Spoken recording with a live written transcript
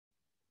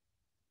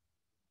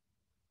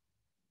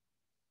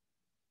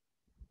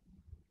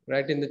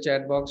Write in the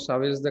chat box,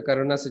 how is the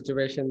corona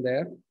situation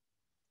there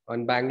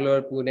on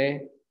Bangalore,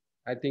 Pune?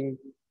 I think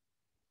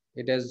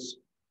it has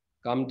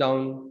come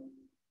down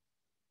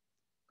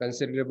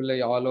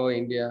considerably all over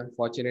India.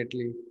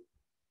 Fortunately,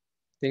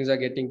 things are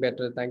getting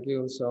better. Thank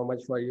you so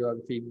much for your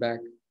feedback.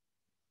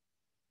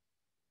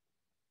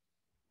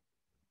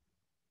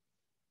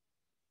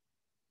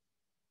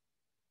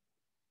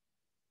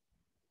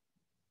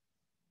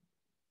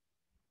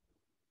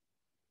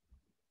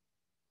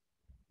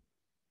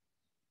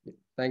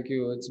 Thank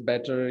you. It's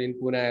better in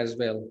Pune as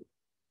well.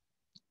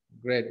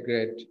 Great,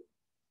 great.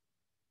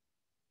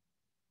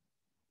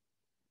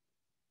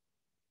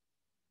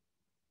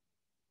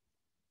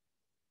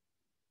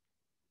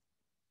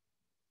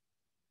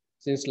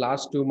 Since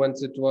last 2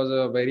 months, it was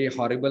a very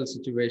horrible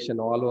situation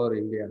all over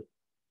India.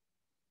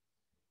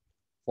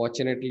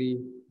 Fortunately,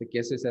 the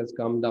cases has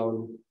come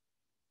down,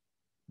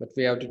 but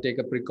we have to take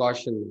a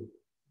precaution,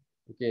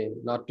 okay,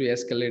 not to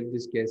escalate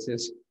these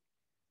cases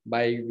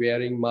by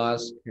wearing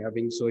mask,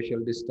 having social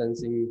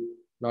distancing,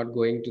 not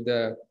going to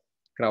the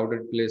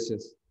crowded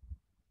places.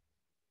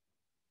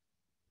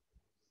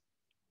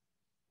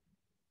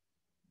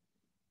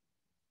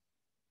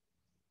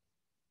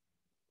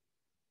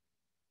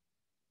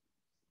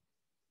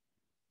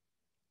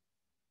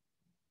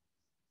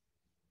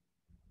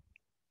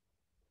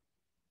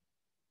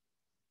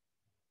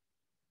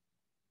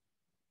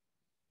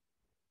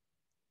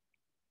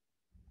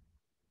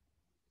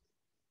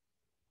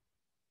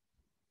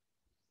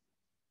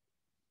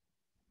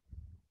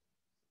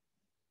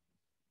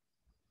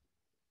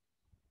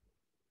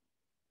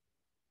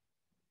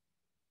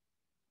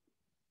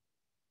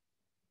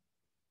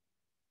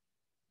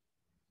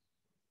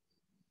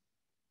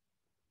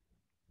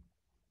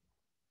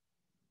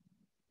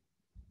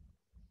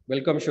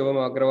 Welcome, Shubham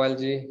Agrawal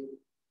ji.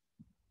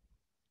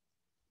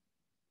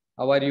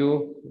 How are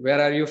you?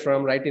 Where are you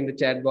from? Write in the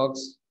chat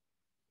box.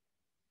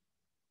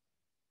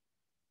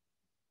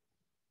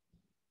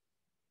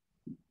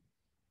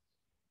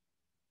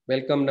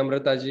 Welcome,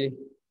 Namrata ji.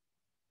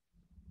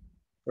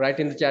 Write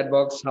in the chat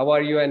box. How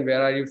are you and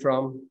where are you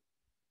from?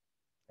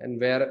 And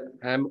where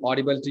I'm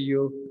audible to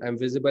you, I'm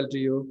visible to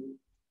you.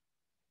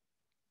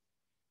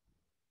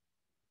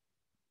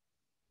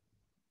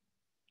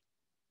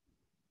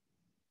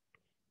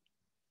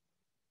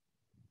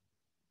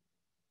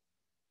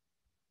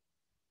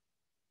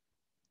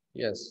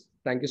 Yes.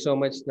 Thank you so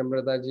much,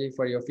 Namrata ji,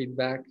 for your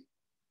feedback.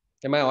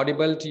 Am I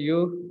audible to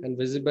you and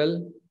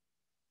visible?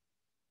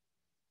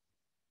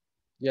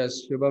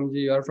 Yes, Shubham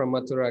ji, you are from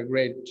Mathura.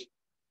 Great.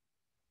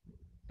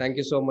 Thank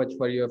you so much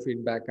for your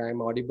feedback. I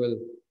am audible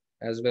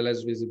as well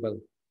as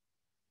visible.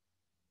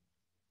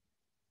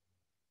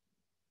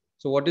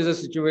 So what is the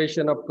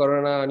situation of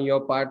Corona on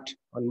your part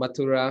on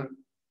Mathura?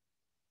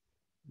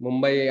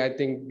 Mumbai, I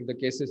think the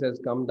cases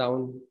has come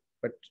down,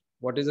 but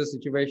what is the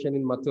situation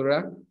in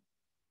Mathura?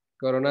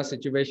 Corona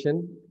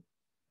situation,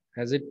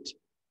 has it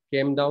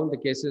came down? The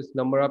cases,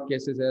 number of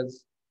cases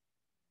has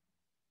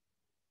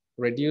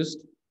reduced?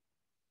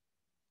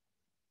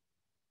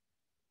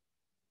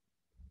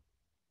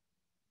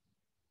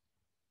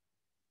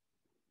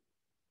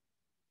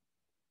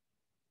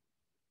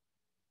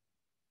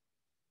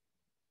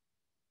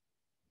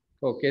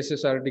 Oh,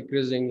 cases are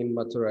decreasing in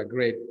Mathura.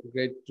 Great,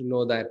 great to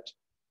know that.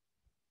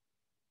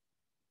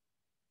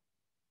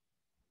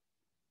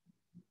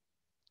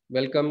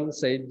 Welcome,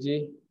 Said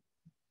ji.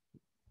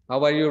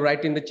 How are you?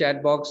 Write in the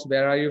chat box.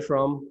 Where are you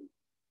from?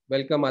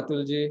 Welcome,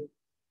 Atul ji.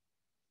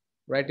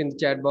 Write in the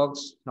chat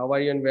box. How are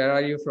you and where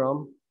are you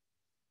from?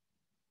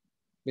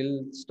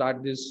 We'll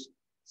start this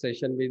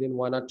session within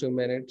 1 or 2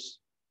 minutes.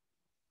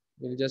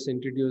 We'll just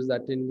introduce the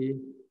attendee.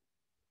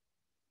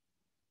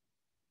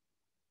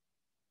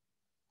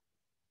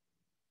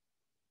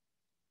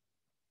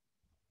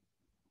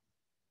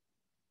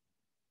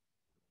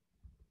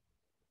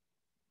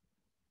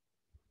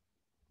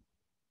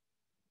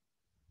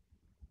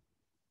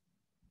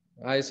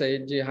 Hi,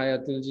 Said ji. Hi,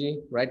 Atul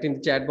ji. Write in the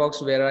chat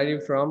box. Where are you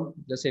from?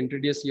 Just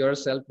introduce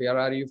yourself. Where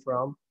are you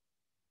from?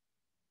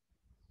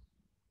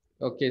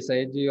 Okay,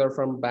 Said ji, you're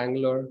from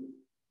Bangalore.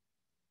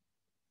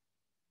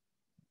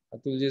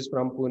 Atul ji is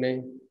from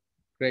Pune.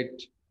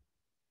 Great.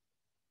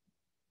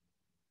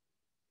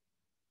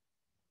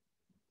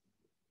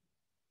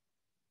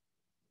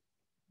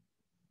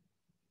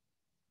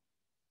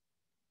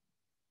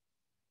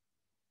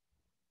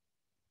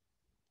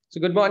 So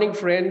good morning,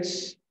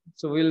 friends.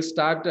 So we'll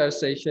start our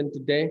session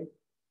today.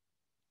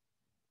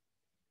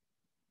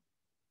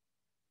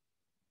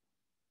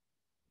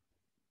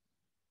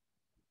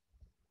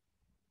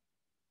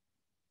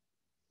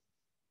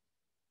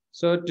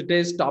 So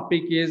today's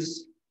topic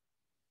is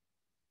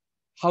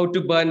how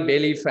to burn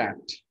belly fat.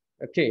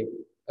 Okay,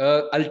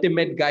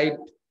 ultimate guide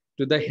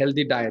to the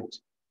healthy diet.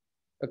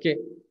 Okay,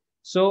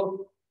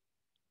 so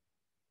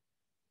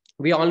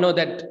we all know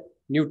that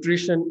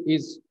nutrition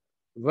is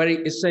very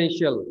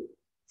essential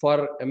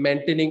for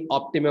maintaining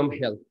optimum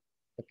health.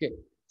 Okay,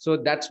 so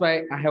that's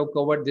why I have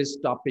covered this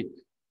topic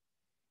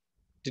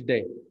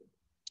today.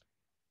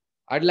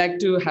 I'd like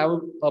to have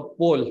a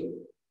poll.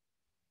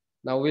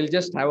 Now we'll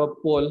just have a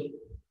poll.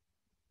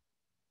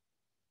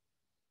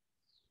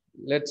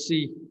 Let's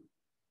see.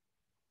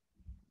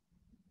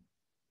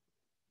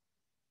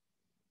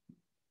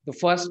 The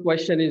first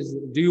question is,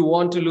 do you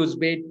want to lose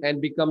weight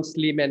and become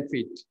slim and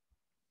fit?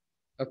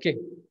 Okay.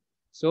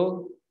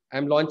 So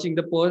I'm launching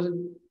the poll.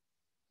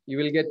 You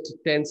will get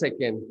 10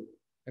 seconds.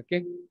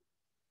 Okay.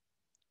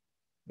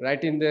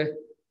 Right in the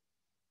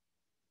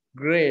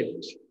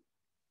great.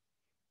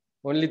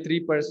 Only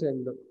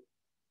 3%.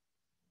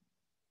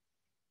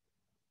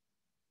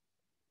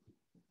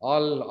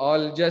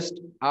 All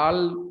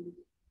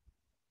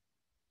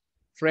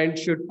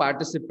friends should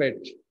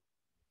participate.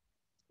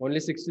 Only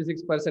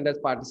 66% has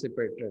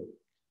participated.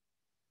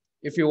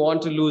 If you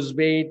want to lose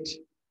weight,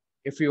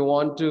 if you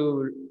want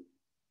to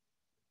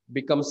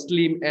become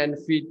slim and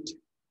fit,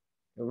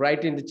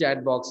 write in the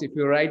chat box. If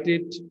you write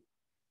it,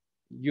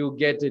 you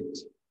get it.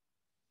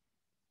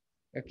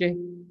 Okay.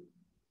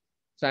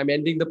 So I'm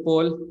ending the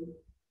poll.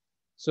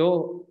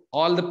 So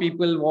all the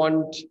people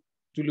want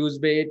to lose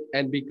weight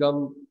and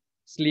become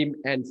slim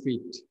and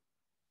fit.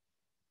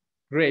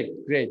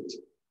 Great, great.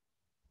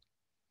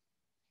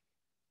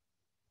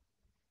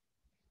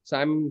 So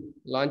I'm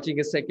launching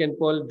a second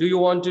poll. Do you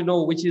want to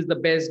know which is the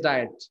best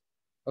diet?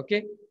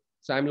 Okay.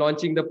 So I'm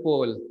launching the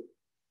poll.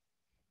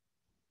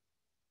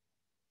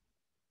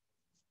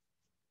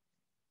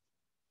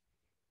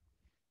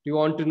 Do you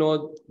want to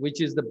know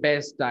which is the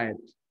best diet?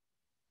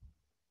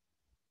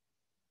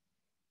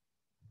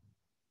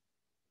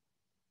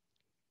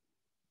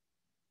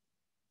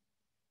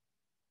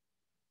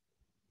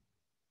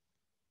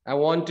 I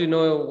want to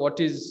know what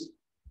is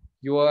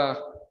your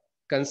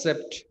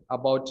concept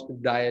about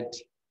diet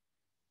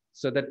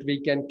so that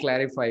we can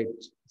clarify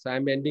it. So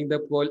I'm ending the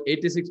poll.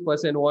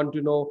 86% want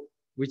to know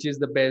which is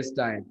the best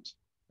diet.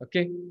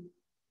 Okay.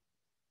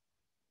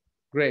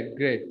 Great,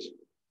 great.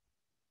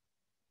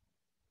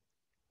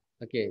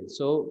 Okay,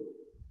 so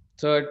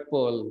third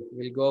poll.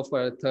 We'll go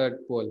for a third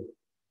poll.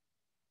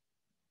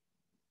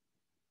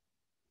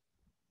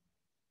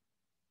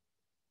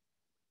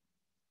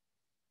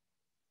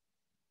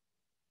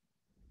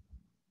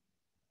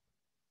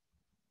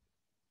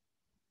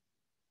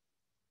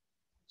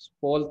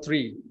 Poll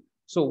 3.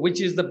 So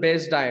which is the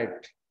best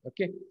diet?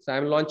 Okay, so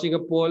I'm launching a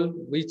poll.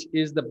 Which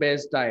is the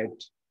best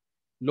diet?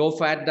 Low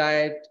fat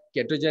diet,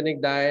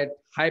 ketogenic diet,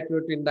 high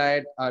protein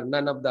diet, or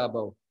none of the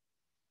above?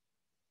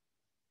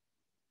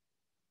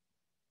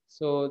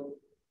 So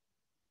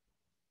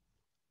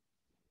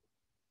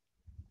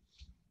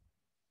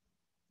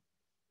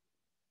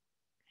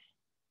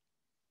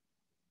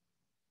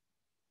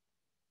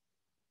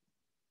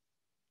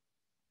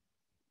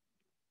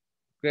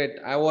great.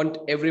 I want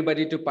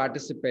everybody to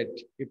participate.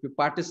 If you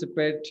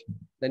participate,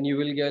 then you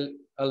will get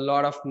a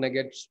lot of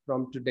nuggets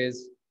from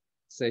today's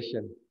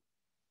session.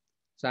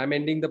 So I'm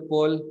ending the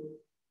poll.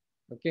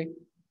 Okay.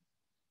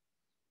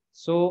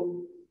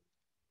 So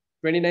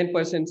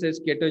 29% says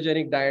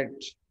ketogenic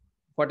diet,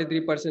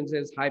 43%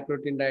 says high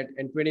protein diet,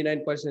 and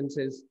 29%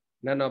 says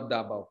none of the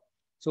above.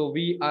 So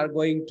we are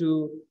going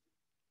to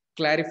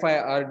clarify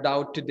our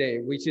doubt today,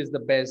 which is the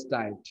best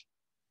diet.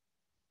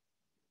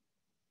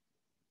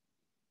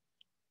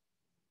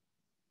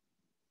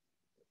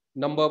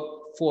 Number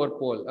 4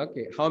 poll.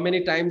 Okay. How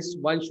many times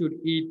one should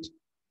eat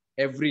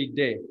every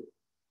day?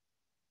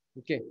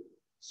 Okay.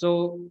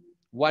 So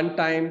 1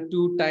 time,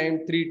 2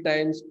 times, 3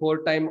 times,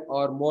 4 times,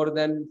 or more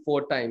than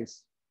 4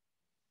 times.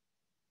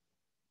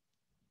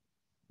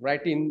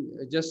 Write in,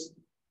 just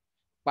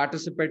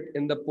participate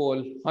in the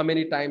poll. How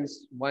many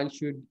times one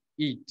should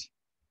eat?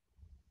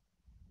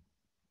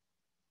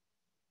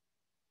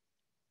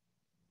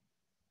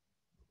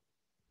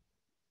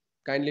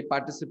 Kindly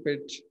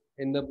participate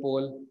in the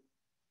poll.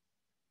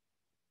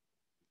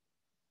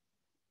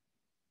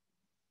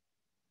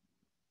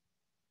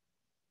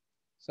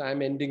 So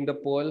I'm ending the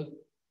poll.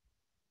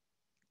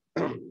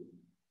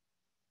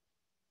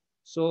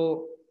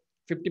 So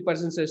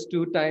 50% says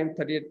 2 times,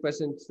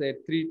 38% say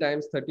 3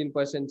 times,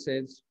 13%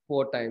 says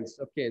 4 times.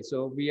 Okay,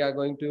 so we are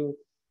going to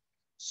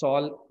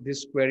solve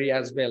this query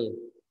as well.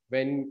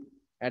 When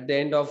at the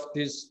end of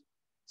this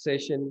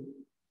session,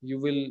 you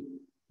will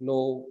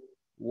know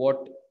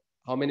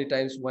how many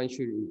times one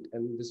should eat.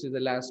 And this is the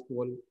last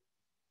poll.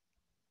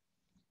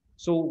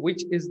 So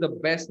which is the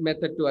best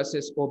method to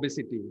assess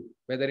obesity?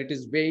 Whether it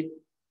is weight,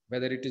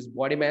 whether it is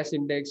body mass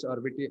index,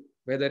 or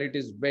whether it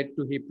is weight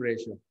to hip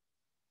ratio.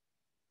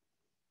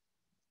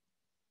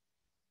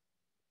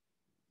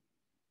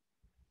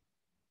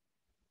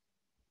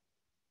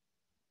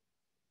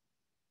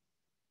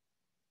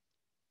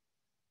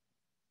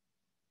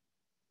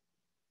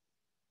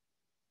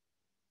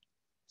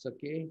 It's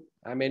okay.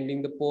 I'm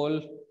ending the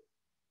poll.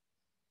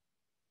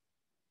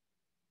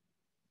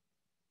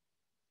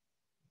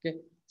 Okay.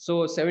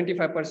 So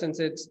 75%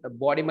 says a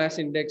body mass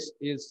index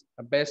is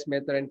a best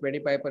method and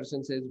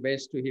 25% says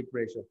waist to hip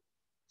ratio.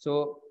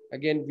 So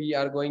again, we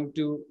are going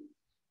to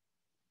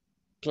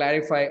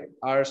clarify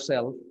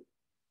ourselves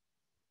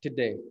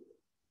today.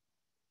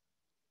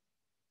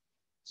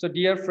 So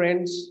dear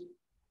friends,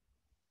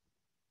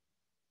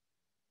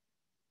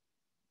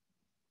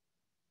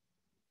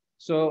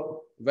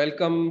 So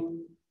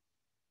welcome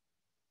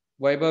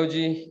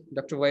Vaibhavji,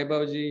 Dr.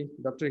 Vaibhavji,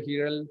 Dr.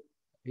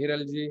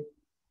 Hiralji,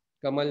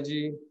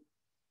 Kamalji,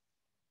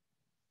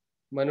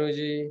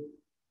 Manuji,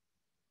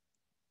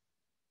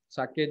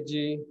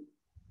 Saketji.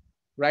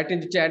 Write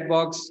in the chat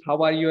box,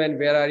 how are you and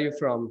where are you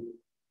from?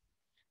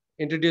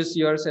 Introduce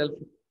yourself.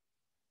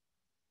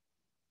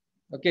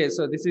 Okay,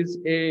 so this is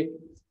a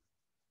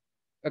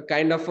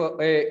kind of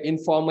a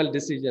informal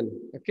decision.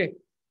 Okay,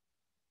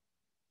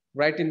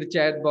 write in the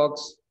chat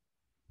box,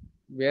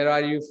 where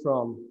are you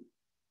from?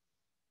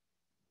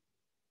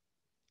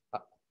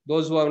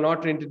 Those who have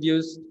not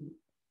introduced,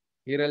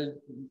 here are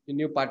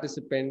new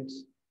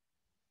participants.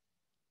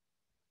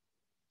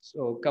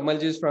 So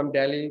Kamalji is from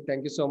Delhi.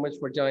 Thank you so much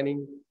for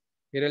joining.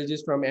 Hiralji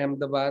is from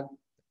Ahmedabad.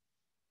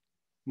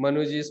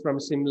 Manuji is from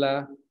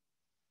Simla.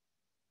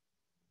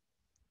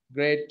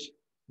 Great,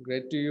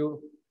 great to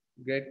you.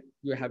 Great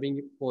you having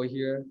you over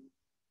here.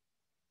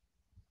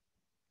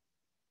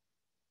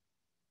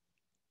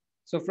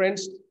 So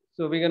friends,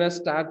 so we're gonna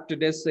start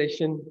today's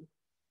session.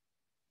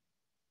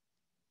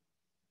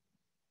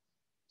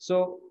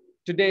 So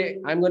today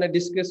I'm gonna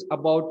discuss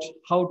about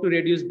how to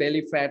reduce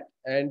belly fat,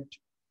 and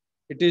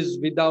it is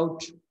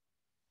without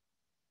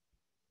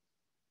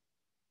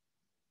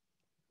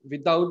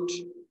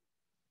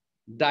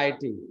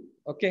dieting.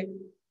 Okay.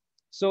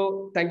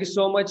 So thank you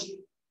so much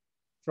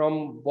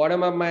from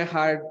bottom of my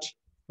heart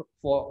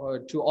for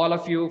to all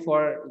of you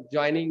for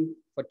joining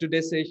for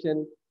today's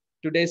session.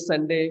 Today's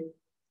Sunday.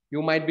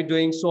 You might be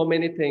doing so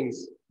many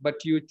things,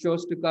 but you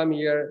chose to come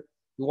here.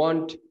 You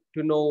want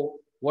to know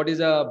what is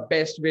the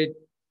best way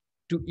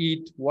to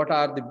eat, what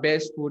are the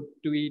best food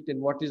to eat,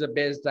 and what is the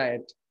best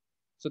diet.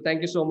 So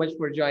thank you so much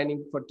for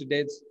joining for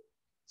today's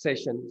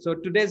session. So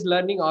today's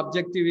learning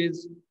objective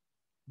is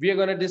we are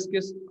going to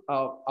discuss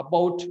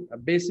about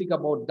basic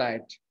about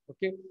diet.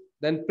 Okay.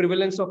 Then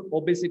prevalence of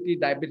obesity,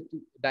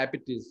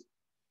 diabetes.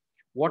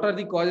 What are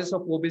the causes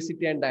of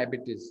obesity and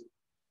diabetes?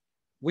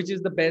 Which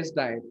is the best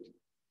diet?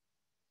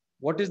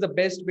 What is the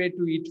best way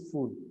to eat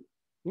food?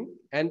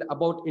 And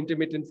about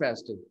intermittent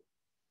fasting.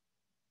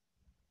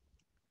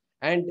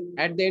 And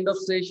at the end of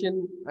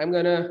session, I'm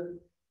going to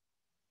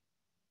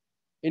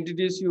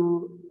introduce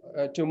you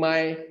to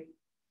my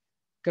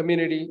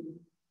community.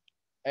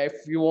 If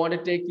you want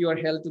to take your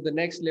health to the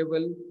next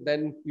level,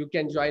 then you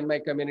can join my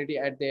community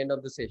at the end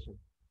of the session.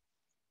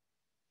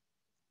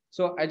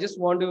 So I just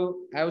want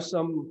to have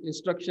some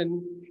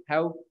instruction,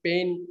 have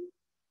pen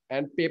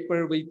and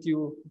paper with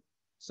you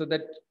so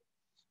that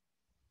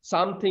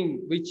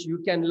something which you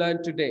can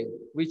learn today,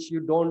 which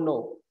you don't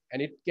know,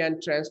 and it can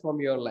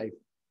transform your life.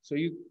 So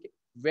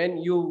when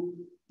you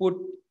put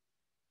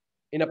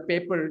in a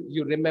paper,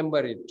 you remember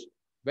it.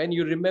 When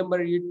you remember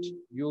it,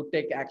 you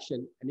take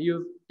action, and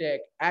you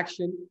take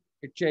action,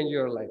 it changes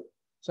your life.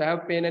 So I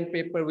have pen and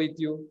paper with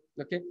you.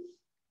 Okay.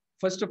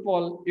 First of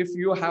all, if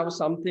you have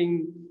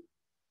something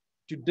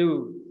to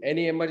do,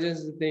 any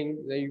emergency thing,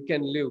 then you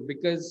can live.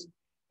 Because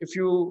if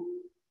you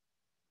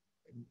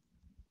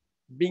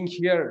being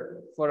here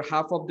for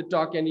half of the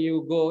talk and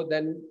you go,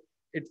 then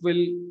it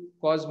will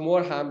cause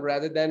more harm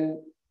rather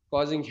than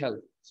causing health.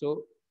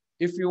 So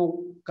if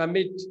you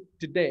commit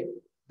today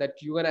that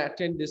you're going to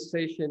attend this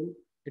session,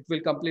 it will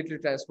completely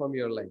transform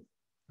your life.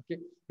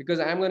 Okay, because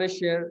I'm going to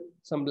share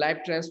some life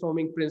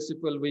transforming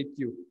principle with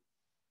you,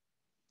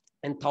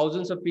 and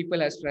thousands of people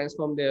has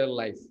transformed their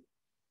life.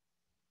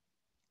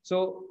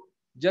 So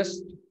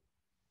just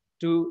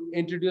to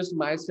introduce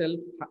myself,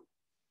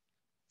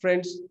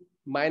 friends,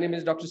 my name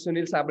is Dr.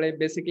 Sunil Sable.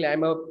 Basically,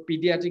 I'm a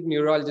pediatric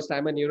neurologist.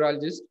 I'm a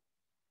neurologist,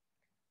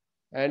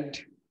 and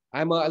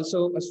I'm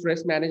also a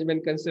stress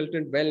management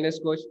consultant, wellness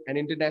coach, and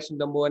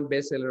international #1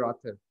 bestseller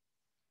author.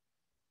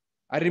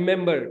 I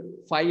remember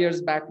 5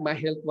 years back, my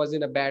health was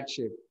in a bad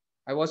shape.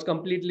 I was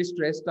completely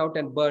stressed out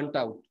and burnt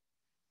out.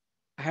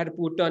 I had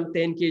put on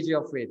 10 kg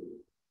of weight,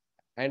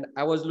 and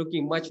I was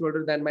looking much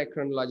older than my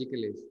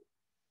chronological age.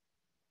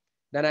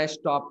 Then I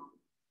stopped.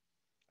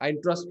 I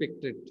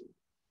introspected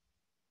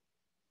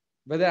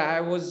whether I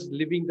was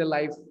living the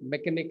life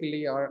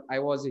mechanically or I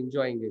was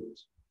enjoying it.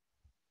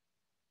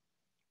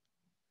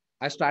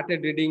 I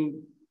started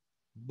reading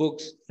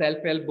books,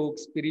 self-help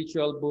books,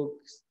 spiritual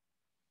books.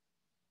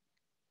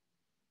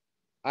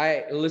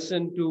 I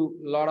listened to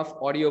a lot of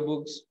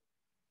audiobooks.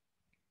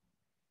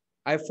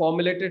 I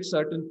formulated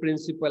certain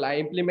principle. I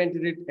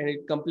implemented it, and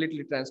it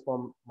completely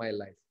transformed my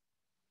life.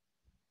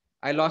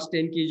 I lost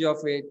 10 kg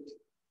of weight.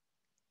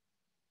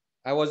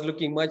 I was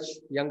looking much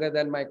younger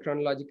than my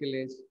chronological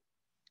age.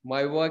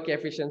 My work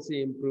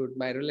efficiency improved.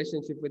 My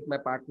relationship with my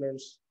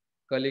partners,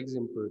 colleagues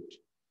improved.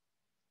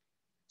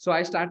 So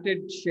I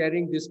started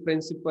sharing this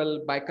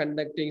principle by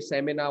conducting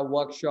seminar,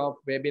 workshop,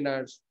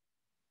 webinars,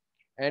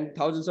 and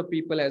thousands of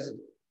people has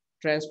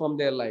transformed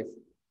their life.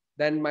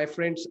 Then my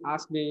friends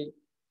asked me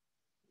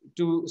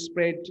to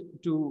spread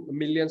to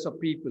millions of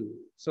people.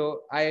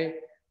 So I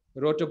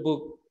wrote a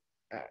book.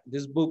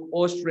 This book,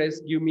 Oh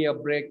Stress, Give Me a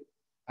Break.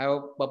 I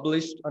have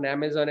published on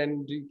Amazon,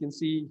 and you can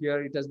see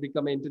here it has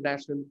become an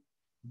international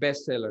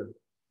bestseller.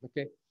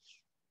 Okay.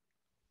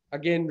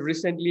 Again,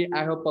 recently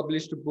I have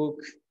published a book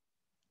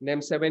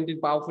named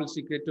 17 Powerful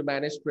Secrets to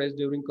Manage Stress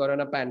During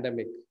Corona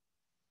Pandemic.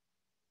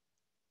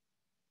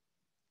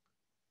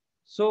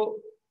 So,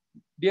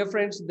 dear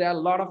friends, there are a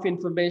lot of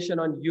information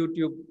on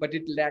YouTube, but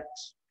it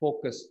lacks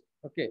focus.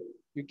 Okay,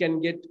 you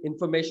can get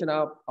information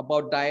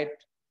about diet,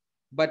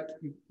 but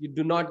you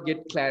do not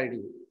get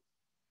clarity.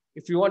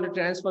 If you want to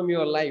transform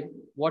your life,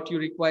 what you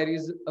require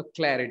is a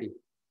clarity.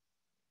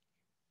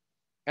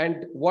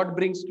 And what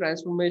brings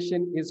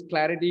transformation is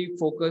clarity,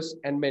 focus,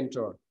 and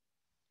mentor.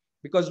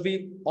 Because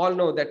we all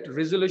know that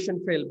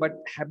resolution fail, but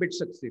habits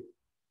succeed.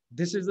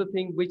 This is the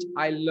thing which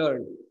I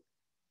learned.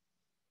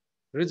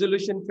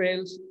 Resolution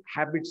fails,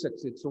 habit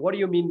succeeds. So what do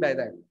you mean by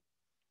that?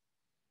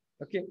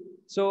 Okay,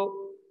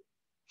 so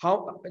I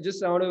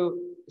want to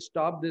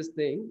stop this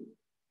thing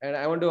and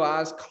I want to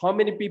ask how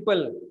many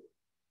people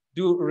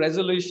do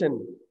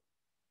resolution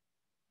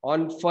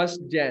on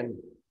 1st Jan?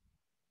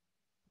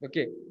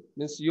 Okay,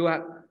 means you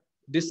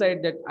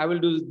decide that I will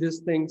do these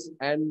things,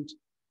 and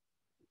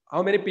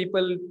how many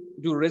people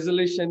do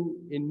resolution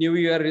in New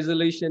Year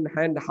resolution,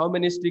 and how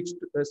many stick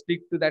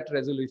to that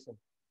resolution?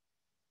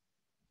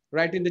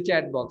 Write in the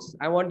chat box.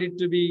 I want it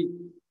to be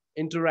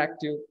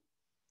interactive.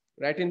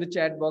 Write in the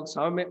chat box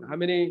how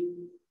many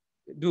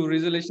do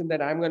resolution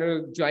that I'm going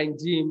to join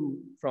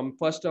gym from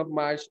 1st of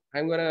March.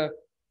 I'm going to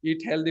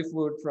eat healthy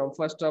food from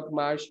 1st of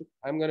March.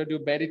 I'm going to do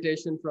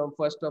meditation from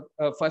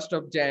 1st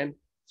of Jan.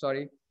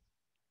 Sorry.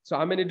 So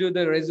how many do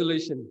the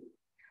resolution?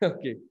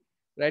 Okay.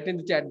 Write in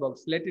the chat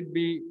box. Let it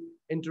be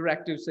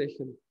interactive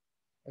session.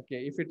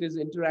 Okay. If it is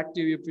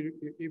interactive,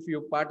 if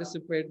you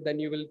participate, then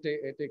you will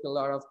take a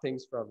lot of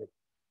things from it.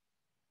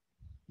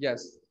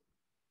 Yes.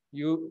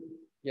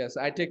 Yes,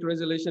 I take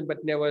resolution,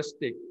 but never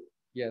stick.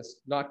 Yes,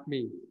 not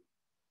me.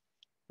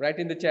 Write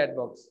in the chat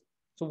box.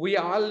 So we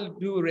all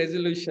do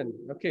resolution,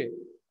 okay?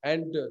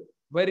 And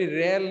very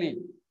rarely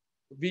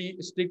we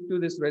stick to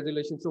this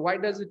resolution. So why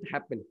does it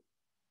happen?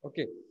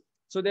 Okay,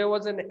 so there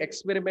was an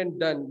experiment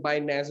done by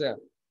NASA.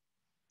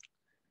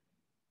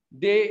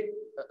 They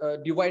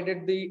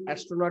divided the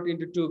astronaut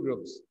into two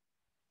groups.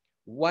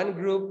 One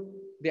group,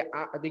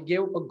 they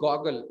gave a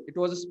goggle. It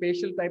was a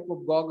special type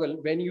of goggle.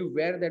 When you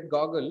wear that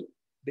goggle,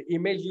 the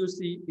image you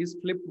see is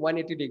flipped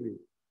 180 degrees.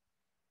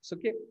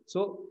 Okay,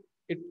 so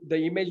the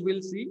image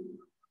will see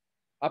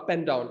up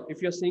and down.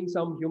 If you're seeing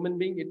some human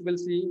being, it will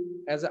see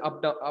as a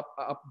up, down,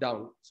 up,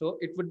 down. So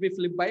it would be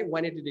flipped by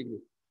 180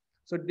 degrees.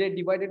 So they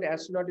divided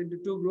astronaut into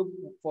two groups.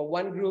 For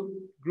one group,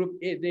 group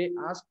A, they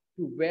asked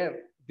to wear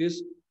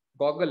this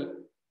goggle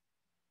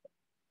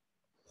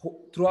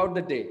throughout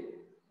the day.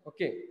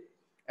 Okay,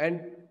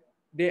 and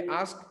they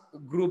asked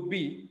group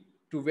B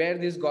to wear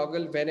this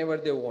goggle whenever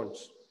they want.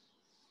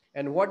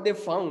 And what they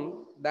found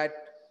that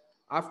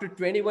after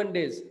 21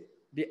 days,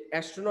 the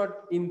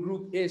astronaut in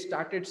group A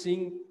started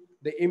seeing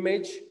the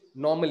image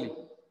normally.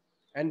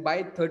 And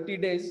by 30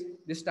 days,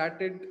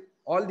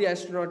 all the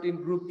astronaut in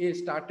group A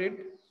started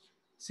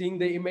seeing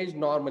the image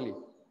normally.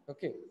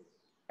 Okay.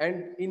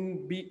 And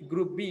in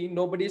group B,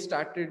 nobody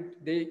started,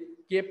 they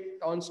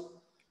kept on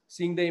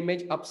seeing the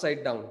image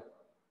upside down.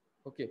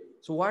 Okay.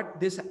 So what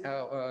this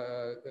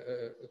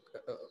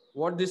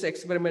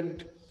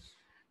experiment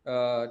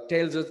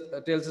tells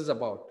us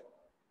about.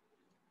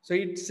 So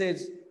it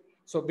says,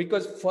 so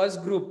because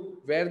first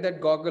group wear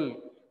that goggle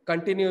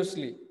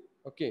continuously,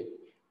 okay,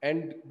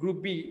 and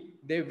group B,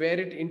 they wear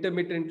it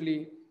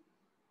intermittently.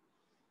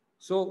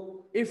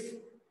 So if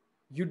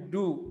you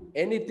do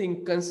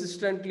anything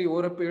consistently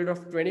over a period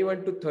of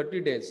 21 to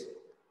 30 days,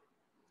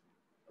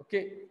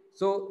 okay,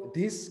 so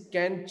this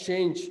can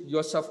change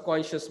your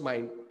subconscious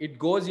mind. It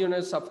goes in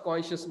your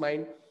subconscious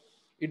mind.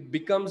 It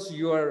becomes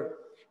your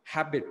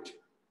habit,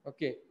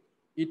 okay.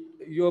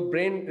 Your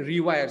brain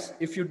rewires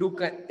if you do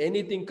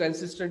anything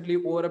consistently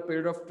over a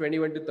period of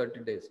 21 to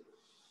 30 days.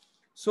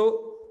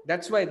 So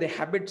that's why the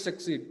habit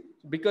succeed,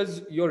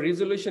 because your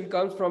resolution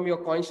comes from your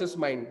conscious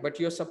mind, but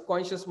your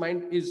subconscious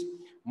mind is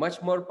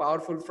much more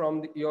powerful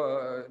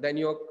than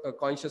your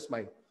conscious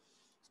mind.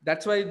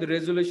 That's why the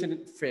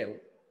resolution fail.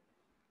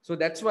 So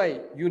that's why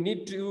you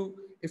need to,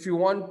 if you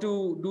want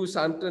to do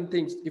certain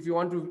things, if you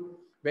want to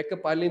wake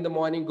up early in the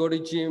morning, go to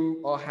gym,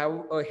 or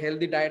have a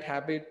healthy diet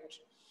habit,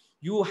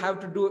 you have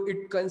to do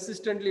it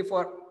consistently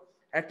for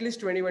at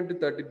least 21 to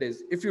 30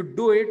 days. If you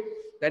do it,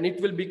 then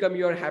it will become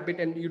your habit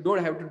and you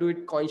don't have to do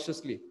it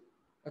consciously.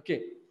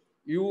 Okay.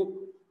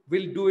 You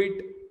will do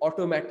it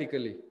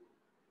automatically.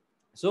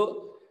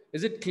 So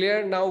is it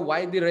clear now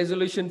why the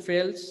resolution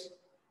fails?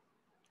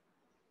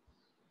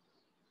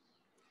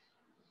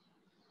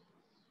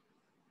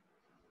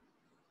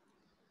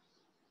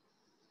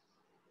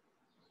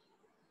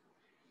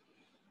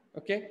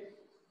 Okay.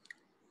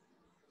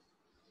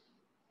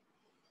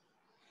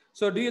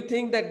 So do you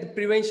think that the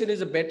prevention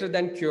is better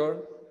than cure?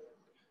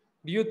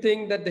 Do you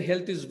think that the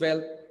health is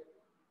wealth?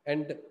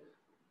 And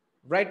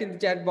write in the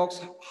chat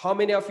box how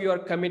many of you are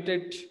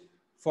committed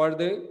for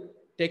the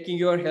taking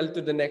your health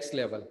to the next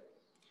level.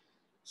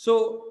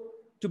 So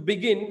to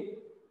begin,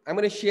 I'm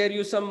going to share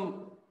you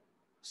some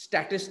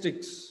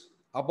statistics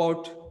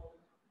about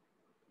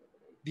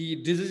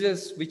the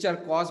diseases which are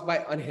caused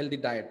by unhealthy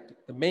diet,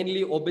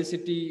 mainly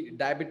obesity,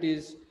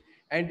 diabetes,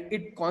 and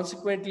it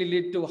consequently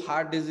lead to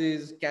heart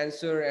disease,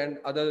 cancer, and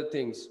other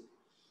things.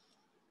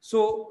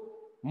 So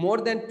more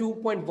than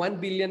 2.1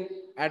 billion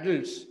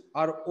adults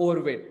are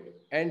overweight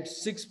and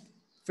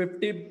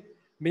 650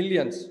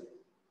 millions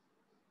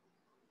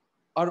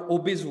are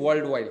obese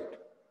worldwide.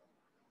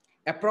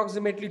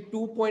 Approximately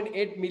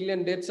 2.8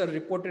 million deaths are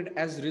reported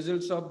as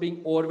results of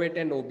being overweight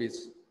and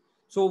obese.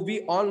 So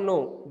we all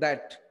know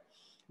that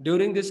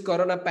during this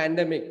corona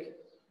pandemic,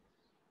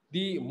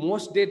 the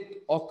most death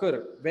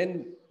occur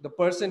when the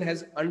person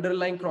has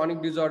underlying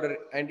chronic disorder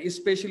and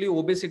especially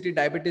obesity,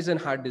 diabetes, and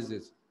heart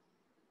disease.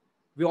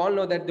 We all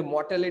know that the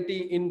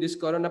mortality in this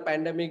corona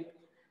pandemic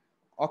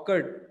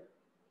occurred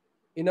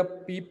in a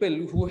people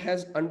who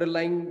has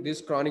underlying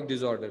these chronic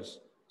disorders.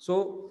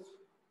 So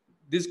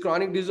this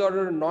chronic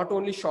disorder not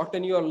only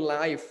shorten your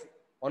life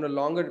on a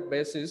longer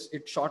basis,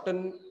 it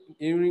shorten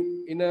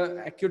in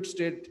a acute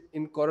state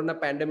in corona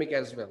pandemic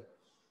as well.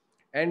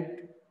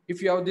 And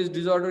if you have this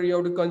disorder, you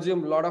have to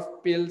consume a lot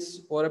of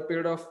pills over a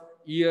period of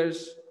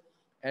years,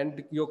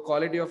 and your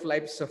quality of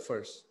life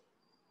suffers.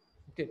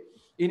 Okay.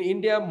 In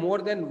India, more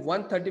than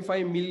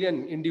 135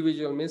 million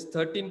individuals, means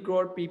 13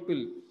 crore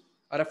people,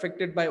 are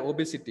affected by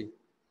obesity.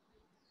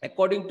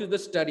 According to the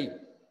study,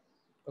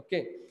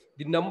 okay,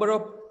 the number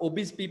of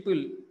obese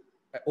people,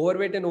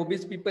 overweight and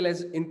obese people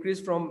has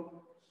increased from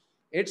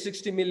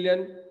 860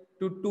 million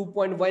to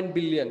 2.1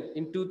 billion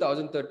in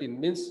 2013.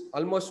 Means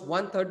almost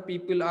one third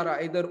people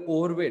are either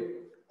overweight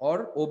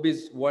or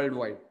obese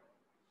worldwide.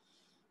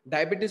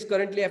 Diabetes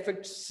currently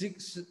affects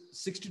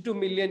 62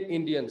 million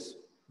Indians,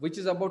 which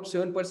is about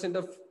 7%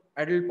 of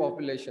adult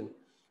population.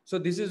 So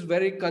this is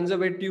very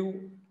conservative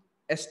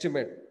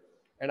estimate.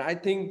 And I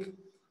think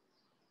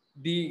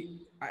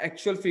the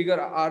actual figure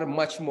are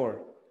much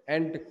more.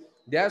 And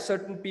there are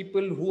certain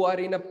people who are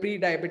in a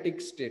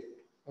pre-diabetic state.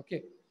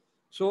 Okay.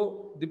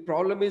 So the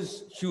problem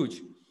is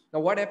huge.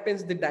 Now what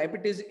happens, the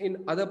diabetes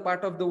in other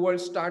part of the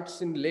world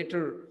starts in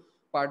later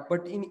part,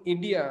 but in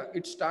India,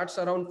 it starts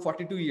around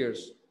 42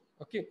 years.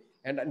 Okay.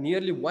 And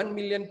nearly 1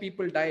 million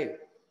people die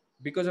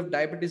because of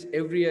diabetes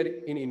every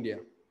year in India.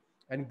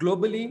 And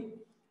globally,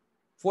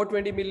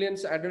 420 million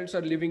adults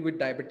are living with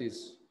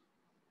diabetes,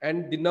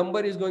 and the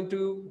number is going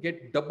to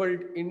get doubled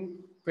in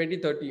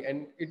 2030,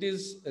 and it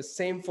is the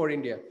same for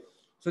India.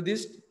 So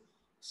these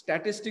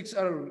statistics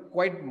are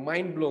quite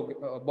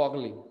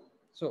mind-boggling.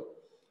 So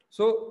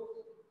so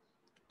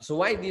so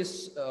why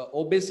this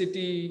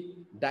obesity,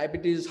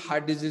 diabetes,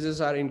 heart diseases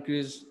are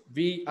increased,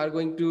 we are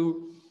going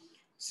to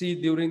see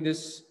during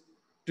this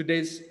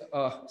today's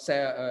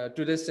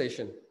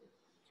session.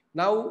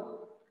 Now,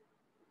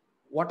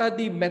 what are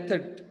the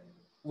method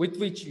with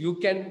which you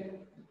can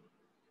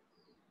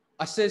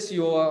assess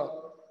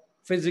your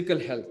physical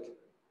health?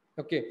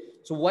 Okay,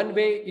 so one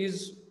way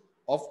is,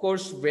 of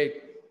course,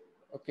 weight.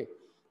 Okay,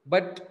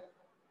 but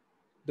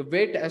the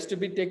weight has to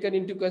be taken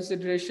into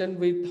consideration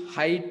with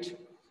height,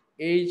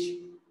 age,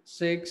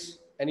 sex,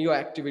 and your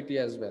activity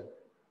as well.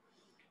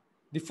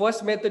 The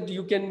first method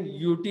you can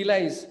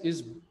utilize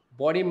is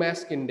body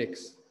mass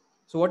index.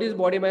 So what is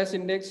body mass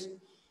index?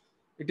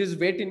 It is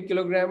weight in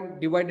kilogram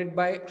divided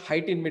by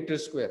height in meter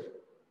square.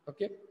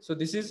 Okay, so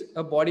this is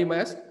a body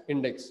mass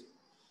index.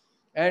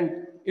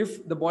 And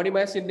if the body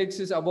mass index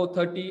is above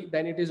 30,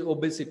 then it is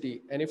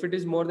obesity. And if it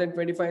is more than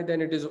 25,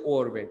 then it is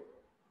overweight.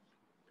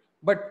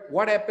 But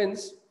what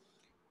happens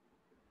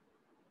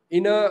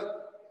in a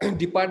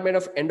department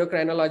of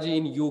endocrinology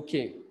in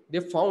UK, they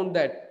found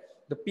that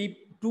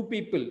two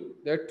people,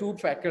 there are two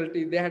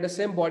faculty, they had the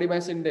same body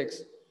mass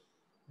index,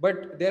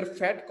 but their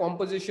fat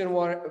composition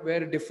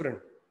were different.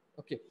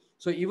 Okay.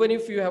 So even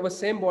if you have a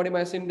same body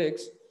mass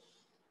index,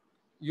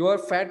 your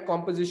fat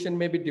composition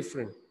may be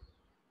different.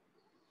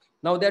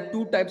 Now, there are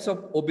two types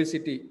of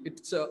obesity.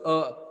 It's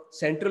a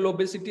central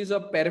obesity is a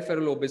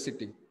peripheral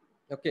obesity.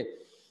 Okay.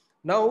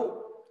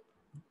 Now,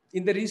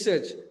 in the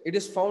research, it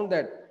is found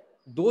that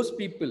those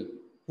people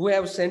who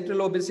have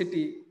central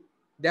obesity,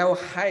 they have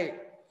high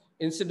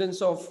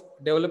incidence of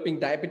developing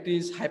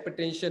diabetes,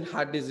 hypertension,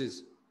 heart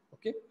disease.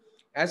 Okay.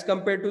 As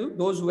compared to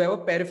those who have a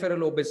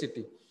peripheral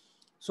obesity.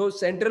 So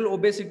central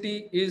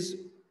obesity is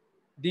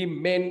the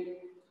main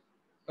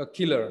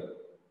killer.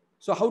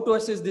 So how to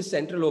assess this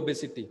central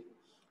obesity?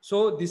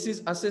 So this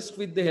is assessed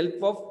with the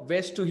help of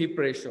waist to hip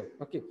ratio.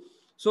 Okay.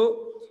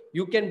 So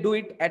you can do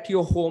it at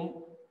your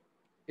home.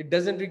 It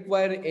doesn't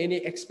require any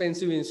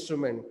expensive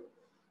instrument.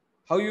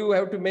 How you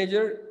have to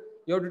measure?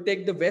 You have to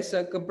take the waist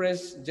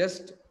circumference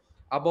just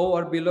above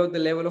or below the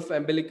level of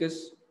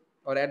umbilicus,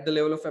 or at the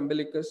level of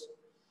umbilicus.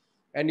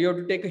 And you have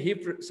to take a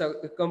hip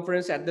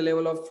circumference at the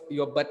level of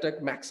your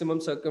buttock,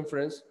 maximum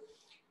circumference,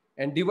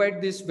 and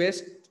divide this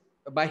waist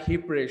by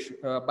hip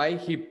ratio, by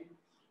hip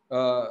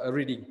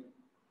reading.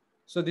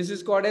 So this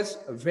is called as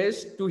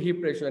waist to hip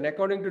ratio. And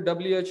according to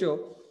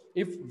WHO,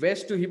 if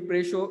waist to hip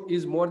ratio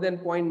is more than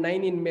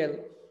 0.9 in male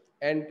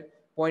and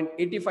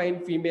 0.85 in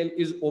female,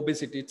 is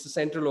obesity. It's a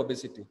central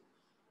obesity.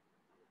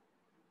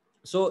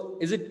 So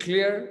is it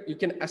clear? You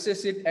can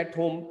assess it at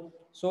home.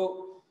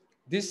 So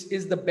this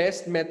is the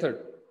best method.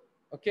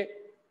 Okay,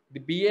 the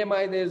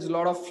BMI, there's a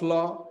lot of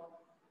flaw.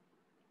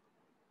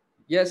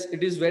 Yes,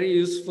 it is very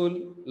useful.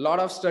 A lot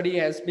of study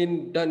has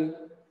been done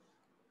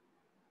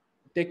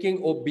taking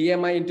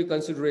BMI into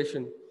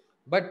consideration,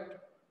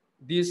 but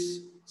this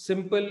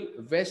simple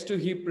waist to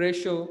hip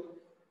ratio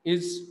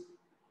is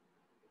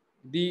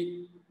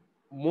the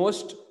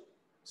most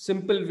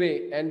simple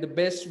way and the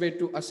best way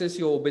to assess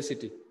your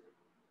obesity.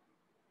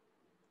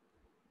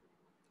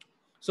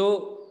 So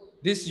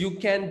this you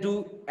can do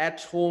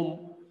at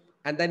home,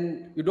 and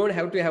then you don't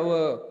have to have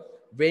a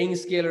weighing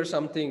scale or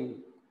something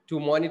to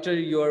monitor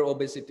your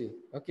obesity.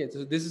 Okay,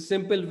 so this is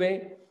simple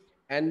way,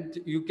 and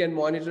you can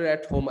monitor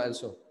at home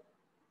also.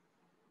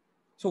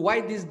 So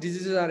why these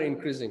diseases are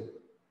increasing?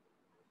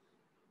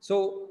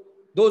 So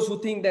those who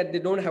think that they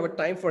don't have a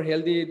time for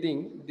healthy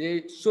eating,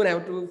 they soon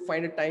have to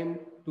find a time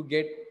to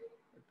get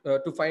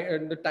to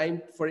find the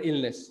time for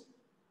illness.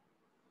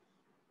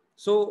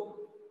 So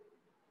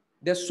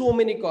there's so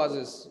many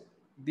causes.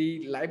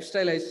 The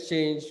lifestyle has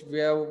changed.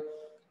 We are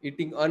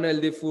eating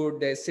unhealthy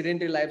food. There's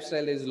sedentary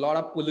lifestyle. There's a lot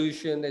of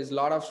pollution. There's a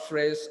lot of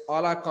stress.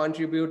 All are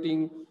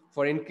contributing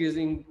for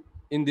increasing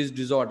in this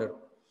disorder.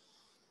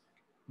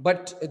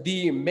 But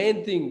the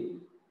main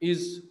thing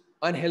is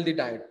unhealthy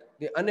diet.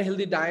 The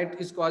unhealthy diet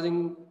is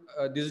causing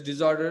this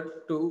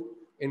disorder to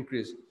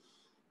increase.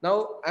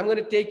 Now, I'm going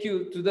to take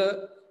you to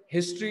the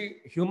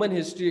history, human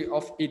history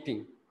of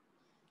eating.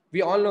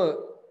 We all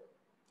know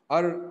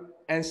our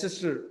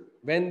ancestor,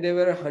 when they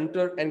were a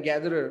hunter and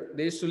gatherer,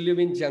 they used to live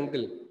in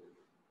jungle.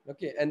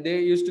 Okay, and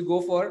they used to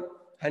go for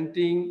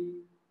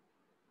hunting,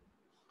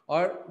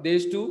 or they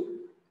used to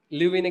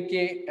live in a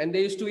cave, and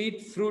they used to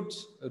eat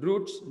fruits,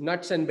 roots,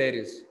 nuts, and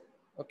berries.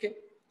 Okay,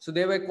 so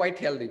they were quite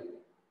healthy.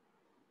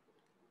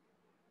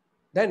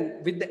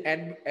 Then, with the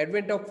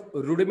advent of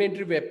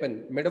rudimentary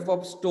weapon made up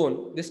of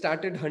stone, they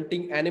started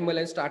hunting animal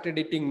and started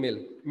eating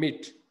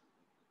meat.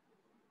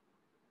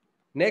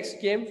 Next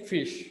came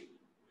fish.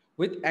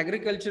 With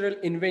agricultural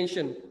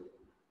invention,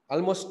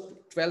 almost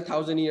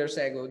 12,000 years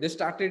ago, they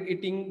started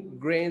eating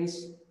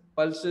grains,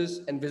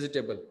 pulses, and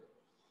vegetable.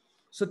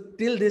 So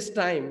till this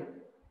time,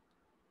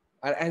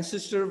 our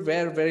ancestors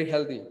were very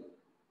healthy.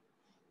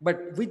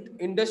 But with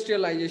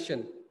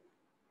industrialization,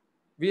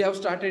 we have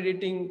started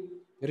eating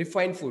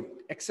refined food,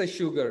 excess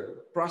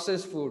sugar,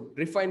 processed food,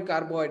 refined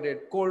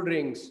carbohydrate, cold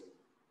drinks,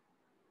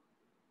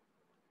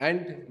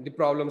 and the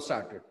problem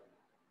started.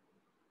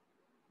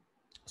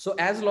 So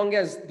as long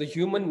as the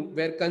human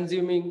were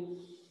consuming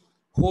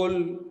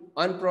whole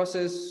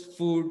unprocessed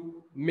food,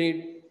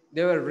 meat,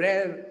 there were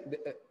rare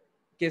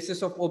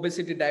cases of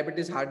obesity,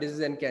 diabetes, heart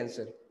disease, and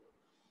cancer.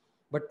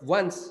 But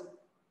once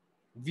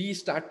we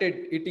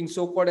started eating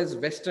so-called as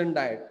Western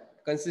diet,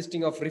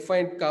 consisting of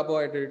refined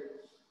carbohydrate,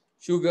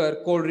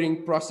 sugar, cold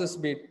drink, processed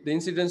meat, the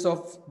incidence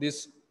of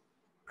this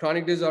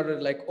chronic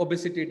disorder like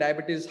obesity,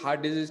 diabetes,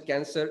 heart disease,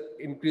 cancer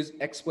increased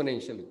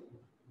exponentially.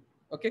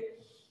 Okay,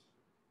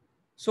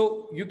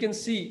 so you can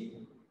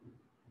see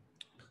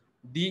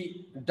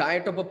the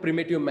diet of a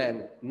primitive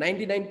man: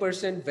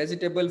 99%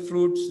 vegetable,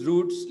 fruits,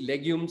 roots,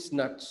 legumes,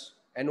 nuts,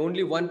 and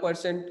only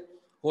 1%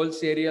 whole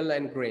cereal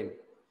and grain.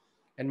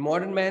 And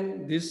modern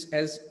man, this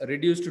has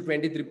reduced to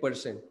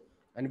 23%.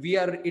 And we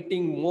are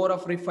eating more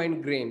of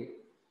refined grain.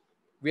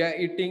 We are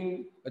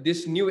eating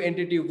this new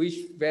entity which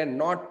were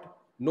not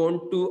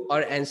known to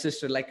our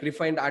ancestors, like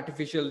refined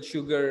artificial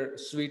sugar,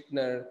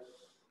 sweetener,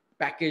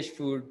 packaged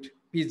food,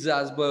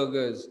 pizzas,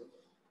 burgers.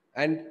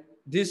 And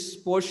this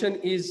portion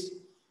is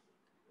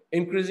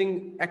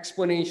increasing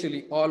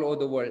exponentially all over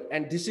the world.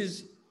 And this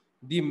is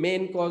the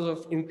main cause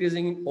of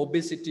increasing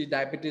obesity,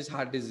 diabetes,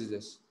 heart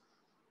diseases.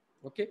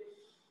 Okay.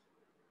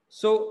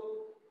 So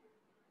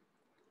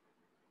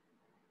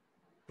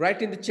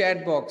write in the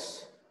chat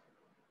box,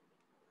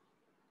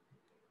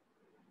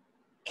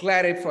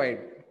 clarified,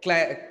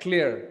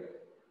 clear.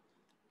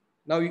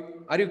 Now,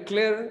 are you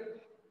clear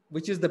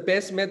which is the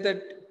best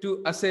method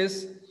to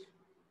assess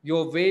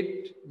your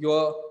weight,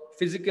 your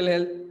physical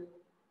health?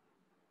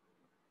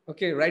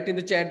 Okay, write in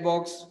the chat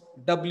box,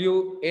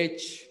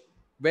 WH,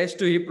 waist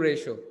to hip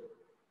ratio.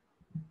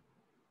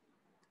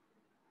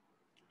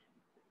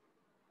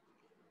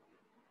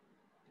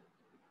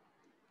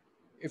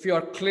 If you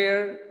are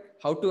clear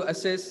how to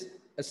assess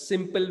a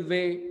simple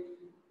way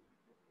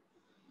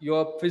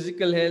your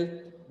physical health,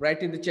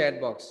 write in the chat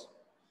box.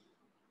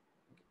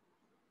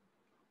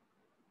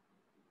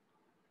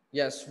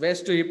 Yes,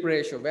 waist to hip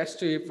ratio, waist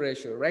to hip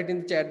ratio. Write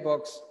in the chat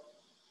box.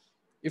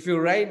 If you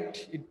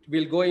write, it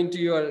will go into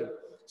your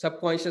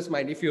subconscious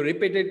mind. If you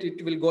repeat it,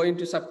 it will go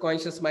into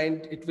subconscious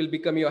mind. It will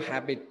become your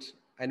habit.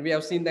 And we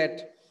have seen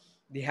that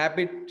the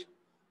habit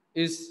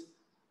is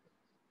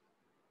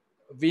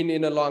win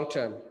in a long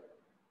term.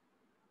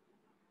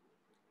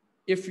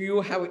 If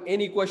you have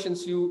any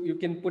questions, you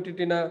can put it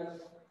in a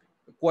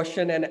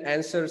question and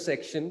answer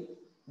section,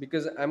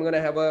 because I'm going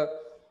to have a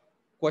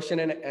question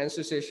and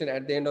answer session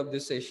at the end of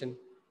this session.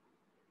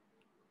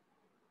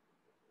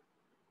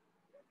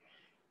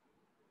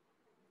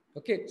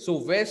 Okay,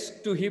 so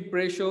waist to hip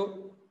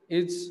ratio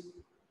is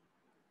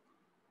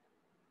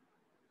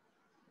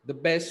the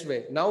best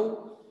way.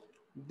 Now,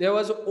 there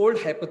was an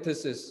old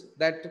hypothesis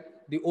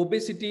that the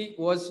obesity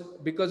was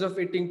because of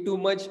eating too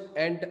much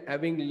and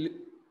having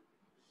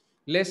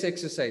less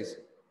exercise.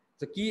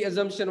 The key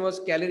assumption was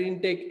calorie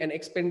intake and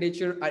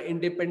expenditure are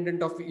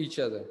independent of each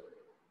other.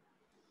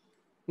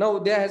 Now,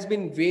 there has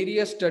been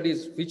various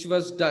studies which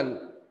was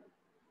done,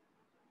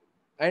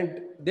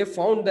 and they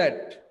found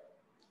that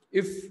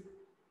if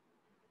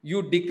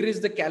you decrease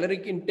the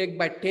caloric intake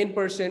by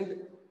 10%,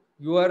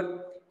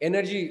 your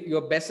energy,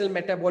 your basal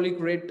metabolic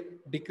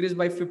rate decreased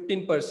by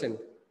 15%.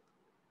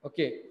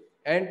 Okay.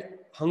 And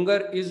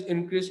hunger is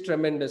increased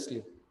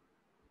tremendously.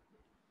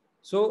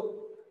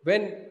 So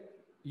when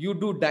you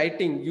do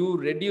dieting, you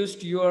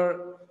reduced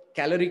your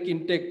caloric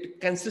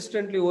intake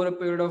consistently over a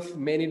period of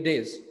many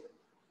days.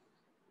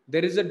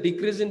 There is a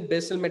decrease in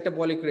basal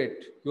metabolic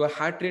rate. Your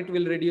heart rate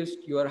will reduce,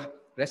 your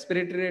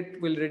respiratory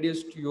rate will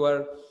reduce,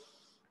 your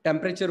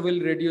temperature will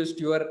reduce,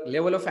 your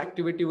level of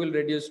activity will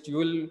reduce, you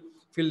will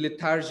feel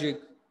lethargic.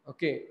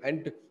 Okay.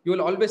 And you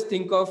will always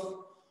think of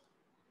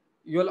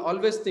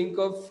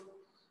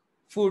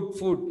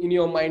food in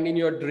your mind, in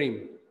your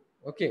dream.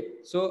 Okay.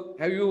 So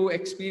have you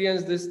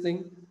experienced this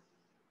thing?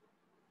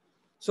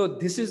 So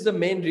this is the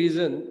main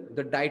reason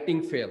the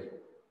dieting fail.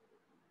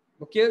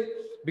 Okay.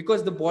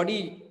 Because the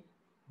body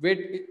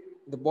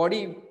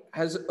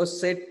has a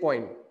set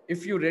point.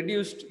 If you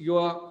reduced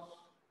your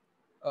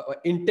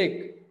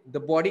intake, the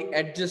body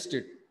adjusts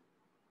it.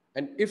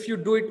 And if you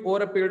do it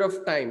over a period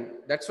of time,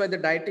 that's why the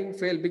dieting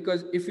fail,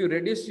 because if you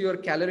reduce your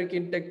caloric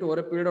intake over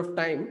a period of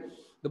time,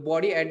 the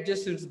body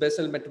adjusts its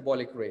basal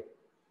metabolic rate.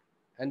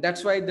 And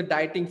that's why the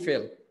dieting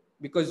fail,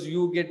 because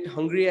you get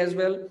hungry as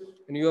well,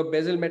 and your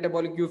basal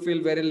metabolic, you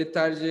feel very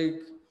lethargic.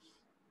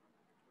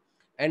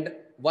 And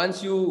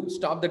once you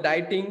stop the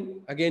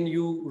dieting, again,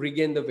 you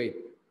regain the weight.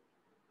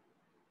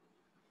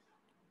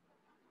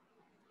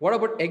 What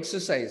about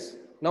exercise?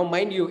 Now,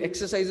 mind you,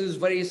 exercise is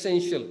very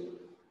essential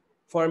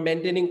for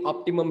maintaining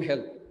optimum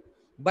health.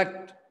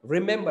 But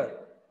remember,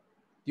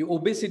 the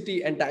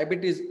obesity and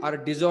diabetes are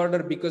a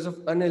disorder because of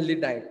unhealthy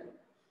diet.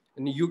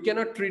 And you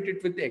cannot treat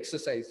it with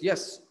exercise.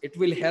 Yes, it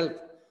will help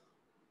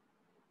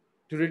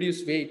to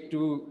reduce weight,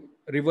 to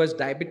reverse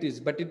diabetes,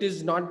 but it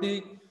is not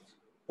the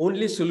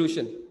only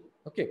solution.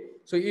 Okay.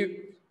 So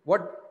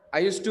what I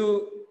used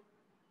to,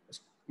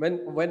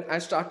 when I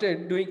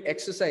started doing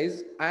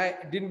exercise, I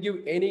didn't give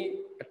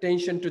any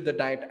attention to the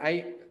diet.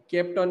 I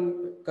kept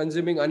on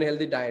consuming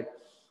unhealthy diet.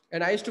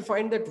 And I used to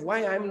find that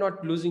why I'm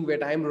not losing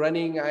weight. I'm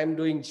running, I'm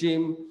doing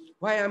gym,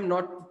 why I'm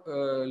not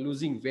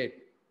losing weight.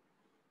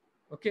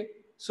 Okay.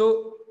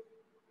 So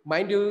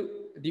mind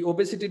you, the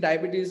obesity,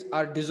 diabetes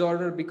are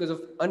disorder because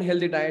of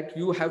unhealthy diet.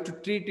 You have to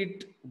treat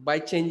it by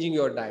changing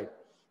your diet.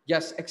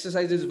 Yes,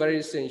 exercise is very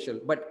essential,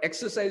 but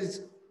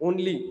exercise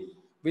only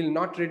will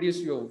not reduce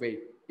your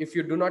weight if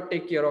you do not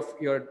take care of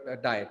your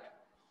diet.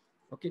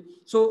 Okay.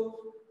 So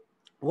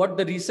what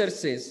the research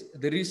says,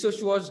 the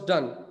research was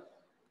done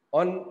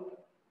on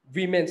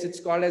women's, it's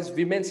called as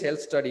women's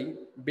health study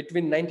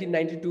between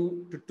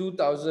 1992 to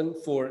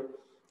 2004.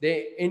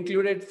 They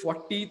included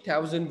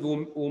 40,000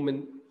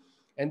 women,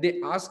 and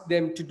they asked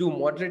them to do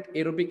moderate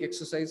aerobic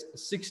exercise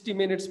 60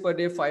 minutes per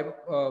day,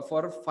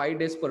 for 5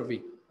 days per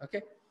week.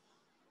 Okay.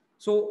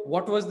 So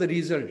what was the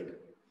result?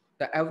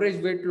 The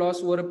average weight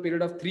loss over a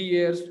period of 3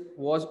 years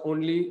was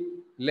only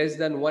less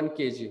than 1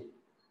 kg.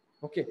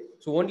 Okay.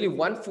 So only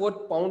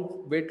 1/4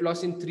 pound weight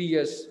loss in 3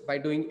 years by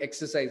doing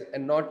exercise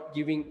and not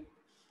giving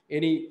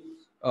any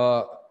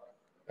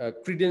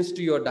credence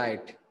to your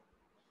diet.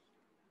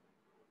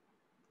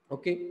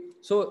 Okay.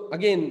 So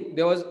again,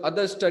 there was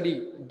other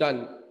study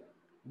done.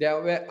 They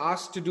were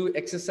asked to do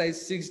exercise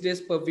 6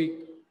 days per week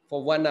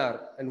for 1 hour.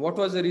 And what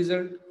was the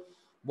result?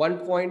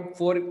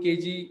 1.4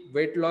 kg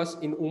weight loss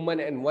in women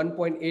and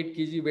 1.8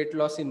 kg weight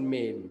loss in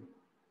male.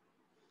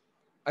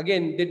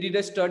 Again, they did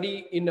a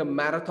study in a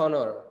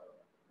marathoner.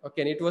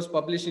 Okay, and it was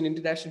published in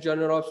International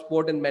Journal of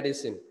Sport and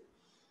Medicine.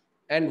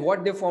 And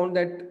what they found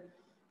that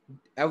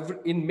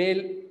in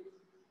male,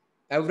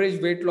 average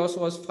weight loss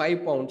was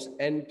 5 pounds,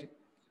 and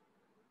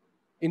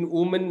in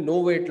women, no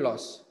weight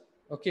loss.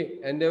 Okay,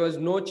 and there was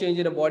no change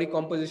in the body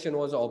composition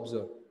was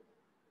observed.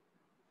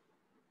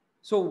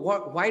 So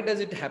why does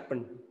it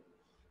happen?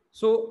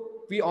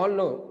 So we all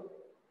know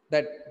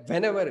that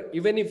whenever,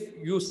 even if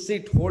you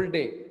sit whole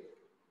day,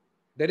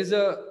 there is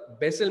a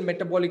basal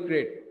metabolic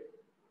rate.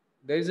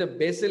 There is a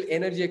basal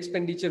energy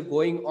expenditure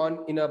going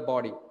on in our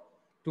body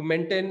to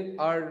maintain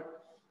our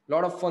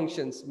lot of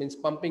functions, means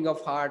pumping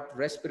of heart,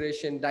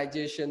 respiration,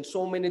 digestion,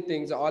 so many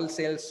things. All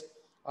cells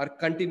are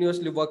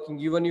continuously working,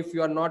 even if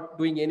you are not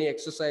doing any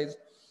exercise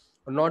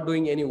or not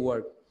doing any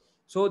work.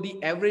 So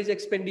the average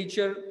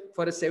expenditure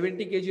for a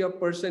 70 kg of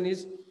person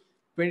is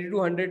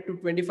 2200 to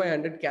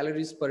 2500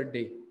 calories per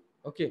day.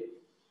 Okay.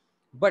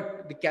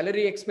 But the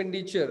calorie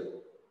expenditure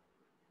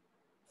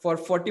for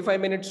 45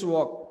 minutes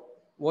walk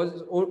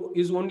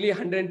is only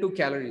 102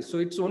 calories. So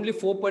it's only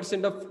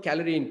 4% of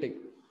calorie intake.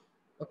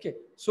 Okay.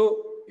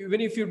 So even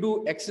if you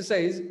do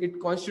exercise, it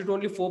constitutes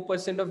only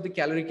 4% of the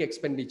caloric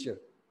expenditure.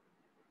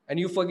 And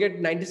you forget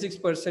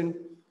 96%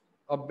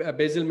 a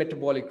basal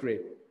metabolic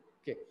rate.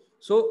 Okay,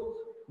 so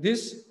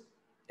this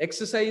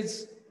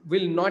exercise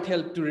will not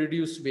help to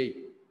reduce weight.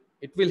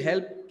 It will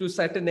help to a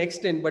certain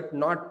extent, but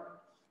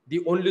not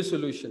the only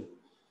solution.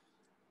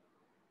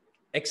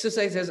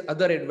 Exercise has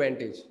other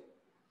advantage.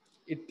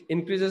 It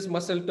increases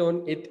muscle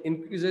tone, it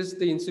increases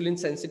the insulin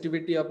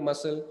sensitivity of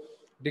muscle,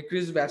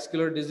 decrease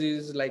vascular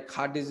disease like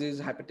heart disease,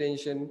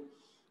 hypertension,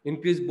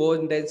 increase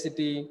bone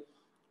density,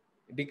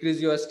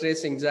 decrease your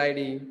stress,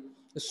 anxiety.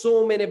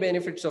 So many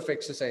benefits of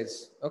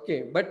exercise.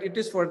 Okay, but it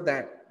is for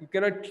that. You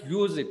cannot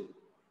use it.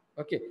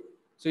 Okay,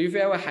 so if you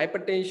have a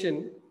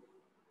hypertension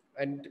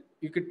and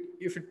you could,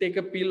 if you take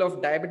a pill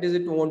of diabetes,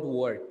 it won't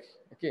work.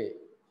 Okay,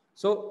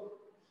 so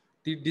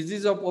the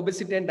disease of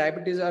obesity and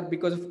diabetes are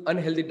because of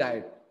unhealthy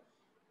diet.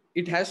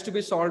 It has to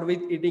be solved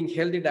with eating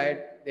healthy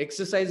diet.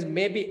 Exercise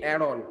may be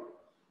add on,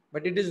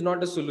 but it is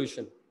not a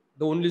solution,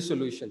 the only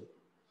solution.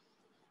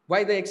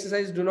 Why the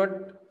exercise do not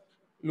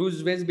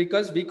lose weight?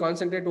 Because we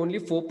concentrate only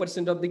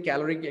 4% of the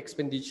caloric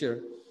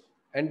expenditure,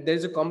 and there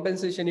is a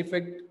compensation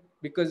effect,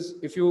 because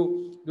if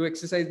you do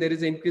exercise there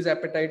is an increased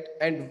appetite,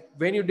 and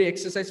when you do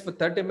exercise for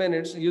 30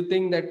 minutes you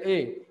think that,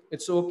 hey,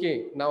 it's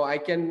okay, now I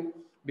can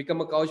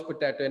become a couch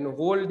potato, and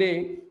whole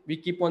day we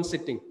keep on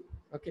sitting.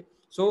 Okay,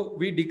 so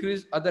we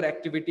decrease other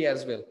activity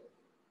as well.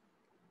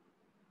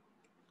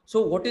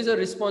 So what is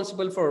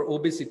responsible for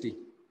obesity?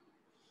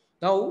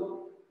 Now,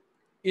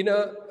 in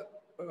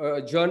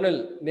a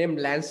journal named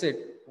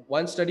Lancet,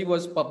 one study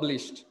was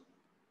published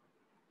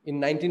in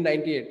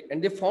 1998,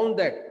 and they found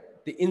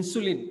that the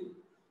insulin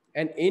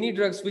and any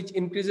drugs which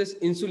increases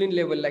insulin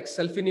level like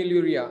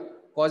sulfonylurea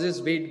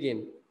causes weight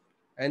gain,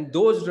 and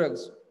those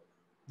drugs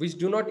which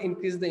do not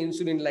increase the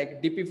insulin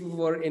like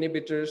DPP4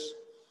 inhibitors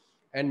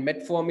and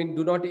metformin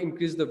do not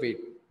increase the weight.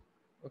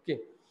 Okay,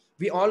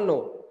 we all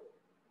know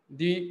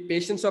the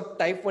patients of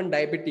type 1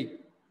 diabetic,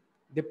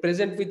 they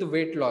present with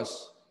weight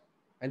loss,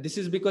 and this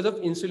is because of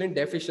insulin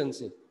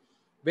deficiency.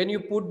 When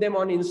you put them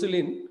on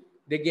insulin,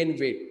 they gain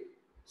weight.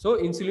 So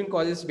insulin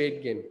causes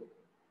weight gain.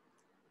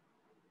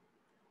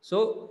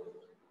 So,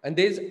 and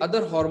there is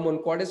other hormone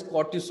called as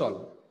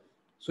cortisol.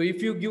 So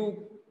if you give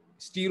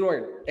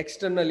steroid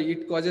externally,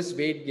 it causes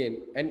weight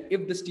gain, and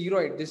if the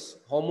steroid, this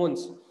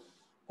hormones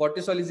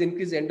cortisol is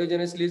increased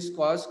endogenously, it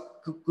causes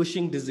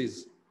Cushing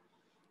disease.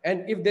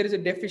 And if there is a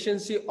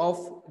deficiency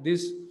of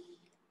this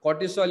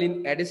cortisol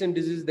in Addison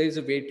disease, there is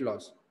a weight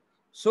loss.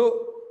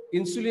 So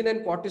insulin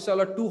and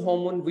cortisol are two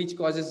hormones which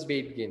causes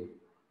weight gain.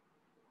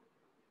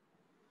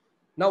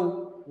 Now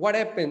what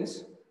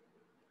happens?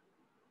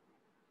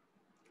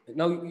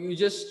 Now you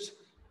just,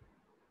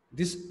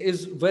 this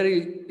is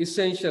very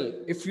essential.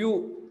 If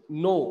you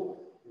know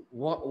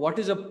what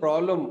is a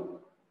problem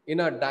in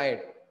our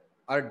diet,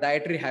 our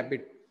dietary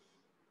habit,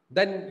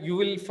 then you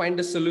will find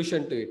a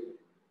solution to it.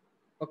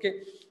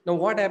 Okay, now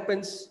what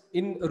happens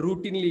in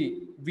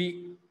routinely,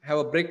 we have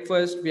a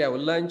breakfast, we have a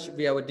lunch,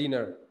 we have a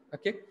dinner.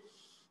 Okay,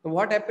 now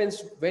what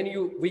happens when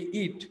we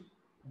eat,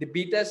 the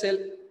beta cell,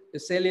 the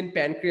cell in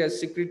pancreas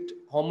secrete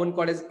hormone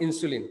called as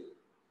insulin.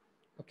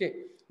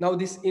 Okay, now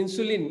this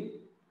insulin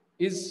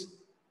is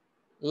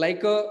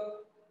like a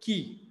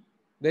key.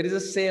 There is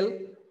a cell,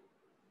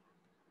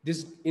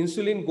 this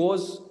insulin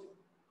goes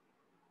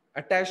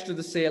attached to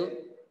the cell,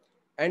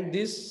 and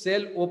this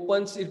cell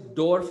opens its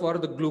door for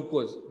the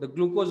glucose. The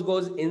glucose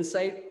goes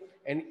inside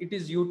and it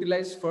is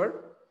utilized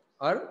for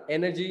our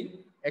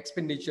energy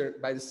expenditure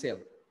by the cell.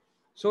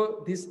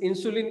 So this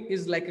insulin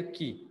is like a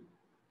key.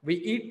 We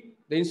eat,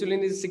 the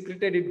insulin is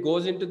secreted, it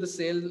goes into the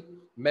cell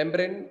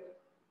membrane,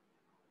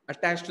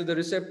 attached to the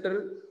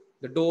receptor,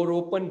 the door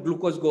open,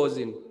 glucose goes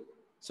in.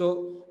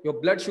 So your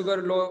blood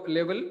sugar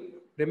level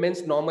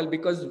remains normal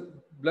because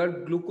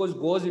blood glucose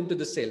goes into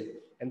the cell,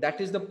 and that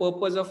is the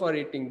purpose of our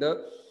eating.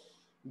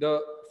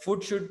 The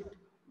food should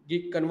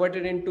get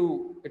converted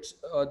into its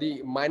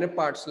the minor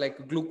parts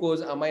like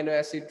glucose, amino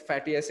acid,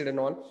 fatty acid, and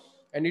all,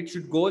 and it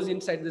should goes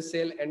inside the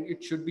cell and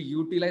it should be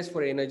utilized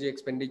for energy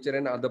expenditure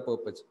and other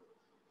purpose.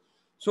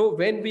 So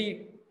when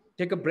we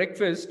take a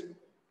breakfast,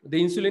 the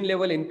insulin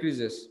level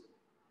increases.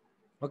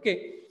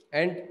 Okay,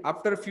 and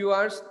after a few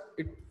hours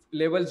it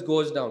levels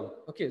goes down.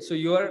 Okay, so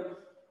your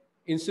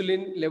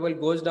insulin level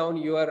goes down,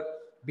 your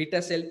beta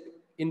cell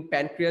in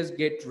pancreas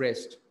get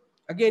rest.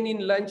 Again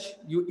in lunch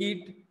you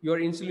eat, your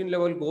insulin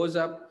level goes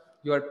up,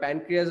 your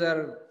pancreas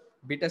are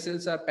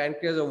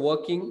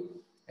working,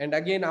 and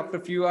again after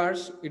a few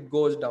hours it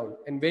goes down.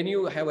 And when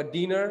you have a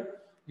dinner,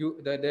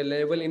 the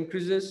level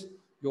increases,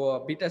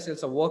 your beta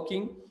cells are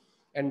working,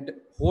 and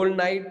whole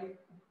night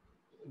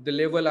the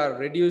level are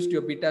reduced,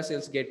 your beta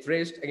cells get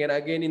rest.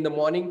 Again in the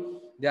morning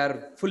they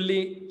are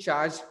fully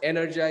charged,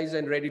 energized,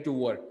 and ready to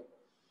work.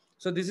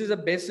 So this is a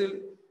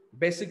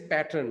basic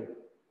pattern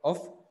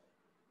of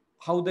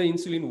how the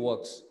insulin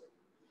works.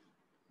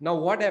 Now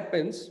what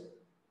happens?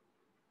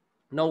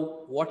 Now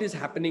what is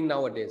happening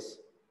nowadays?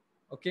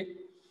 Okay,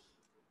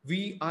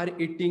 we are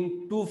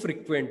eating too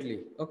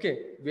frequently.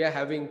 Okay, we are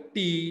having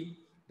tea,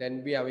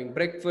 then we are having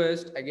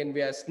breakfast, again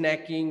we are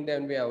snacking,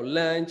 then we have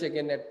lunch,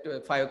 again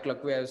at 5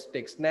 o'clock we have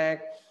take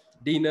snack,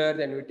 dinner,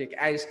 then we take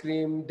ice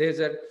cream,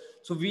 dessert.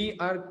 So we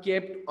are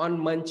kept on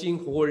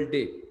munching whole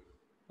day.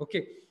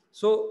 Okay.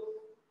 So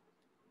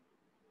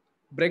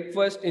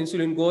breakfast,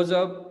 insulin goes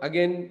up.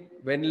 Again,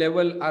 when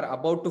level are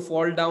about to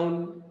fall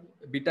down,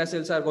 beta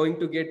cells are going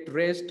to get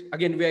rest.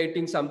 Again, we are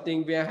eating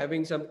something, we are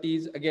having some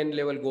teas, again,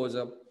 level goes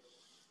up.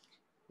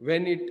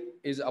 When it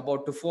is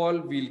about to fall,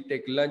 we'll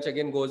take lunch,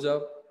 again goes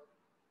up.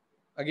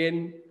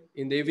 Again,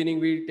 in the evening,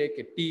 we take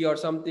a tea or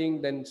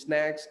something, then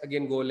snacks,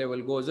 again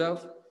level goes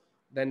up.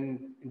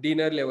 Then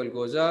dinner level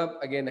goes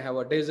up, again have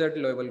a dessert,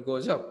 level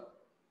goes up.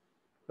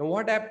 Now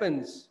what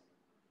happens?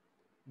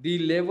 The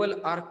level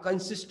are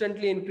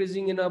consistently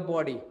increasing in our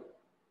body.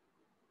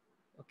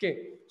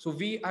 Okay, so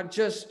we are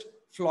just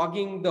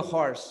flogging the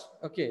horse.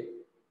 Okay,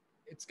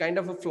 it's kind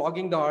of a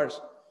flogging the horse.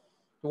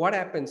 What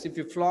happens if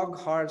you flog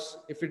horse?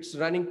 If it's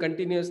running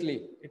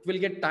continuously, it will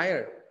get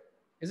tired,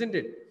 isn't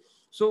it?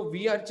 So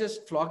we are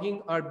just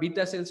flogging our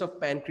beta cells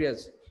of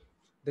pancreas.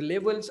 The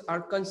levels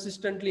are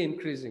consistently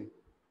increasing.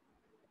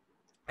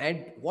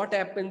 And what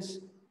happens?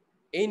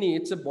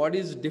 It's a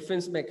body's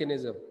defense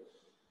mechanism.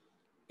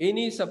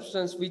 Any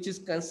substance which is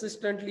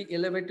consistently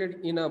elevated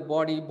in a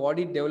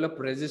body develop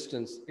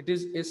resistance. It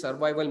is a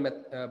survival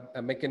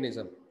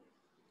mechanism.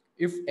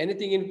 If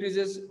anything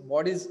increases,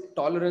 body's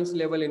tolerance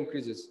level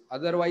increases,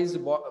 otherwise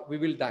we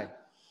will die.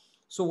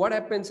 So what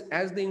happens?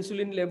 As the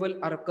insulin level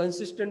are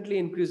consistently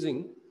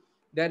increasing,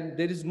 then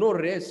there is no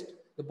rest.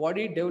 The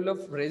body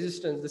develops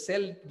resistance, the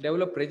cell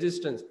develop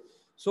resistance.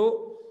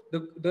 So the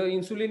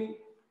insulin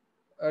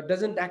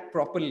doesn't act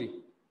properly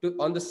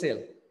on the cell.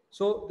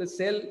 So the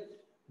cell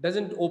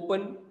doesn't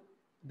open,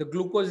 the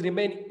glucose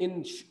remain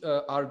in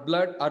our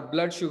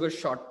blood sugar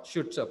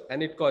shoots up,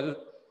 and it causes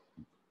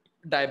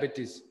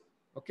diabetes.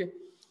 Okay.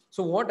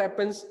 So what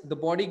happens? The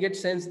body gets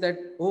sense that,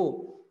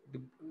 oh,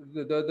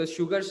 the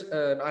sugars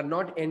are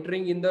not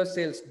entering in the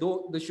cells,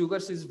 though the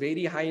sugars is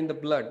very high in the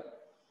blood.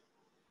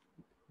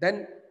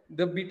 Then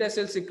the beta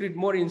cells secrete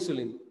more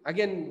insulin.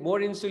 Again, more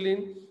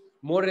insulin,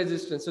 more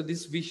resistance. So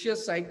this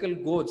vicious cycle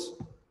goes,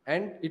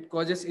 and it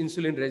causes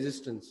insulin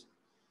resistance.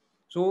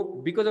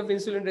 So because of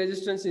insulin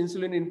resistance,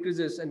 insulin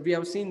increases, and we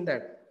have seen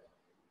that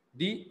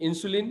the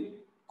insulin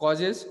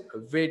causes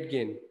weight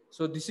gain.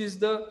 So this is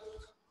the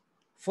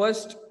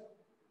first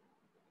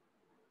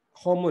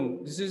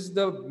hormone. This is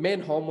the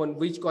main hormone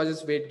which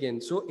causes weight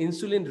gain. So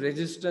insulin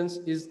resistance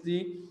is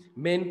the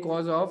main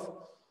cause of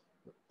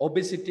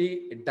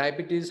obesity,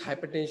 diabetes,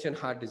 hypertension,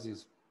 heart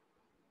disease.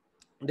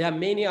 There are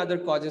many other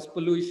causes: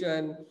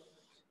 pollution,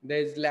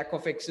 there's lack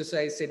of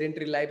exercise,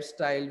 sedentary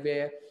lifestyle,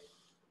 where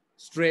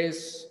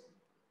stress.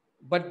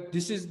 But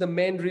this is the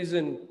main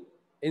reason.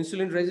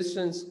 Insulin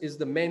resistance is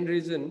the main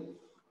reason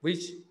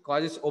which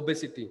causes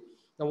obesity.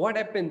 Now what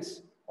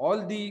happens?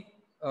 All the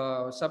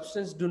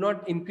substances do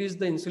not increase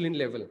the insulin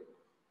level.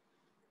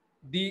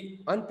 The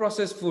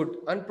unprocessed food,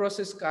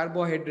 unprocessed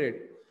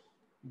carbohydrate,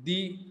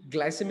 the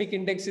glycemic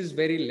index is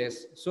very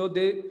less. So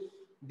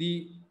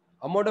the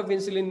amount of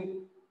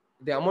insulin,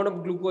 the amount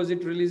of glucose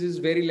it releases is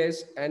very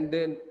less, and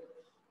the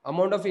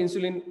amount of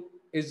insulin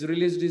is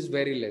released is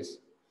very less.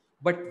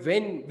 But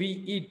when we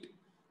eat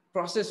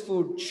processed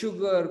food,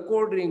 sugar,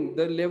 cold drink,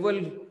 the level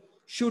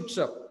shoots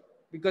up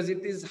because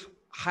it is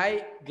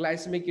high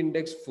glycemic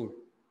index food.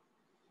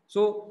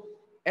 So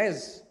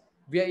as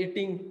we are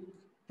eating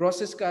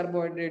processed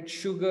carbohydrate,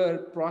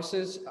 sugar,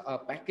 processed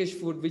packaged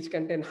food which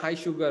contain high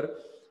sugar,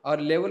 our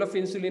level of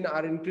insulin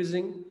are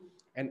increasing.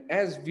 And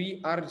as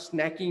we are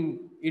snacking,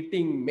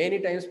 eating many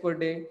times per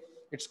day,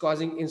 it's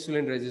causing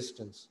insulin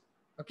resistance.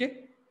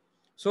 Okay.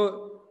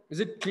 So is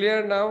it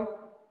clear now?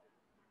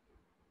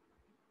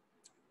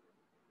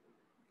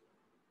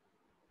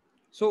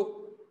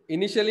 So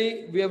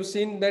initially we have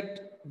seen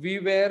that we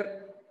were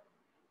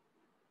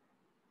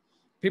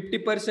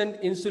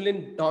 50%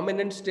 insulin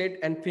dominant state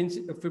and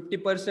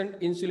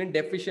 50% insulin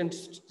deficient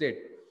state.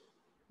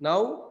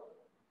 Now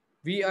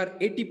we are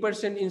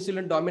 80%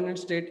 insulin dominant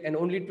state and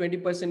only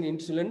 20%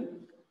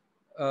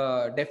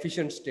 insulin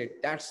deficient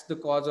state. That's the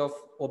cause of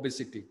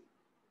obesity.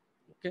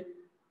 Okay.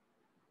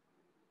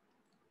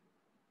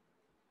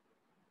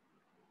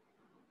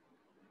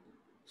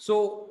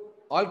 So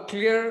all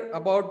clear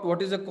about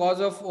what is the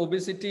cause of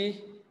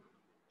obesity?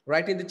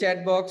 Write in the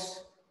chat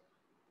box.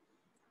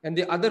 And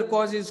the other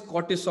cause is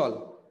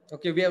cortisol.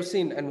 Okay, we have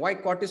seen. And why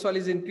cortisol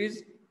is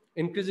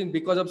increasing?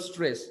 Because of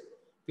stress.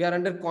 We are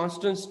under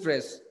constant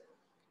stress.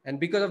 And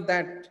because of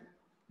that,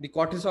 the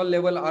cortisol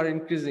level are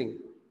increasing.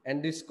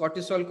 And this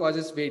cortisol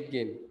causes weight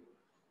gain.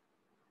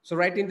 So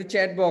write in the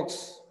chat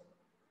box,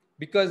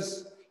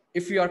 because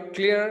if you are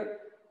clear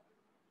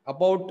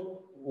about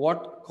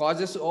what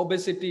causes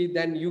obesity,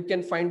 then you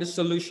can find a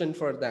solution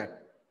for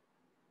that.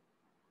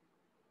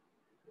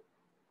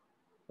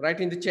 Write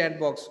in the chat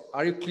box.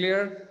 Are you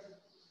clear?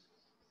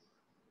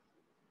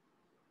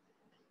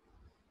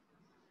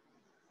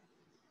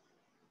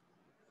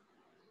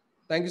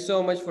 Thank you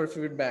so much for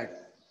feedback.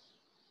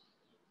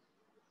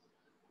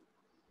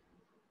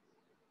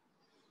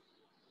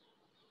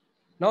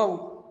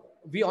 Now,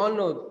 we all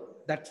know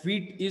that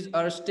wheat is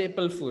our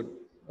staple food,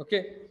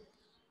 okay?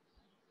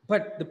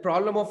 But the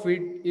problem of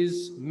wheat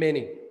is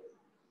many.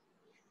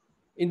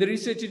 In the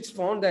research, it's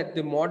found that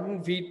the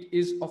modern wheat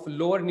is of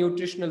lower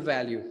nutritional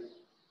value.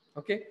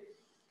 Okay.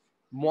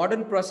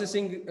 Modern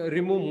processing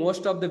remove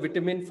most of the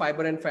vitamin,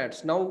 fiber, and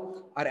fats. Now,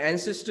 our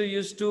ancestor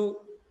used to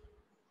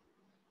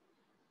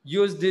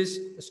use this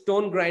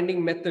stone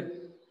grinding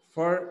method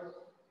for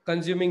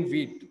consuming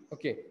wheat.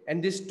 Okay.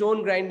 And this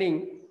stone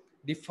grinding,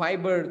 the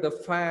fiber, the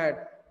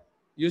fat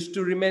used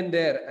to remain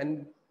there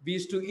and we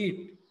used to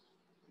eat.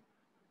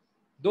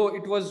 Though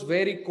it was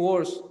very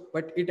coarse,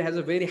 but it has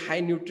a very high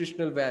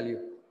nutritional value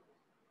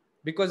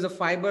because the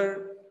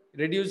fiber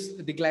reduce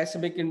the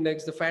glycemic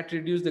index, the fat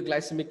reduce the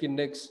glycemic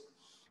index.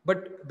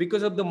 But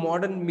because of the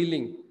modern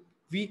milling,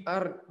 we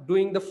are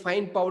doing the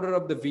fine powder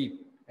of the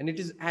wheat and it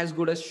is as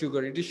good as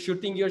sugar. It is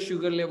shooting your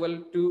sugar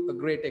level to a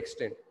great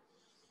extent.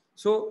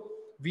 So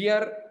we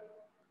are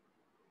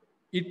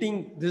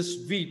eating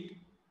this wheat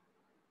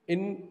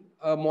in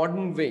a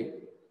modern way.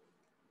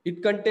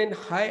 It contains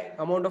high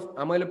amount of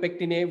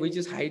amylopectin A, which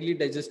is highly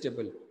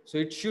digestible. So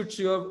it shoots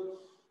your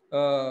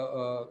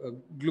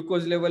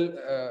glucose level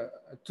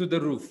to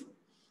the roof.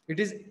 It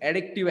is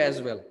addictive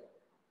as well.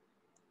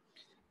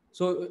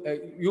 So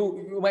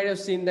you might have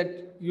seen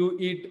that you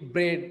eat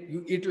bread,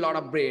 you eat a lot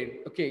of bread.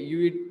 Okay, you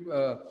eat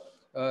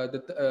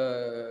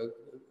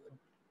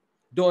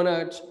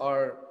donuts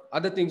or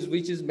other things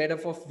which is made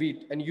up of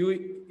wheat, and you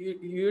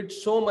eat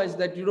so much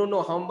that you don't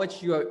know how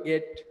much you have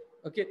ate.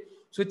 Okay,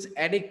 so it's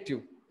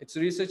addictive. It's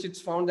research,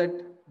 it's found that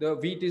the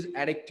wheat is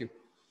addictive.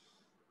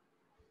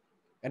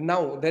 And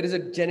now there is a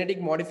genetic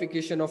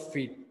modification of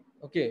wheat.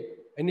 Okay,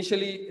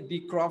 initially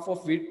the crop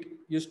of wheat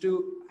used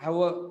to have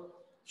a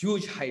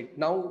huge height.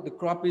 Now the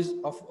crop is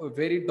of a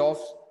very dwarf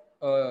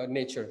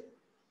nature.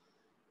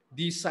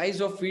 The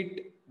size of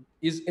wheat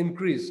is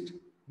increased,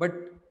 but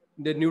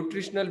the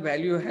nutritional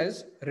value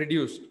has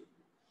reduced.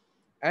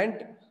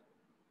 And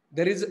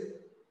there is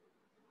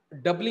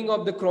doubling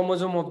of the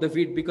chromosome of the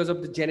wheat because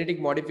of the genetic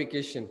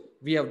modification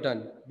we have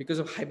done because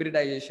of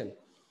hybridization.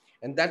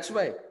 And that's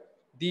why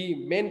the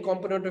main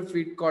component of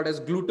wheat called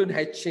as gluten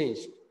has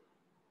changed.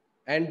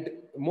 And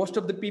most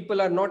of the people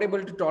are not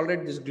able to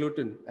tolerate this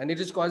gluten, and it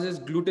is causes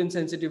gluten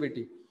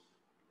sensitivity.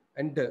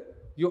 And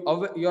you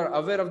are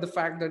aware of the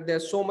fact that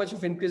there's so much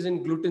of increase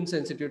in gluten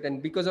sensitivity,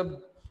 and because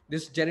of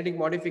this genetic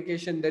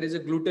modification, there is a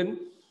the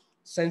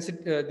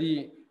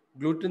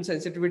gluten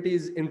sensitivity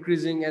is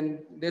increasing, and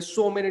there's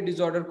so many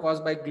disorder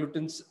caused by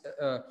gluten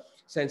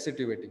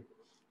sensitivity.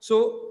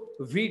 So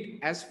wheat,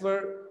 as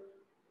per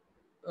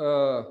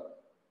uh,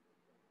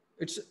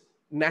 its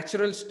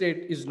natural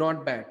state, is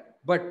not bad,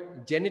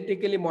 but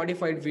genetically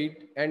modified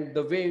wheat and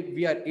the way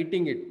we are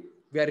eating it,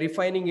 we are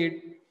refining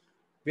it,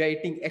 we are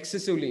eating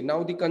excessively.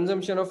 Now the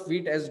consumption of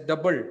wheat has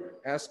doubled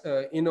as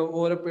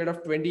over a period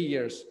of 20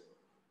 years.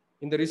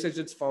 In the research,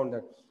 it's found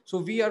that. So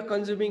we are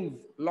consuming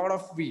a lot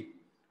of wheat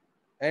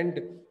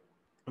and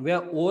we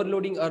are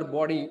overloading our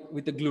body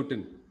with the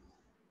gluten.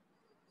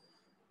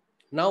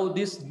 Now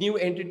this new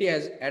entity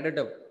has added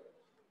up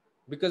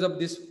because of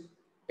this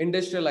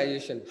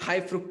industrialization,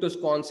 high fructose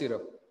corn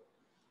syrup.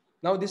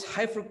 Now this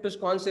high fructose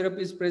corn syrup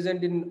is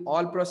present in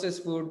all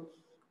processed food,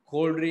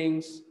 cold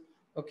drinks,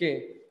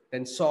 okay,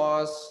 then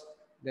sauce,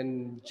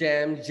 then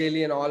jam,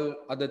 jelly, and all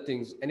other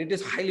things. And it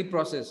is highly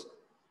processed.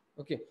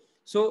 Okay.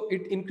 So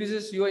it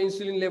increases your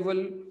insulin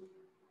level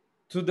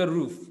through the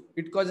roof.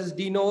 It causes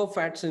de novo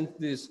fat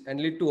synthesis and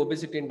lead to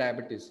obesity and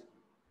diabetes.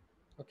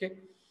 Okay.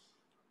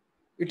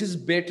 It is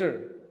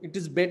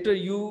better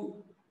you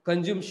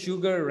consume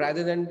sugar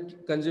rather than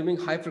consuming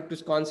high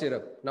fructose corn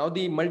syrup. Now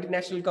the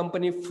multinational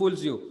company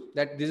fools you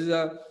that this is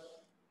a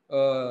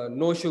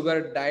no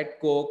sugar diet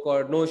coke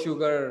or no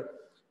sugar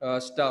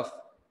stuff.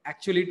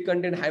 Actually it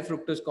contains high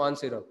fructose corn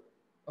syrup.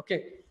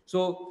 Okay,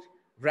 so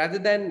rather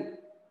than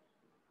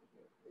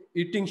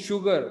eating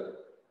sugar,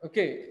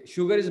 okay,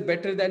 sugar is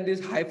better than this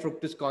high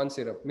fructose corn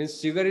syrup.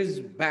 Means sugar is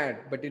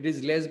bad, but it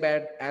is less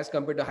bad as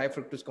compared to high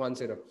fructose corn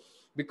syrup,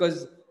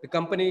 because the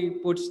company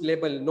puts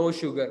label no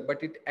sugar,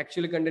 but it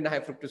actually contains high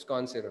fructose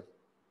corn syrup.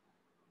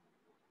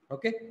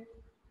 Okay,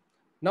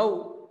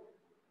 now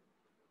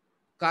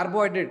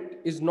carbohydrate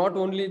is not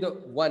only the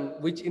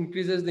one which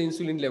increases the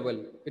insulin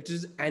level, it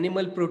is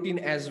animal protein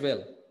as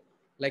well,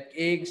 like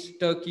eggs,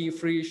 turkey,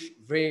 fish,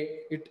 whey.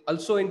 It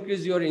also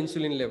increases your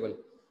insulin level.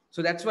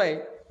 So that's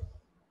why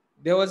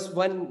there was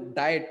one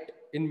diet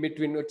in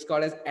between, it's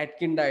called as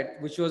Atkins diet,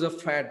 which was a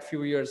fad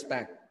few years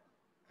back,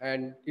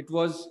 and it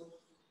was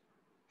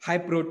high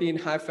protein,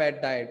 high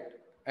fat diet,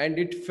 and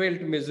it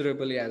failed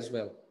miserably as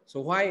well. So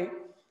why?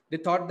 They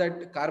thought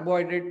that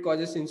carbohydrate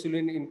causes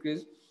insulin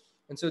increase,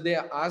 and so they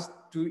asked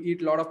to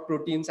eat a lot of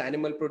proteins,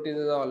 animal proteins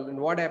and all. And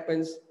what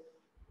happens?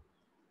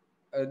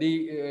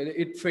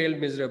 It failed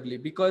miserably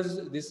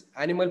because this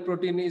animal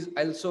protein is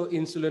also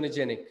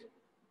insulinogenic.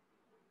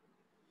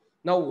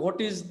 Now, what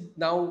is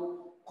now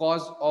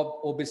cause of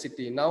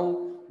obesity?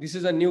 Now, this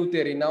is a new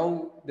theory.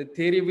 Now, the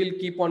theory will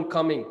keep on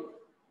coming.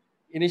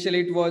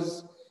 Initially, it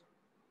was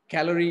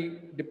calorie,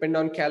 depend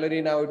on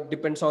calorie. Now, it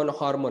depends on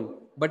hormone.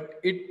 But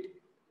it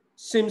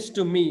seems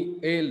to me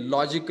a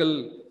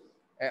logical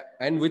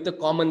and with a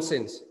common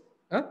sense.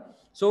 Huh?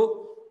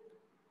 So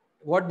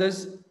what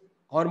does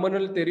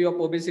hormonal theory of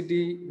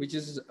obesity, which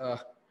is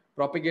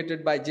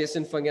propagated by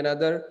Jason Fung and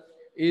other,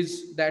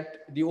 is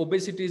that the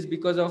obesity is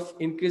because of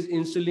increased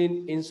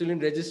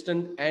insulin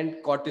resistant and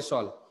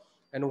cortisol.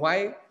 And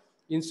why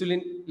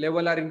insulin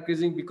level are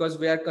increasing? Because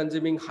we are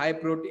consuming high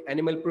protein,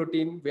 animal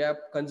protein, we are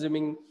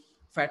consuming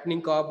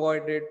fattening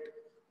carbohydrate,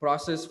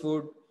 processed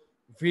food,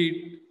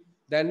 wheat,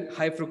 then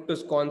high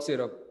fructose corn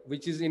syrup,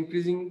 which is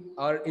increasing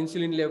our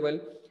insulin level.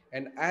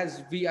 And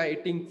as we are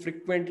eating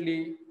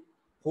frequently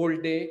whole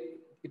day,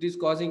 it is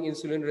causing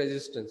insulin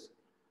resistance.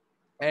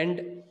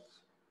 And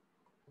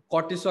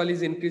cortisol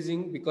is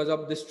increasing because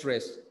of the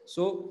stress.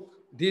 So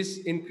this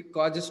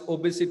causes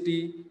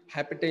obesity,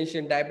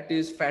 hypertension,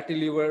 diabetes, fatty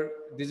liver.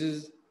 This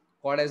is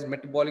called as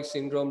metabolic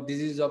syndrome,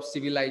 disease of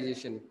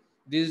civilization.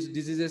 These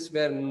diseases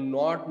were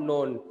not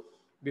known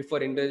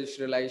before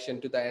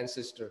industrialization to the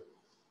ancestor.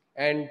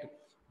 And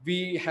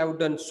we have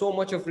done so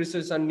much of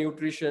research on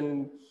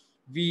nutrition.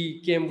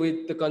 We came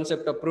with the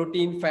concept of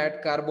protein,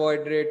 fat,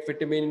 carbohydrate,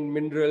 vitamin,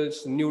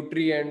 minerals,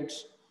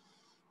 nutrients,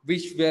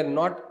 which were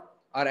not,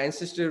 our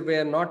ancestors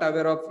were not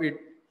aware of it.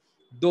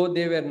 Though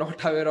they were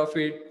not aware of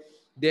it,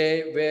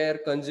 they were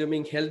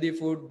consuming healthy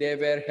food, they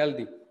were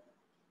healthy.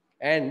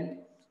 And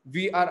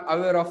we are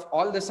aware of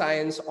all the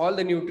science, all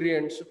the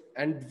nutrients,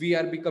 and we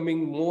are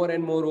becoming more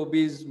and more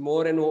obese,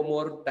 more and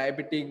more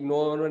diabetic,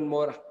 more and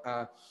more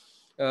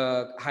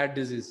heart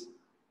disease.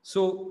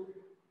 So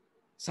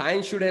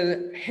science should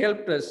have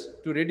helped us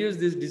to reduce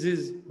this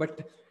disease,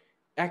 but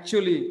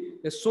actually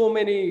there's so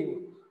many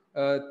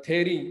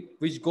theory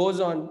which goes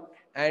on,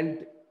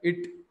 and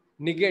it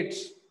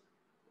negates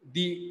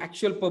the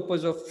actual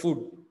purpose of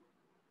food,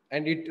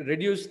 and it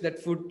reduces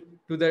that food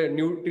to the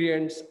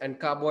nutrients and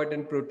carbohydrate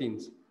and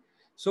proteins.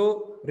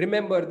 So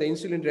remember, the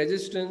insulin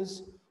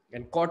resistance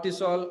and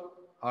cortisol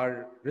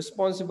are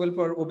responsible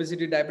for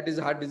obesity, diabetes,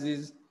 heart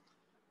disease,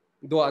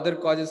 though other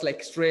causes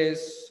like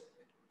stress,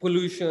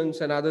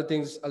 pollutions, and other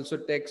things also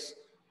takes.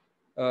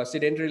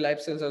 Sedentary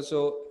lifestyles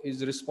also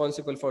is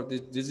responsible for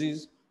this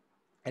disease.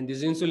 And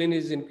this insulin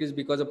is increased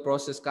because of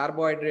processed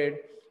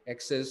carbohydrate,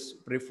 excess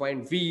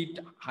refined wheat,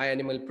 high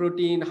animal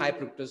protein, high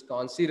fructose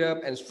corn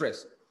syrup, and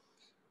stress.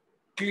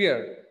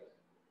 Clear?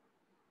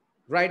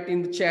 Write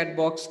in the chat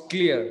box,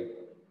 clear.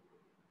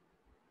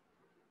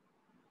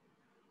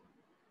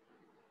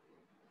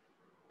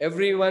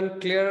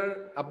 Everyone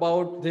clear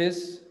about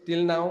this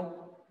till now?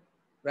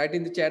 Write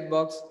in the chat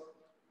box.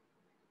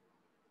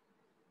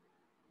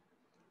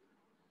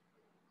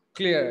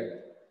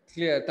 Clear,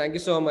 clear. Thank you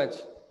so much.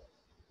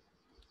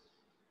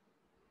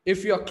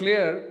 If you're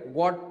clear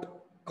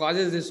what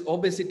causes this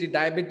obesity,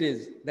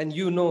 diabetes, then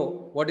you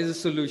know what is the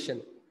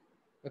solution.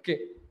 Okay.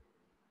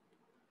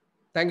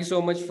 Thank you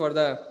so much for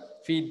the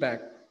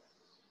feedback.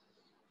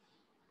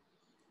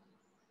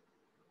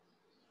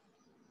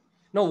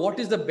 Now, what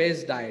is the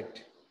best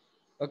diet?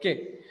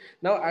 Okay.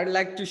 Now, I'd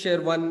like to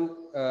share one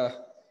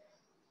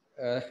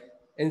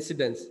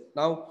incidence.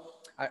 Now,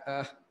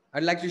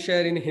 I'd like to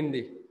share in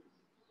Hindi.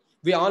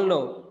 We all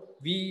know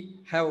we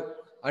have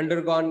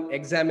undergone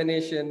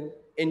examination,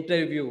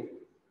 interview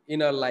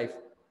in our life.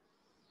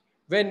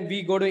 When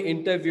we go to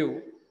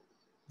interview,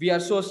 we are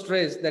so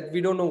stressed that we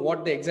don't know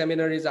what the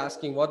examiner is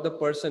asking, what the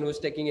person who's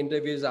taking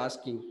interview is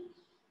asking.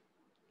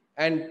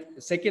 And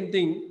second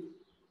thing,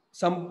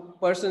 some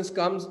persons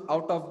comes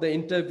out of the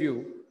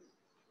interview,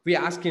 we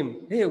ask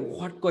him, hey,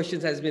 what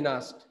questions has been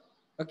asked?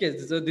 Okay,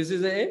 so this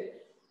is a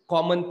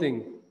common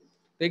thing.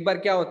 तो एक बार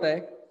क्या होता है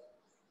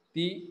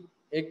कि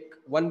एक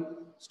one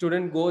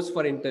student goes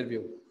for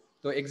interview,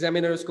 तो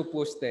examiner उसको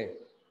पूछते हैं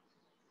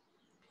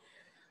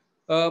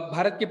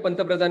भारत के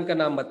पंतप्रधान का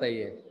नाम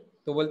बताइए,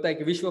 तो बोलता है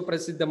कि विश्व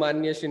प्रसिद्ध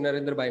माननीय श्री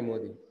नरेंद्र भाई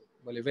मोदी.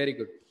 बोले वेरी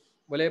गुड.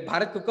 बोले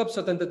भारत को कब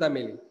स्वतंत्रता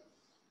मिली?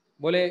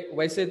 बोले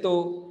वैसे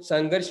तो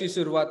संघर्ष की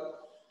शुरुआत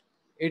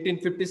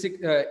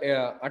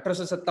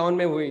 1857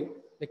 में हुई,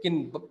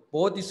 लेकिन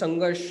बहुत ही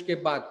संघर्ष के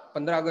बाद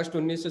 15 अगस्त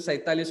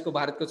 1947 को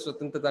भारत को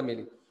स्वतंत्रता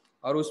मिली,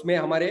 और उसमें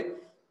हमारे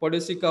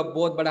पड़ोसी का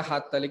बहुत बड़ा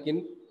हाथ था,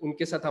 लेकिन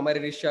उनके साथ हमारे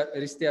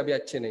रिश्ते अभी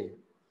अच्छे नहीं.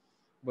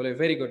 बोले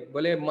वेरी गुड.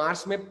 बोले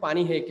मार्स में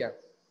पानी है क्या?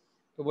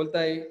 तो बोलता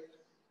है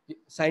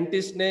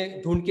साइंटिस्ट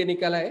ने ढूंढ के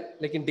निकाला है,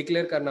 लेकिन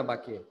डिक्लेयर करना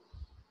बाकी है.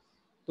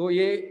 तो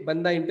ये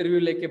बंदा इंटरव्यू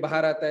लेके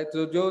बाहर आता है,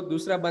 तो जो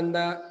दूसरा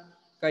बंदा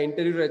का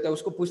इंटरव्यू रहता है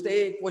उसको पूछते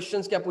हैं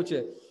क्वेश्चंस क्या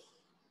पूछे,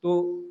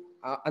 तो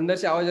अंदर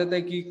से आवाज आता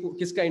है कि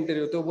किसका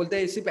इंटरव्यू? तो बोलता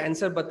है सिर्फ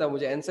आंसर बता,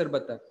 मुझे आंसर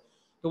बता.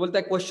 तो बोलता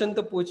है क्वेश्चन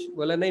तो पूछ.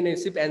 बोला नहीं नहीं,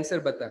 सिर्फ आंसर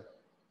बता.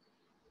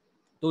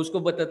 तो उसको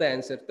बताता है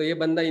आंसर. तो ये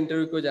बंदा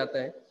इंटरव्यू को जाता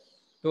है,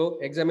 तो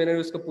एग्जामिनर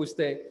उसको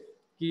पूछते हैं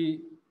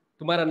कि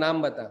तुम्हारा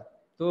नाम बता.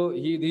 तो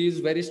ही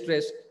इज वेरी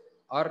स्ट्रेस्ड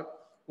और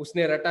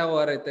उसने रटा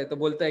हुआ रहता है. तो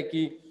बोलता है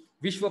कि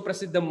विश्व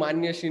प्रसिद्ध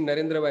माननीय श्री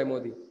नरेंद्र भाई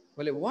मोदी.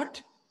 बोले व्हाट?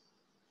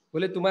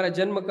 बोले तुम्हारा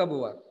जन्म कब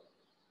हुआ?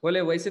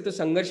 बोले वैसे तो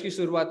संघर्ष की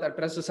शुरुआत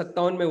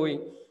 1857 में हुई,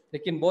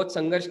 लेकिन बहुत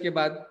संघर्ष के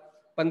बाद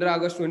 15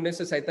 अगस्त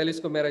 1947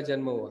 को मेरा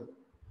जन्म हुआ.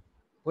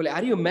 बोले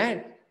आर यू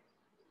मैड?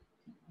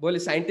 बोले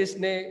साइंटिस्ट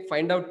ने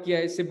फाइंड आउट किया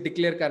है, सिर्फ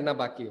डिक्लेयर करना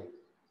बाकी है.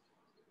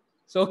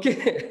 So,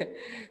 okay.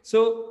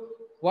 So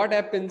what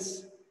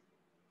happens?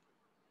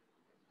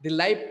 The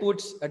life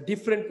puts a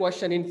different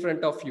question in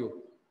front of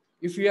you.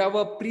 If you have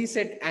a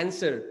preset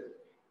answer,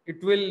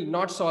 it will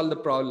not solve the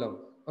problem.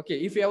 Okay,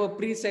 if you have a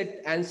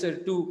preset answer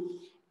to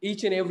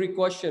each and every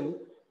question,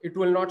 it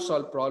will not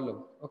solve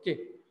problem. Okay,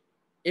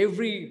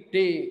 every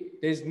day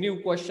there's new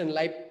question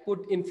life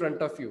put in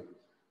front of you.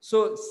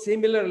 So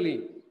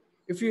similarly,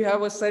 if you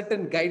have a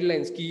certain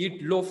guidelines, ki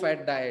eat low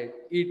fat diet,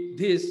 eat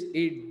this,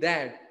 eat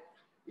that,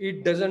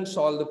 it doesn't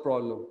solve the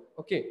problem.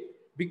 Okay,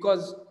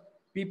 because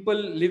people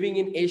living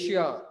in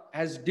Asia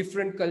has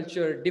different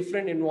culture,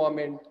 different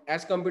environment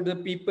as compared to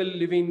the people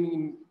living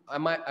in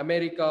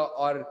America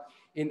or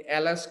in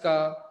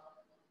Alaska,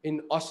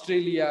 in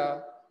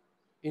Australia,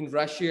 in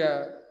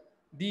Russia.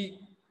 The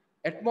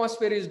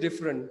atmosphere is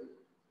different,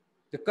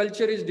 the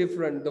culture is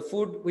different, the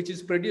food which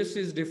is produced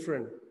is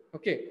different.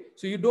 Okay,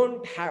 so you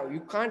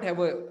can't have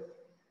a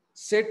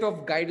set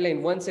of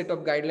guideline, one set of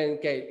guideline,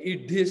 okay,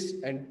 eat this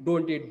and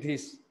don't eat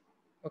this.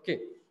 Okay,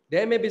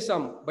 there may be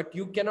some, but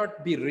you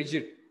cannot be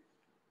rigid.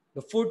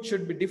 The food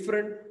should be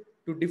different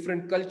to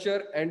different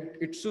culture, and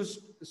it suits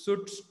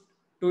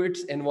to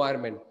its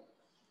environment.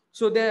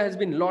 So there has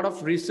been a lot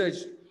of research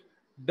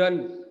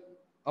done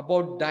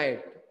about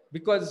diet,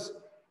 because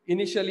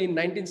initially in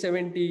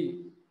 1970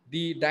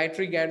 the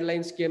dietary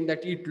guidelines came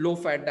that eat low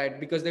fat diet,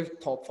 because they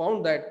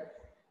found that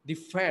the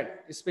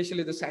fat,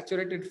 especially the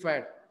saturated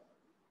fat,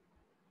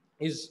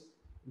 is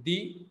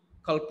the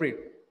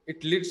culprit.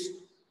 It leads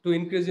to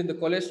increase in the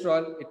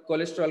cholesterol. It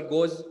cholesterol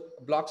goes,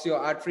 blocks your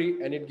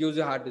artery, and it gives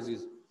you heart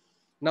disease.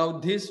 Now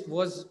this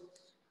was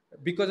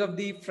because of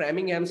the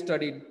Framingham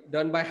study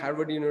done by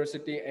Harvard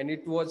University, and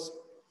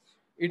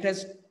it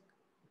has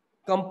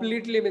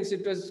completely, means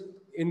it was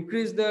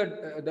increased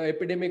the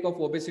epidemic of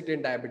obesity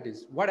and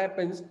diabetes. What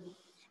happens,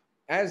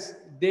 as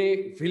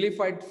they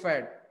vilified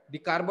fat, the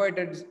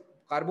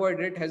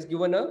carbohydrate has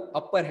given a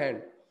upper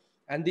hand,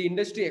 and the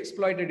industry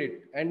exploited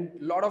it, and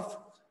a lot of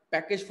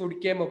packaged food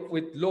came up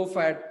with low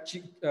fat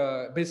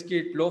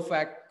biscuit, low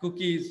fat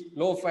cookies,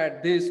 low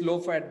fat this, low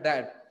fat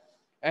that.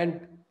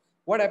 And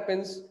what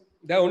happens,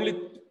 there are only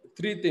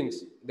three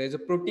things: there's a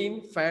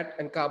protein, fat,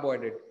 and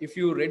carbohydrate. If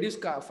you reduce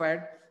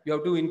fat, you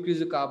have to increase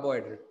the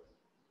carbohydrate,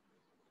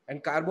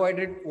 and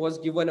carbohydrate was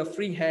given a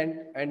free hand,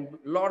 and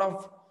a lot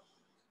of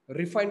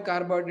refined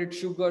carbohydrate,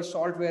 sugar,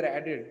 salt were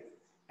added.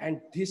 And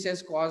this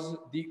has caused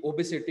the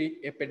obesity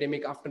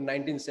epidemic after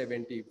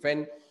 1970,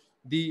 when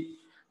the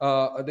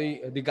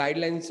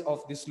guidelines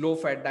of this low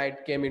fat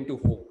diet came into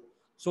hope.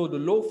 So the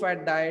low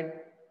fat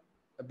diet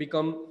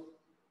become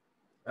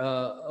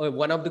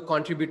one of the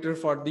contributor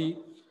for the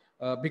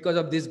because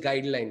of this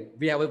guideline.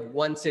 We have a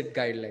one set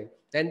guideline,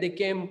 then they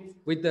came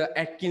with the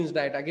Atkins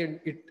diet, again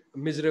it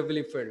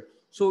miserably failed.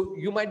 So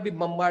you might be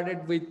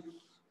bombarded with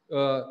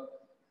uh,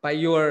 by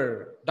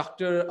your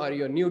doctor or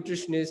your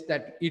nutritionist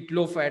that eat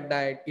low fat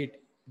diet, eat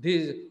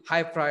this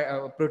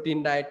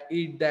protein diet,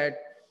 eat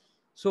that.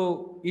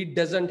 So it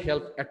doesn't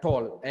help at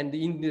all, and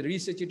in the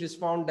research it is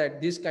found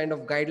that this kind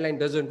of guideline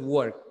doesn't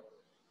work.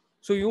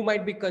 So you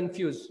might be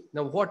confused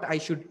now what I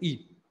should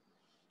eat.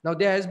 Now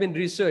there has been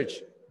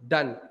research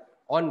done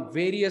on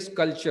various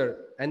culture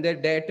and their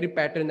dietary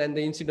pattern and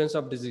the incidence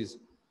of disease.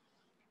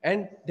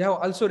 And they have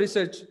also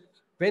researched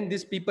when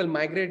these people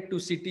migrate to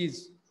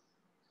cities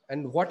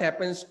and what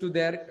happens to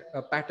their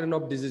pattern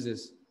of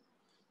diseases.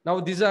 Now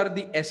these are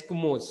the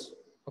Eskimos.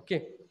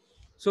 Okay.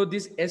 So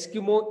these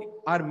Eskimo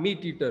are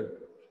meat eater.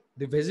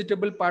 The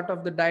vegetable part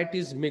of the diet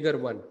is meager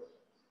one,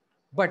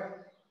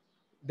 but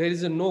there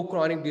is a no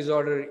chronic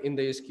disorder in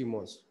the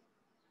Eskimos.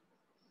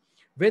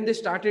 When they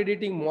started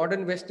eating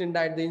modern Western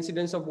diet, the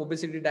incidence of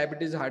obesity,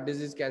 diabetes, heart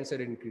disease, cancer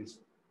increased.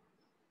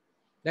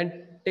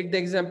 Then take the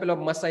example of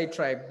Maasai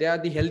tribe. They are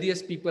the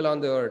healthiest people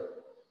on the earth.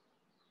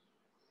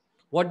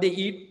 What they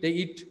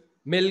eat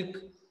milk,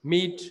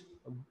 meat,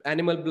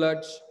 animal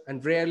bloods,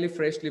 and rarely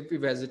fresh leafy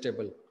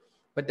vegetable.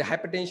 But the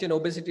hypertension,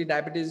 obesity,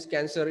 diabetes,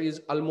 cancer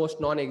is almost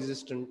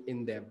non-existent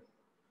in them.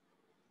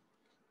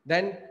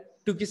 Then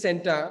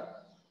Tukisenta,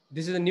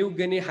 this is a New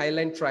Guinea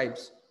highland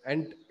tribes,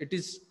 and it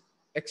is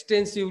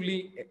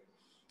extensively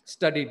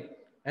studied.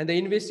 And the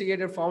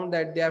investigator found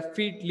that they are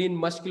fit, lean,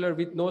 muscular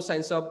with no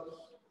signs of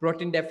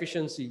protein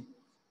deficiency.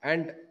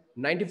 And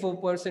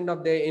 94%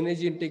 of their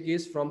energy intake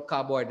is from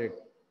carbohydrate.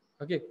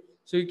 Okay,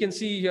 so you can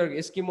see here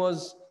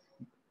Eskimos,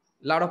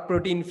 lot of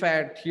protein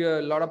fat here,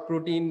 a lot of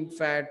protein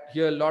fat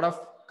here, a lot of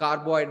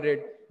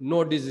carbohydrate,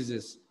 no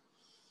diseases.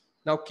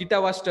 Now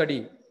Kitawa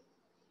study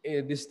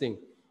this thing.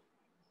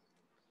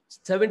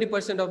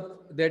 70% of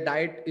their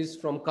diet is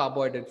from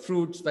carbohydrate,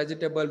 fruits,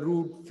 vegetable,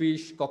 root,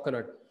 fish,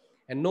 coconut,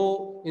 and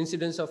no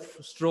incidence of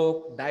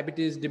stroke,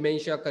 diabetes,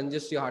 dementia,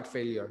 congestive heart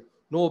failure,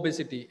 no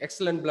obesity,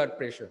 excellent blood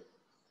pressure.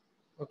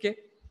 Okay.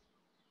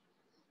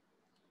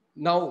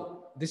 Now,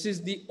 this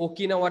is the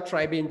Okinawa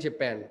tribe in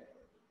Japan.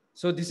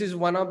 So this is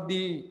one of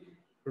the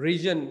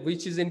region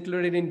which is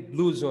included in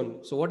blue zone.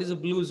 So what is a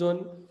blue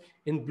zone?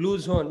 In blue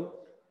zone,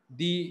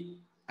 the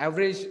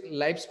average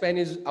lifespan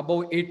is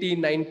above 80,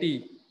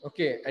 90.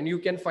 Okay. And you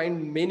can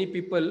find many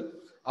people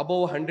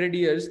above 100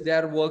 years, they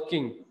are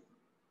working.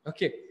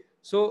 Okay.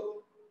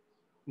 So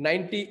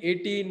 90,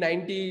 80,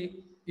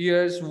 90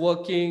 years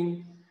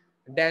working,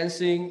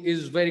 dancing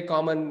is very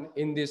common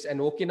in this. And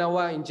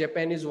Okinawa in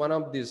Japan is one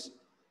of this.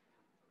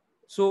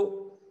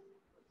 So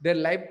their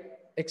life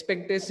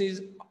expectancy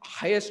is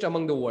highest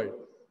among the world.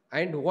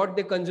 And what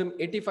they consume,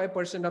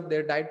 85% of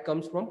their diet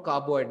comes from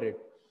carbohydrate.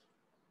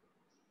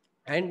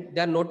 And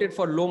they are noted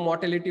for low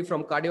mortality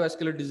from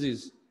cardiovascular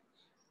disease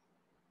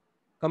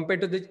compared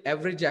to the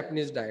average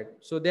Japanese diet.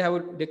 So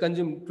they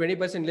consume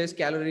 20% less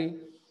calorie.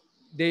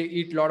 They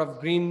eat a lot of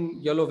green,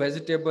 yellow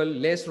vegetable,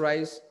 less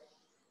rice,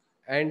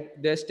 and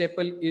their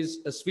staple is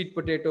a sweet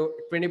potato.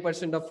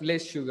 20% of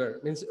less sugar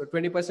means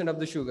 20% of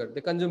the sugar.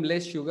 They consume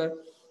less sugar,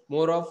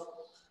 more of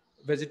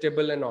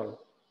vegetable and all.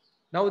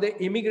 Now the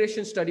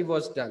immigration study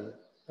was done.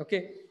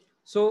 Okay,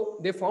 so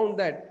they found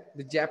that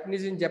the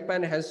Japanese in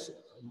Japan has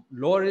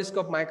lower risk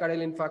of myocardial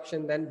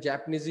infarction than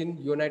Japanese in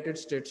United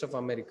States of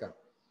America.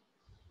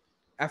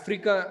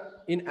 Africa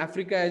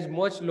has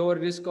much lower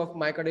risk of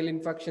myocardial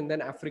infarction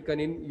than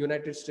African in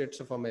United States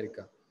of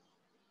America.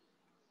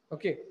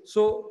 Okay,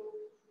 so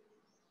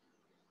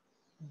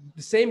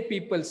the same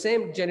people,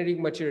 same genetic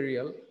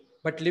material,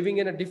 but living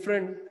in a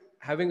different,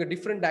 having a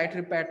different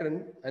dietary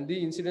pattern, and the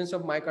incidence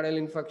of myocardial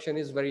infarction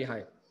is very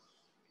high.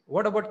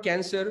 What about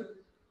cancer?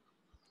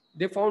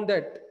 They found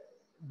that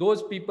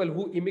those people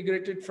who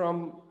immigrated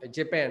from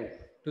Japan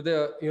to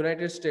the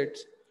United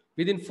States,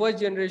 within first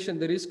generation,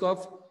 the risk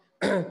of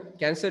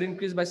cancer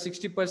increased by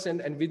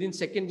 60%, and within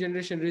second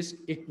generation risk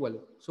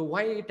equal. So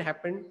why it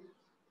happened?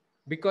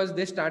 Because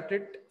they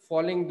started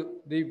following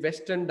the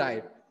Western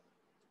diet.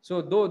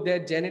 So though their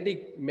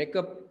genetic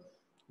makeup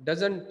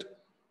doesn't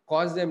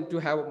cause them to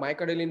have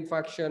myocardial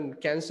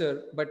infarction,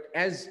 cancer, but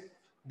as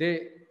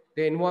the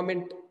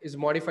environment is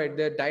modified,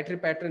 their dietary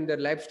pattern, their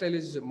lifestyle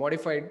is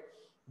modified,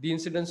 the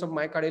incidence of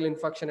myocardial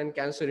infarction and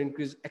cancer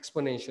increase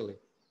exponentially.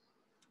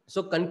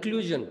 So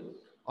conclusion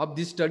of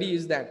this study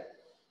is that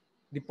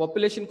the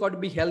population got to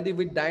be healthy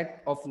with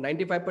diet of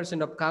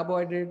 95% of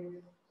carbohydrate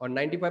or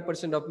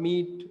 95% of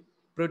meat,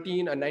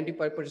 protein, and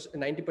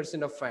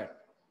 90% of fat.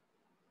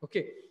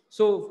 Okay,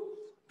 so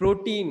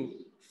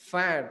protein,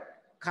 fat,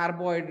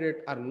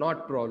 carbohydrate are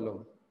not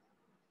problem.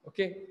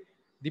 Okay,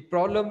 the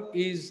problem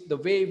is the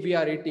way we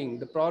are eating.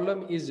 The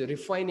problem is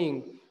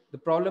refining. The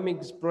problem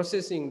is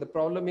processing. The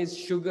problem is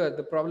sugar.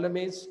 The problem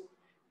is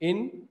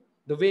in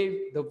the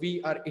way that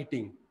we are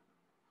eating.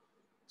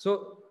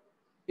 So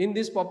in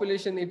this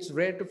population, it's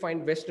rare to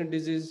find Western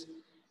disease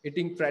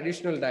eating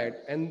traditional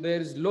diet, and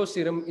there is low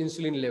serum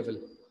insulin level.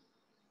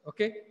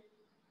 Okay,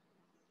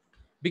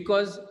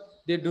 because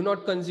they do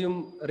not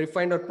consume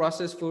refined or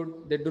processed food,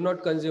 they do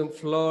not consume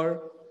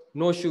flour,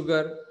 no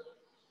sugar.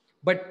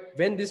 But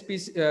when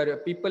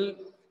people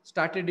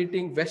started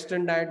eating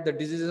Western diet, the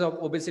diseases of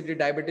obesity,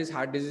 diabetes,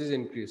 heart disease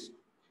increased.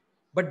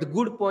 But the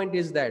good point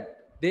is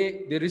that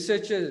the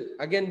researchers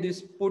again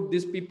this put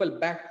these people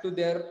back to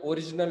their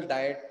original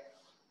diet,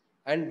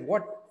 and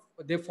what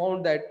they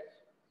found that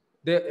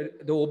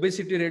the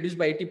obesity reduced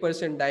by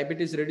 80%,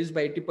 diabetes reduced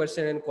by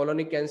 80%, and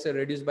colonic cancer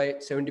reduced by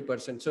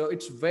 70%. So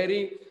it's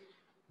very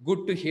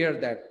good to hear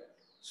that.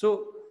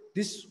 So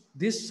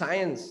this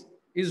science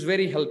is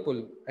very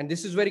helpful, and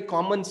this is very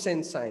common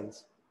sense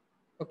science.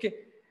 Okay,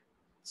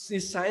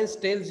 this science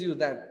tells you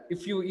that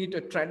if you eat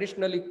a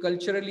traditionally,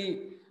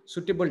 culturally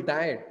suitable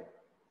diet,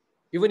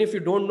 even if you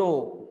don't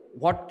know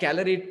what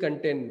calorie it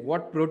contains,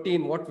 what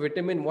protein, what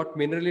vitamin, what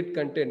mineral it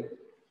contains,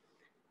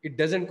 it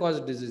doesn't cause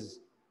disease.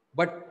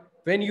 But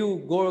when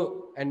you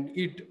go and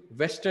eat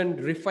Western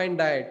refined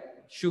diet,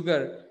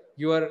 sugar,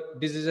 your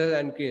diseases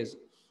increase.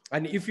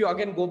 And if you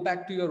again go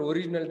back to your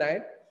original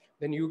diet,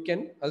 then you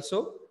can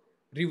also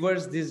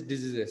reverse these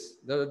diseases.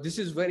 This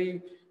is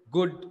very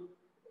good,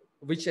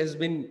 which has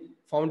been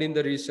found in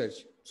the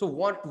research. So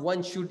what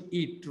one should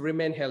eat to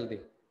remain healthy?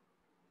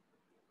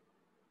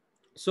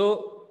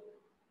 So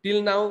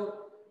till now,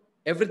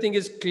 everything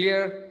is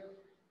clear.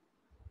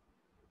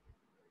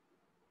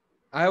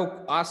 I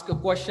have asked a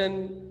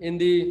question in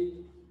the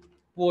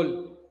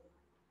poll.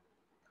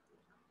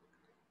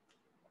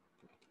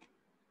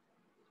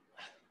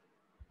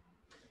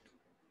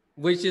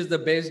 Which is the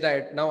best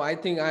diet? Now I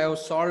think I have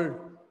solved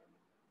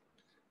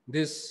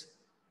this.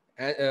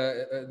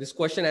 This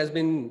question has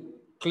been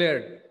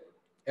cleared.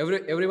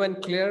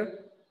 Everyone clear?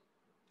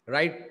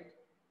 Right?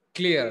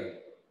 Clear.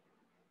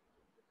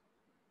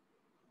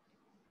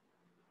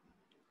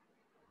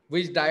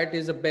 Which diet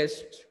is the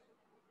best?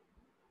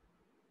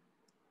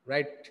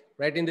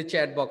 Right in the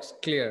chat box.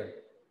 Clear.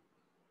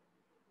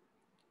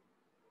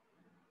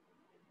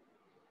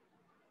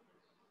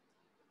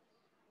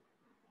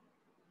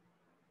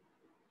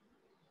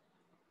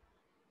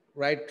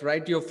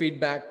 Write your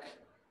feedback.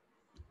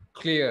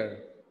 Clear.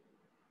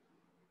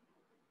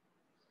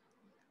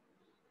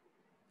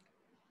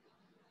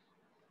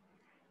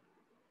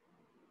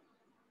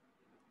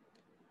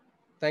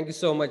 Thank you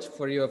so much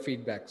for your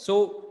feedback.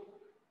 So,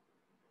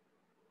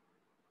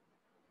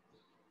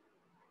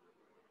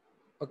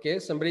 okay,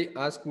 somebody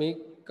asked me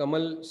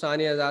Kamal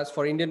Sani has asked,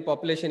 for Indian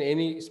population,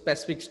 any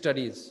specific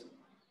studies?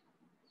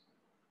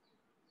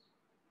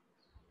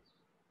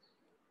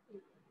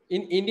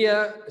 In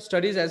India,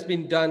 studies has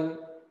been done.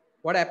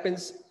 What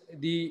happens?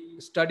 The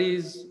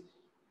studies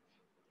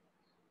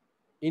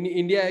in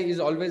India is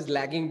always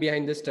lagging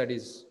behind the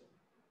studies.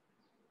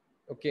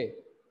 Okay.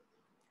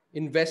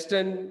 In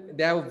Western,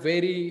 they have a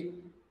very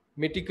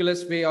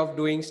meticulous way of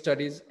doing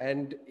studies.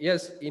 And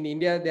yes, in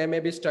India, there may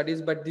be studies,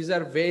 but these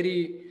are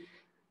very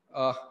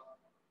uh,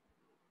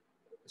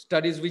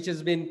 studies which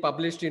has been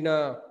published in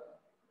a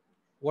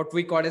what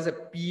we call as a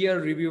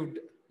peer-reviewed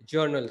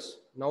journals.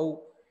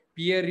 Now,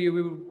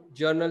 peer-reviewed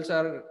journals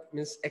are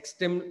means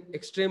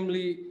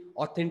extremely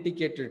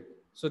authenticated.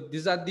 So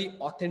these are the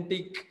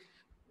authentic.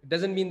 It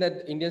doesn't mean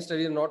that Indian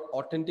studies are not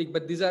authentic,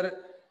 but these are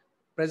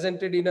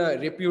presented in a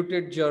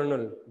reputed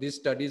journal. These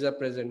studies are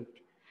present,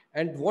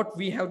 and what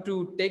we have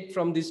to take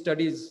from these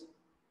studies.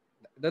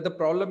 The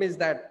problem is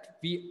that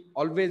we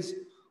always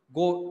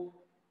go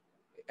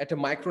at a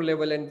micro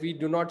level and we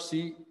do not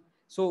see.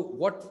 So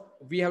what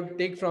we have to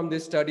take from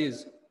these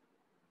studies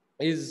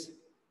is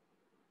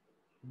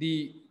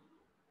the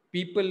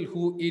people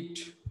who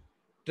eat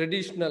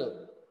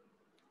traditional,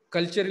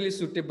 culturally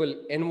suitable,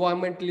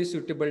 environmentally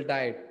suitable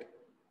diet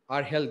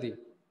are healthy,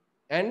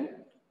 and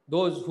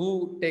those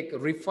who take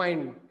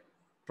refined,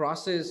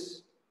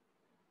 processed,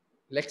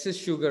 excess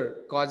sugar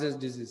causes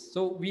disease.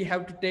 So we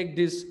have to take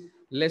this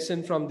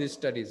lesson from these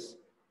studies.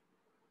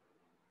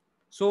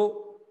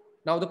 So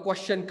now the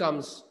question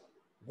comes,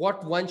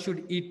 what one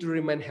should eat to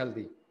remain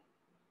healthy?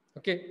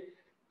 Okay.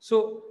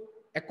 So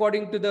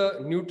according to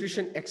the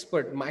nutrition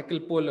expert, Michael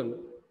Pollan,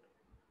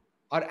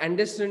 our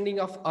understanding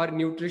of our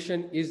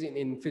nutrition is in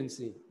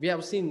infancy. We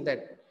have seen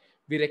that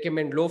we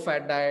recommend low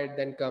fat diet,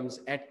 then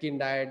comes Atkins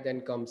diet, then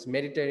comes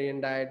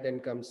Mediterranean diet, then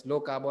comes low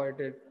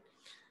carbohydrate.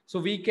 So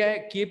we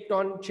can keep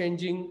on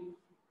changing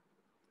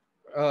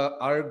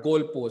our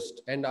goalpost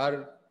and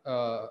our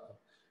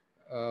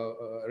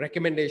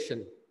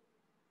recommendation.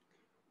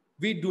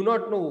 We do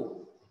not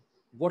know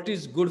what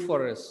is good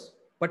for us,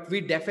 but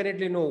we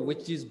definitely know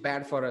which is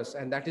bad for us,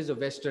 and that is a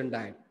Western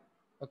diet.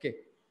 Okay.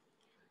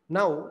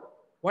 Now,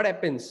 what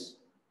happens?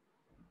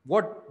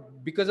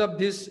 Because of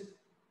this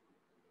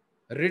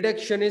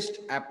reductionist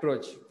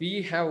approach,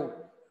 we have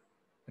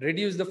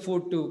reduced the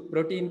food to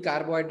protein,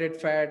 carbohydrate,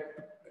 fat,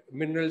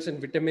 minerals, and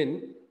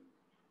vitamin.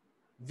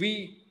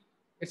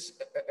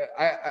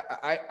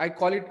 I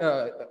call it,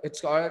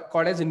 it's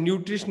called as a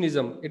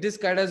nutritionism. It is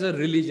called as a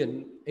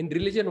religion. In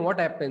religion, what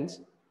happens?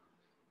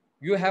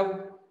 You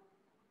have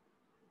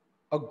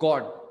a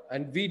God,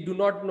 and we do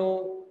not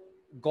know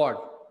God.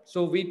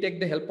 So we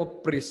take the help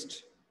of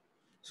priest.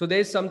 So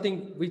there is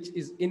something which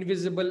is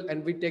invisible,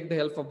 and we take the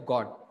help of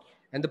God.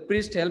 And the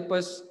priest help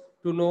us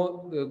to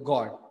know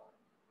God.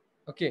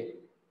 Okay.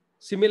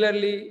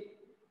 Similarly,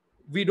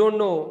 we don't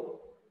know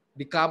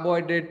the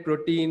carbohydrate,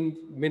 protein,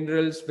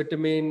 minerals,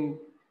 vitamin,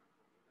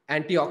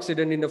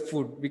 antioxidant in the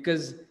food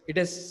because it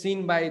is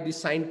seen by the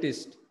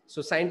scientist.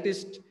 So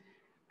scientist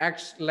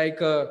acts like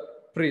a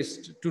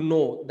priest to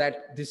know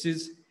that this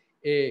is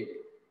a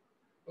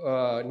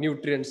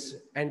nutrients,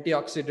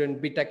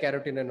 antioxidant, beta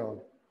carotene and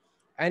all.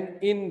 And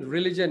in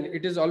religion,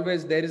 it is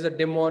always there is a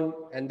demon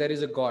and there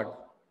is a God.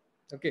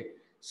 Okay.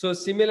 So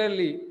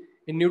similarly,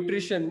 in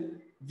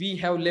nutrition, we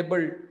have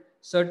labeled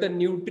certain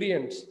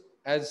nutrients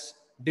as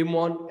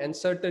demon and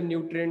certain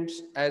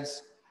nutrients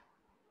as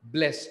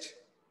blessed.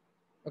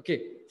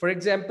 Okay. For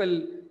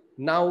example,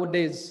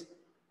 nowadays,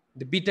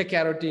 the beta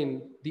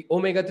carotene, the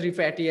omega-3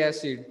 fatty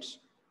acids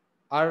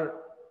are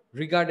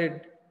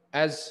regarded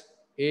as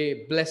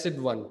a blessed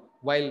one,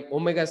 while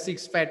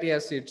omega-6 fatty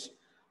acids,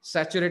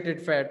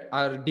 saturated fat,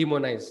 are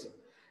demonized.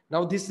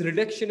 Now, this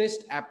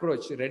reductionist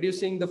approach,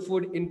 reducing the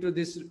food into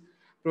this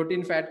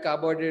protein, fat,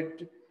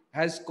 carbohydrate,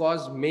 has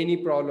caused many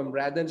problems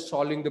rather than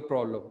solving the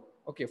problem.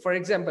 Okay, for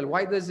example,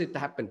 why does it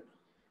happen?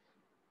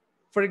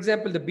 For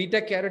example, the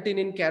beta carotene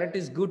in carrot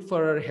is good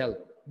for our health.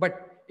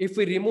 But if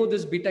we remove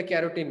this beta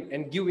carotene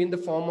and give in the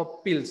form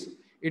of pills,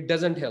 it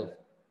doesn't help.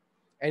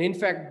 And in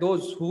fact,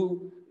 those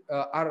who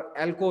are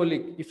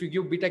alcoholic, if you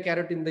give beta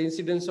carotene, the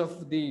incidence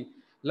of the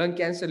lung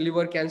cancer,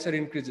 liver cancer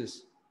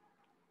increases.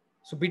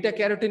 So beta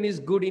carotene is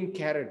good in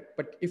carrot,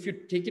 but if you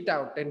take it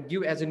out and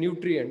give as a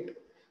nutrient,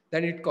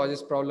 then it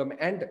causes problem.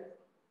 And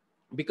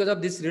because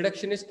of this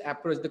reductionist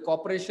approach, the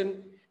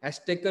corporation has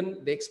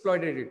taken, they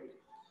exploited it.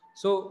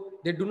 So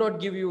they do not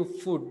give you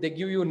food, they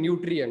give you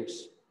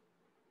nutrients.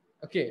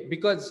 Okay,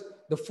 because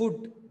the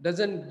food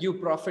doesn't give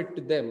profit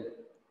to them.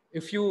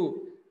 If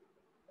you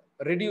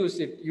reduce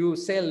it, you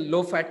sell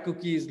low fat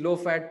cookies, low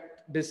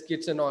fat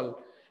biscuits and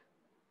all,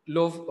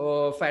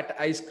 low fat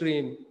ice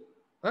cream.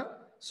 Huh?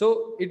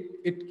 So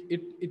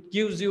it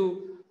gives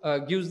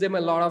them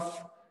a lot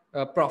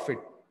of profit.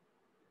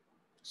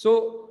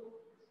 So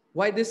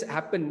why this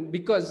happened?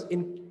 Because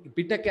in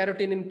beta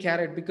carotene in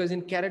carrot, because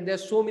in carrot there are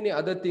so many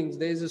other things,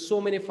 there is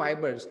so many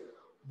fibers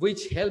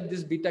which help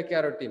this beta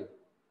carotene.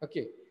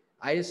 Okay,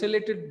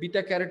 isolated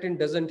beta carotene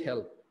doesn't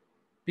help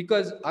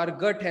because our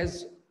gut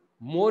has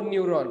more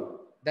neuron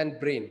than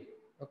brain.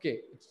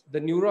 Okay, the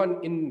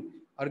neuron in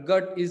our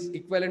gut is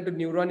equivalent to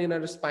neuron in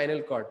our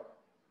spinal cord.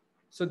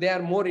 So they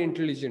are more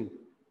intelligent.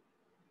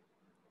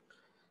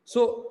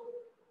 So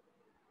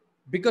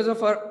because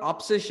of our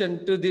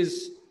obsession to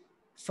this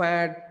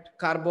fat,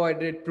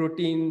 carbohydrate,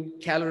 protein,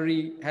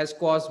 calorie has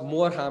caused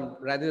more harm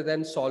rather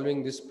than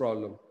solving this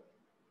problem.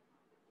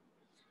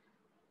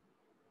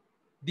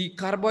 The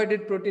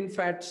carbohydrate, protein,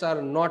 fats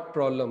are not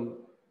problem,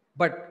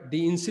 but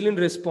the insulin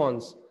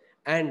response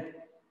and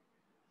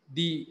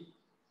the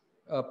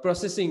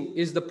processing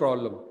is the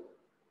problem.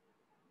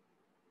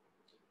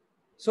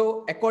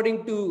 So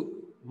according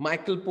to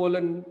Michael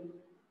Pollan,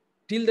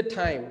 till the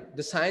time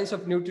the science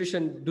of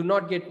nutrition do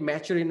not get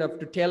mature enough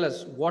to tell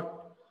us what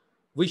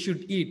we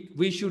should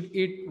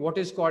eat what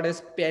is called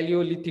as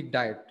Paleolithic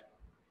diet.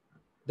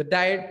 The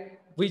diet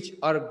which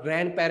our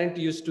grandparent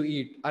used to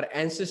eat, our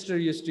ancestor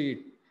used to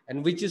eat,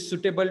 and which is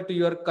suitable to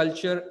your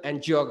culture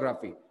and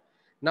geography.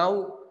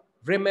 Now,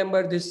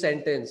 remember this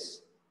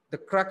sentence. The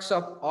crux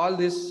of all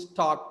this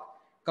talk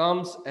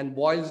comes and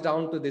boils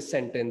down to this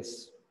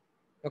sentence.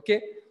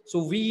 Okay?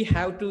 So we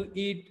have to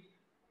eat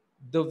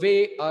the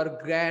way our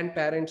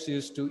grandparents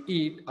used to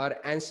eat, our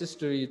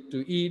ancestors used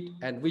to eat,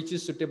 and which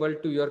is suitable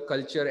to your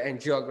culture and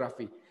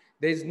geography.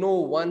 There is no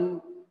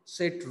one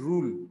set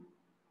rule.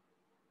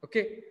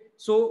 Okay,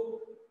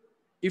 so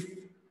if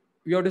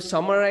you have to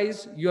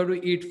summarize, you have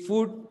to eat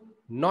food,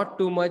 not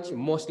too much,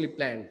 mostly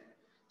plant.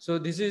 So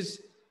this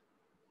is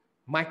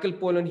Michael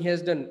Pollan. He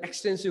has done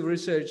extensive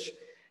research,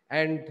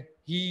 and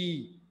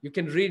you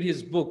can read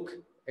his book.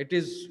 It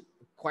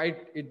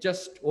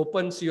just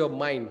opens your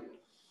mind.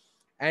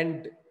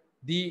 And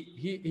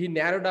he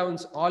narrowed down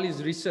all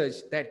his research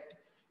that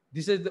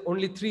this is the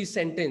only 3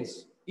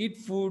 sentences: eat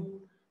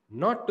food,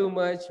 not too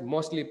much,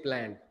 mostly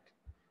plant.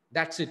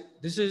 That's it.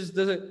 This is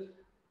the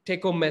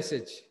take-home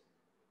message.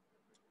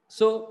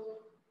 So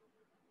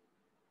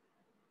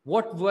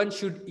what one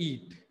should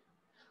eat?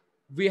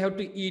 We have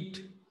to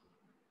eat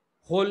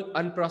whole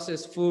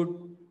unprocessed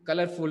food,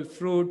 colorful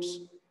fruits,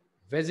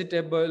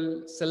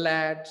 vegetable,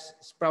 salads,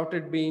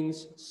 sprouted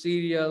beans,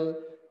 cereal,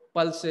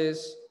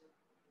 pulses,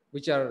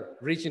 which are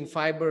rich in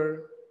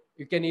fiber.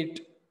 You can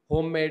eat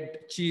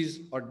homemade cheese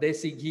or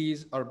desi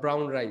ghees or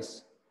brown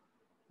rice.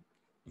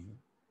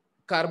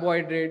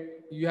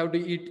 Carbohydrate, you have to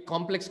eat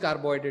complex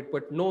carbohydrate,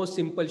 but no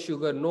simple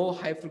sugar, no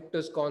high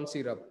fructose corn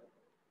syrup.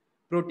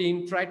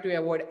 Protein, try to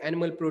avoid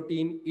animal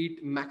protein,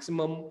 eat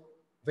maximum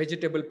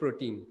vegetable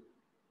protein.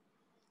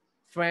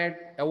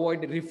 Fat,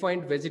 avoid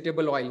refined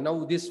vegetable oil.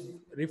 Now this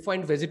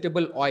refined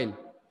vegetable oil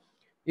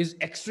is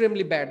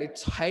extremely bad.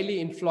 It's highly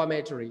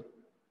inflammatory.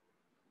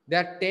 There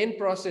are 10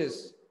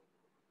 processes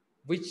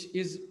which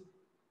is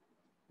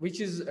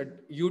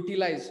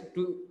utilized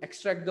to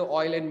extract the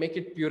oil and make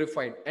it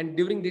purified. And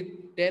during the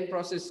 10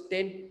 process,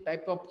 10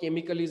 type of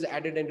chemical is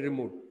added and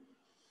removed.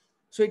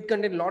 So it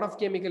contains a lot of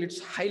chemical. It's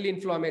highly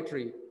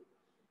inflammatory.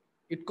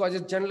 It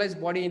causes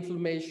generalized body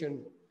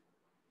inflammation.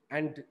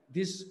 And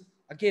this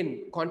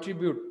again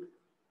contribute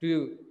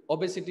to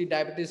obesity,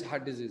 diabetes,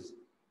 heart disease.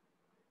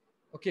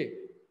 Okay.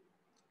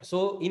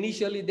 So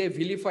initially they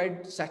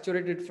vilified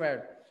saturated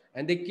fat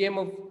and they came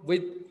up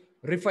with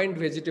refined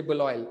vegetable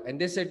oil, and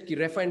they said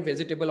refined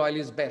vegetable oil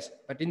is best,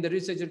 but in the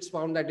research it's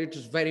found that it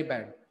is very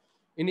bad.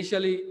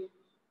 Initially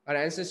our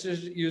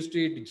ancestors used to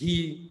eat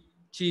ghee,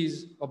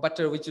 cheese or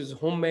butter which is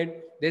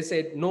homemade. They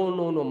said no,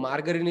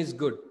 margarine is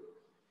good,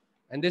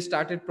 and they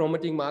started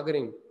promoting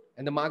margarine,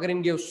 and the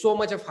margarine gave so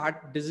much of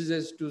heart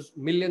diseases to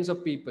millions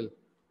of people.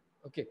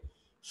 Okay,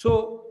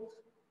 so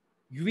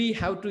we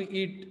have to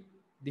eat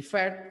the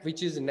fat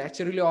which is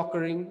naturally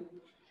occurring.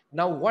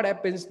 Now what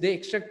happens, they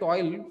extract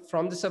oil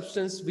from the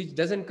substance which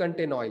doesn't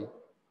contain oil.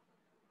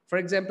 For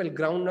example,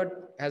 groundnut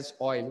has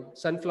oil,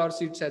 sunflower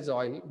seeds has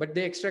oil, but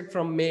they extract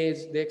from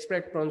maize, they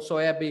extract from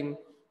soybean,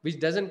 which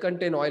doesn't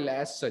contain oil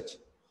as such.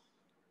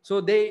 So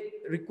they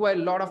require a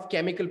lot of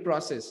chemical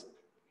process,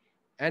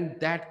 and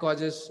that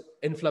causes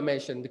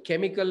inflammation. The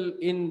chemical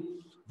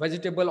in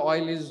vegetable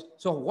oil is,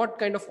 so what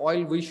kind of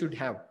oil we should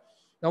have?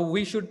 Now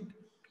we should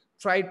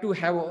try to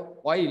have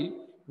oil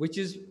which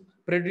is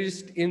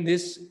produced in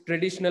this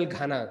traditional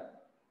ghana.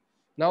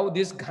 Now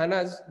these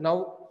ghanas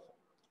now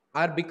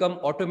are become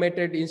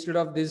automated. Instead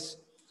of this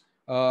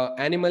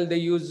animal, they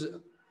use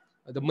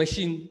the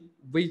machine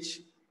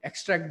which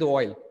extract the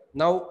oil.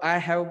 Now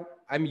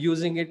I'm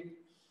using it.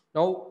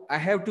 Now I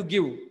have to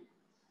give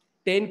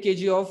 10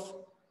 kg of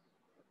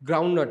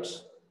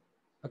groundnuts.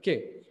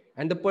 Okay,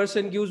 and the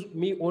person gives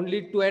me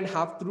only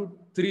 2.5 to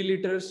 3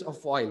 liters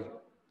of oil.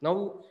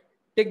 Now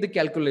take the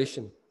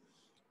calculation.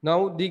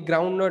 Now the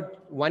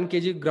groundnut, 1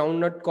 kg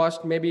groundnut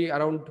cost maybe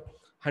around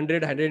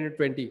 100,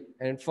 120.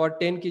 And for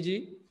 10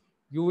 kg,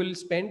 you will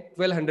spend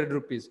 1200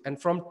 rupees.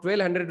 And from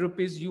 1200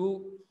 rupees,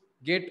 you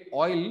get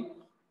oil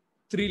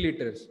 3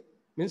 liters.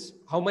 Means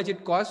how much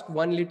it cost?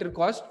 1 liter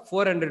cost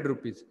 400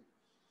 rupees.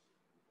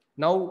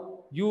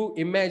 Now you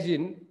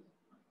imagine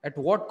at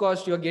what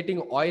cost you are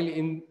getting oil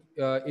in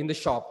the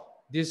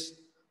shop, this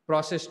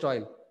processed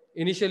oil.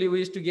 Initially, we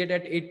used to get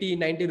at 80,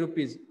 90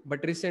 rupees, but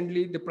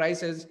recently the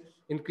price has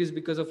increased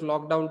because of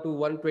lockdown to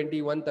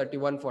 120, 130,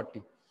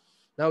 140.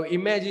 Now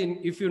imagine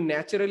if you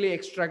naturally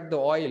extract the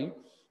oil,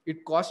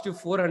 it costs you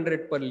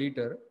 400 per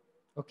liter,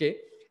 okay,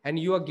 and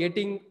you are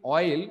getting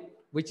oil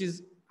which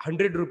is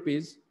 100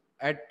 rupees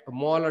at a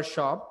mall or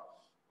shop.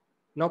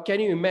 Now can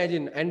you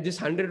imagine? And this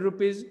 100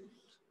 rupees,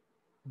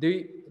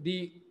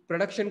 the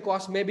production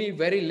cost may be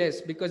very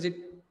less because it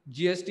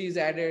GST is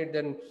added,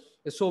 and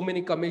so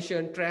many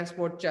commission,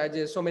 transport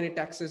charges, so many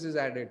taxes is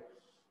added.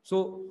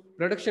 So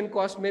production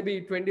cost may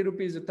be 20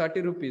 rupees or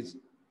 30 rupees,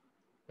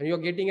 and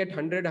you're getting at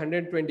 100,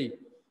 120.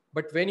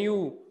 But when you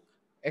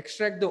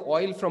extract the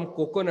oil from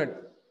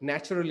coconut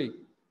naturally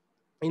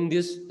in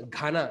this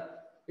Ghana,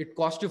 it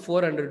costs you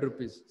 400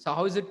 rupees. So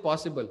how is it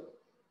possible?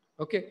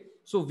 Okay,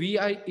 so we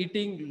are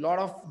eating a lot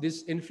of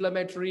this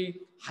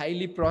inflammatory,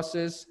 highly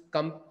processed,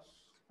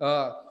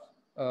 uh,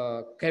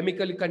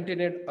 chemically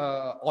contained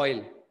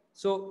oil.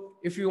 So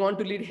if you want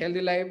to lead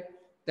healthy life,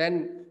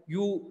 then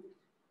you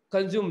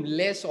consume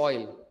less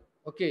oil.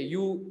 Okay,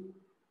 you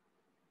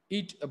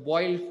eat a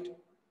boiled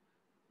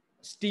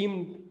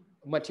steamed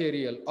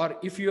material, or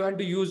if you want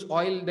to use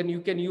oil, then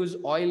you can use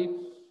oil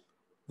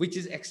which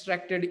is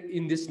extracted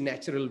in this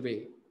natural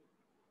way.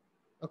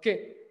 Okay,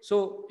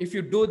 so if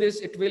you do this,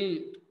 it will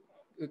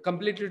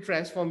completely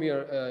transform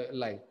your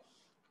life.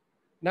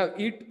 Now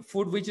eat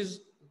food which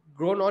is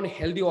grown on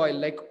healthy oil,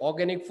 like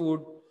organic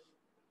food,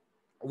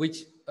 which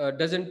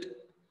doesn't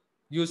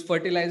use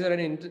fertilizer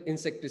and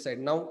insecticide.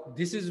 Now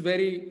this is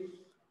very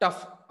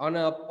tough on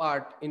a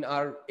part in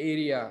our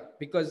area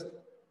because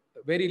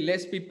very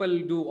less people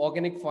do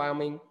organic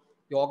farming.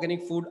 The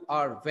organic food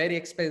are very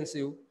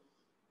expensive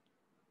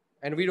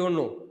and we don't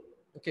know.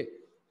 Okay,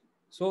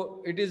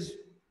 so it is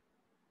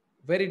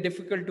very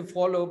difficult to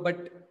follow,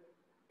 but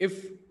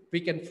if we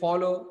can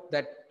follow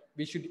that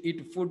we should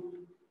eat food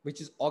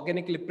which is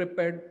organically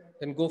prepared,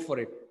 then go for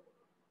it.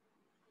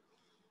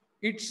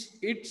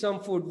 Eat some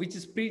food which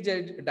is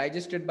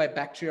pre-digested by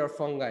bacteria or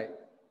fungi,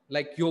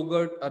 like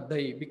yogurt or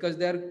dahi, because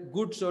they are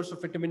good source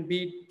of vitamin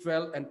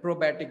B12 and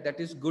probiotic, that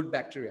is good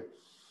bacteria.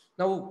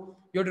 Now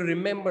you have to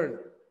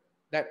remember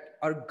that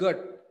our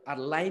gut are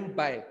lined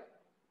by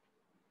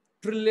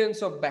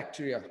trillions of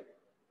bacteria.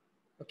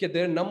 Okay,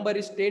 their number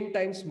is 10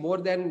 times more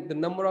than the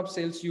number of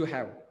cells you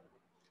have.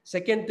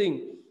 Second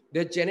thing,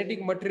 their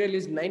genetic material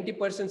is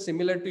 90%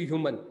 similar to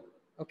human.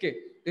 Okay,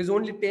 there's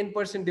only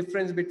 10%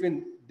 difference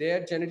between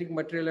their genetic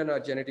material and our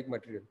genetic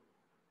material.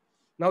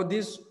 Now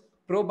this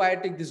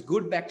probiotic, this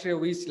good bacteria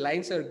which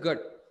lines our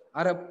gut,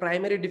 are a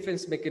primary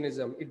defense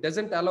mechanism. It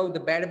doesn't allow the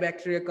bad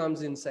bacteria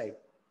comes inside.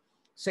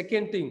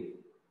 Second thing,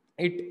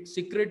 it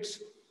secretes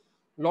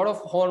a lot of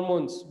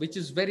hormones, which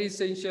is very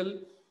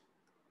essential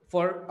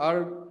for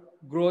our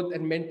growth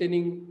and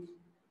maintaining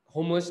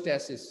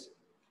homeostasis.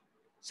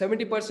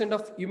 70%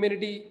 of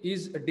immunity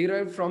is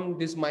derived from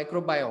this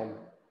microbiome.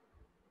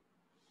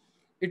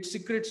 It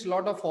secretes a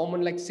lot of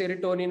hormone like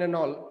serotonin and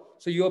all.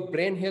 So your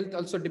brain health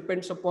also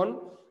depends upon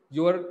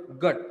your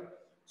gut.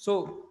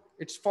 So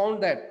it's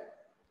found that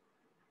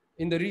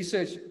in the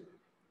research,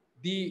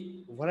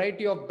 the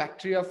variety of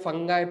bacteria,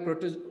 fungi,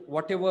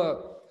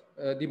 whatever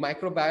the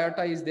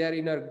microbiota is there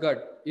in our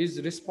gut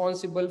is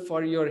responsible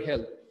for your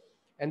health.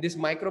 And this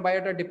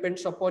microbiota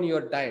depends upon your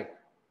diet,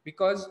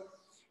 because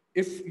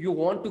if you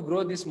want to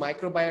grow this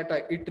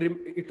microbiota,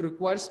 it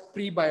requires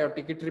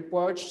prebiotic. It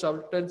requires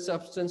certain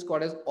substance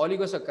called as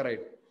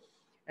oligosaccharide.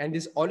 And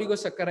this are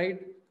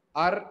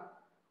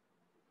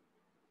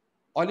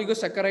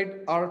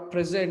oligosaccharide are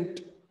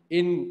present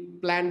in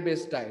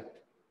plant-based diet.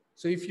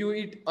 So if you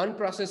eat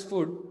unprocessed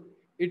food,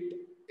 it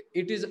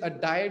is a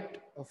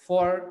diet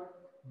for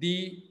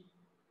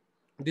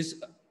this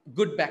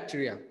good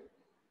bacteria,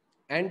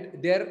 and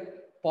their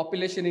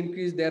population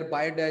increase, their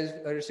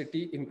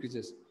biodiversity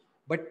increases.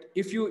 But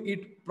if you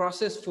eat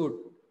processed food,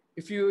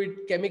 if you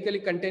eat chemically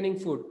containing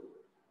food,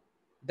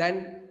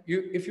 then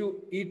if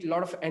you eat a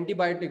lot of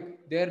antibiotic,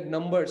 their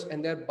numbers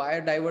and their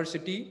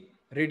biodiversity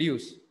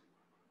reduce.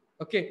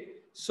 Okay,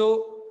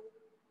 so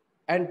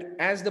and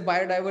as the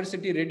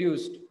biodiversity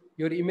reduced,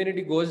 your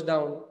immunity goes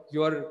down,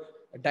 your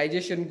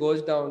digestion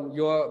goes down,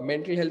 your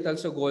mental health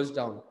also goes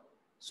down.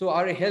 So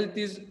our health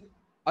is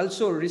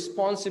also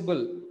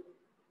responsible,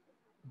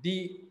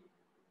 the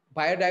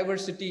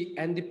biodiversity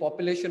and the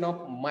population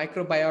of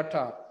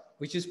microbiota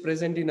which is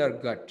present in our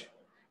gut.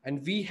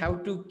 And we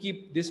have to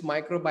keep this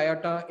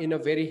microbiota in a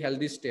very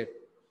healthy state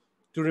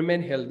to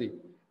remain healthy.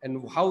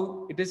 And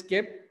how it is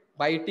kept?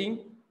 By eating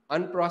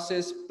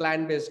unprocessed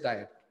plant-based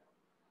diet.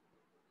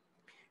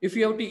 If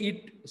you have to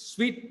eat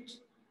sweets,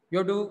 you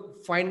have to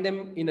find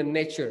them in a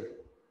nature.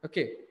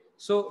 Okay,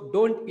 so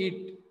don't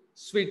eat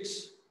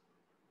sweets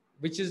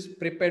which is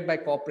prepared by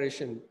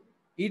corporation.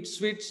 Eat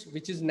sweets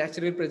which is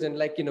naturally present,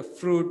 like in a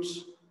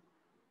fruits,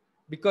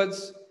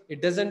 because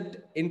it doesn't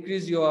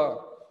increase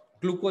your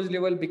glucose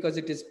level, because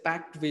it is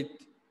packed with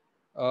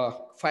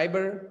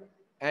fiber,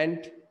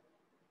 and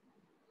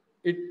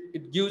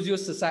it gives you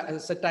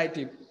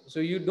satiety, so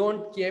you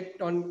don't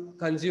keep on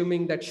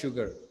consuming that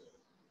sugar.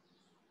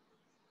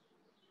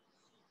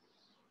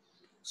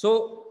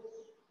 So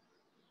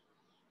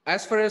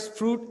As far as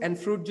fruit and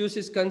fruit juice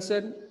is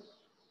concerned,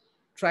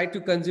 try to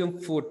consume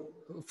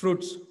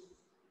fruits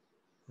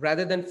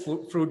rather than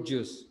fruit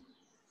juice.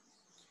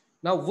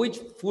 Now, which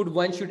food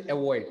one should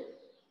avoid?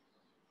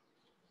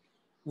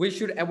 We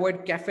should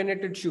avoid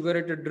caffeinated,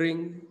 sugarated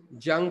drink,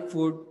 junk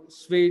food,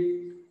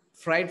 sweet,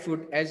 fried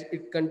food as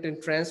it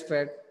contains trans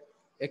fat,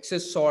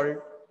 excess salt,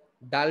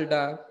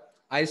 dalda,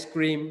 ice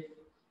cream,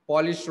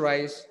 polished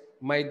rice,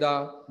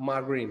 maida,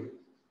 margarine.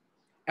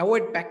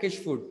 Avoid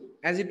packaged food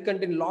as it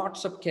contains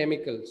lots of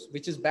chemicals,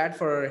 which is bad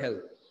for our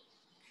health.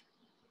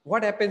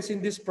 What happens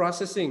in this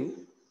processing?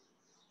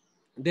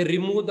 They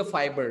remove the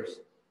fibers,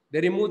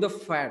 they remove the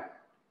fat,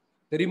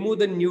 they remove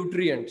the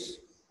nutrients.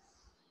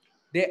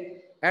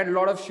 They add a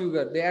lot of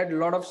sugar, they add a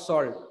lot of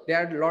salt, they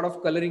add a lot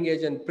of coloring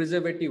agent,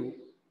 preservative.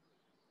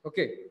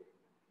 Okay.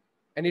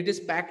 And it is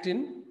packed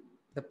in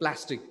the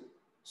plastic.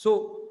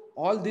 So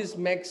all this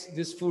makes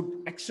this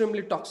food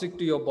extremely toxic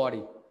to your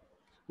body.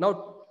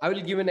 Now, I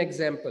will give an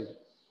example.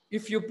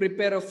 If you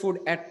prepare a food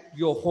at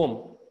your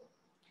home,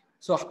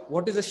 so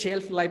what is the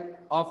shelf life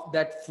of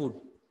that food?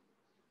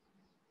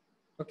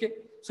 Okay.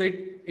 So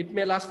it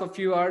may last for a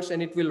few hours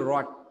and it will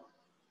rot.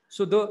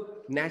 So the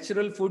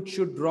natural food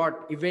should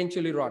rot,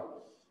 eventually rot.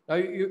 Now,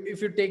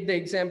 if you take the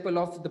example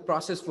of the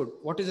processed food,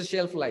 what is the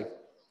shelf life?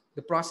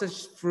 The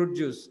processed fruit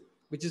juice,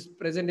 which is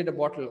present in a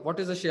bottle, what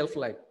is the shelf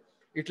life?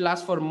 It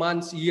lasts for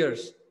months,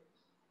 years.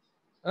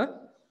 Huh?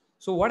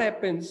 So what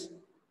happens?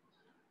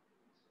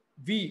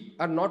 We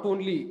are not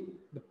only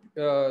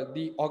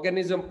the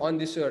organism on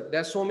this earth.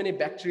 There are so many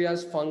bacteria,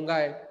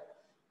 fungi,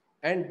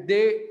 and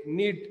they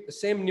need the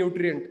same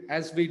nutrient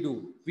as we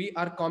do. We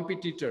are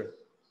competitor.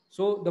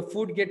 So the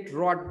food get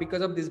rot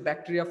because of this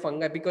bacteria,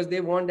 fungi, because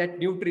they want that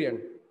nutrient.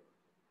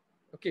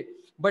 Okay.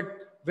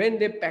 But when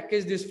they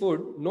package this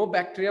food, no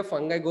bacteria,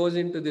 fungi goes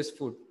into this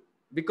food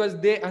because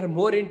they are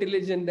more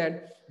intelligent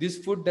that this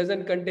food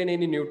doesn't contain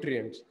any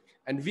nutrients.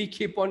 And we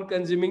keep on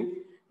consuming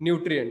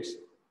nutrients.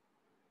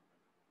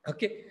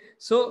 Okay.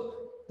 So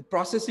the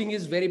processing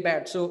is very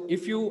bad. So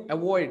if you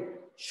avoid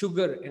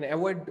sugar and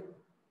avoid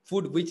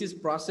food which is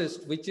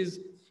processed, which is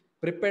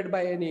prepared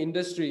by any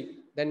industry,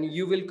 then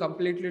you will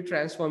completely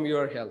transform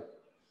your health.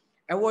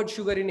 Avoid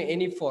sugar in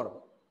any form.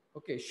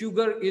 Okay.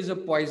 Sugar is a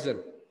poison.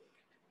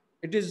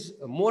 It is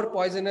more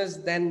poisonous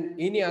than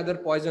any other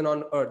poison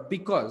on earth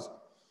because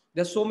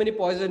there's so many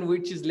poison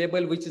which is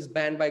labeled, which is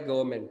banned by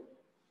government.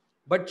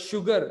 But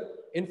sugar,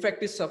 in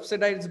fact, is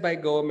subsidized by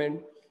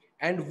government,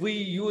 and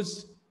we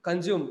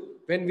consume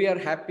when we are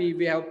happy,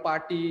 we have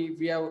party,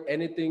 we have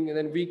anything, and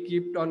then we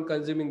keep on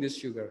consuming this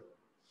sugar.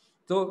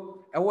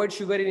 So avoid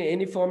sugar in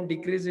any form,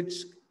 decrease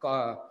its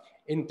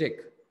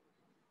intake.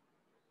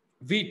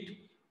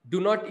 Wheat,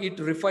 do not eat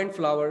refined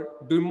flour,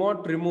 do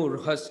not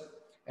remove husk,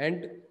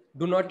 and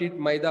do not eat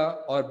maida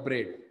or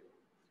bread.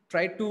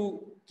 Try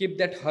to keep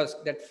that husk,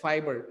 that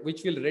fiber,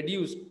 which will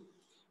reduce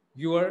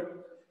your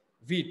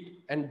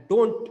wheat, and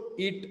don't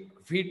eat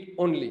wheat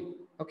only.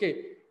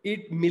 Okay,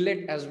 eat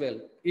millet as well.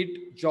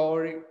 Eat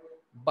jowar,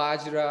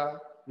 bajra,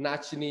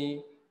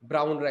 nachni,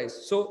 brown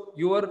rice. So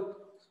your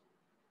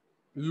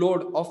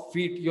load of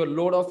wheat, your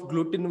load of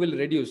gluten will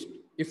reduce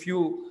if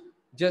you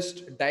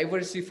just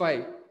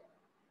diversify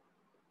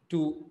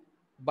to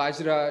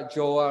bajra,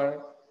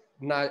 jowar,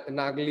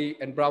 nagli,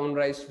 and brown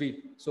rice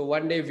wheat. So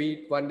one day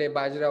wheat, one day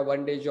bajra,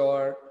 one day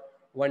jowar,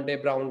 one day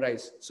brown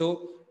rice.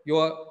 So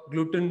your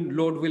gluten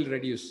load will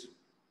reduce.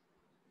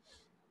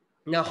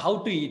 Now, how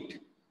to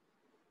eat?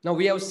 Now,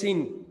 we have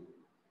seen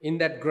in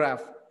that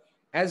graph,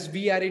 as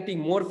we are eating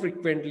more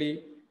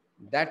frequently,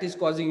 that is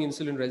causing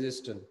insulin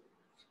resistance.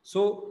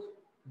 So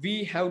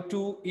we have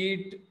to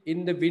eat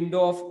in the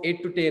window of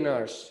 8 to 10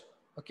 hours.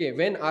 Okay,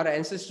 when our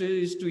ancestors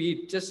used to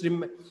eat, just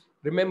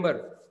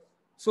remember.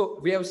 So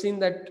we have seen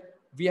that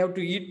we have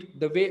to eat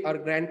the way our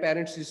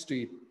grandparents used to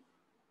eat.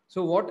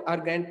 So what our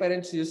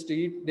grandparents used to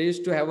eat, they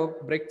used to have a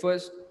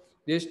breakfast,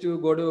 they used to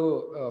go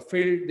to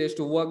field, they used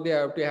to work, they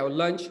have to have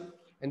lunch,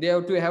 and they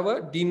have to have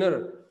a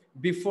dinner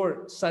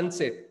before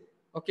sunset.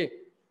 Okay.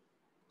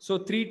 So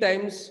 3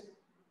 times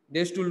they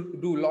used to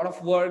do a lot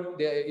of work,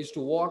 they used to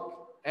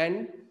walk,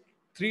 and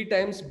 3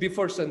 times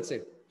before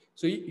sunset.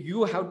 So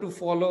you have to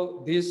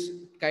follow this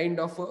kind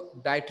of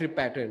dietary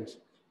patterns.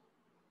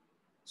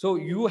 So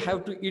you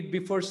have to eat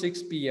before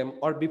 6 p.m.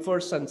 or before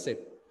sunset.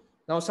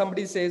 Now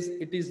somebody says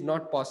it is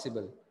not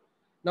possible.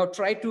 Now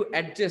try to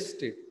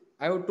adjust it.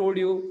 I have told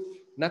you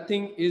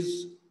nothing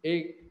is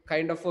a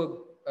kind of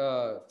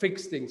a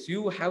fixed things.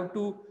 You have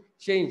to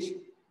change.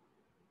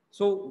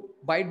 So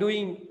by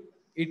doing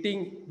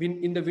eating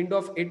in the window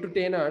of 8 to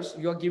 10 hours,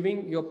 you are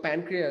giving your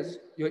pancreas,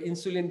 your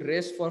insulin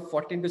rest for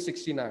 14 to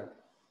 16 hours.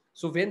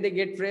 So when they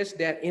get rest,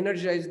 they are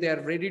energized, they are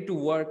ready to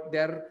work,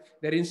 their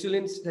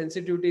insulin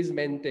sensitivity is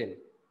maintained.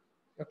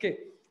 Okay.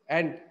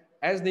 And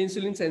as the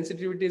insulin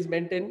sensitivity is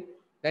maintained,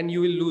 then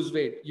you will lose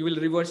weight. You will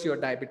reverse your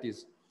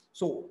diabetes.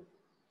 So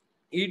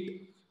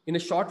eat in a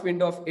short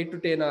window of 8 to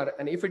 10 hours.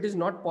 And if it is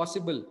not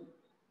possible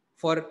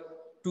for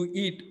to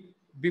eat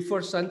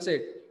before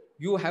sunset,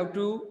 you have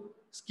to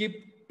skip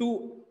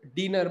 2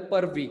 dinner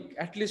per week,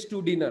 at least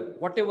 2 dinner,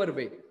 whatever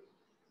way.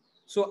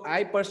 So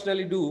I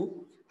personally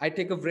do, I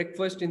take a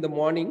breakfast in the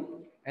morning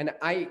and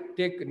I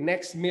take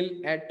next meal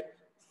at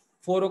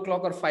 4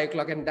 o'clock or 5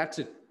 o'clock, and that's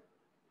it.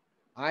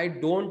 I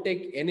don't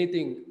take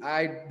anything.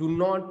 I do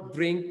not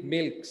drink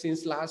milk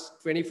since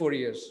last 24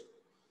 years.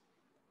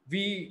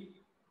 We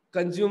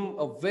consume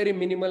a very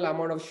minimal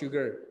amount of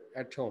sugar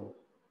at home.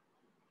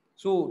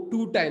 So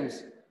 2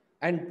 times,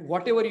 and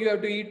whatever you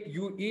have to eat,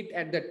 you eat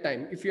at that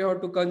time. If you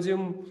have to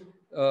consume,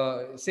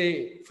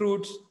 say,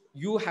 fruits,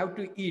 you have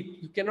to eat.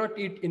 You cannot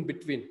eat in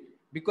between,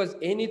 because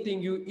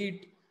anything you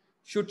eat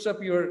shoots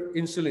up your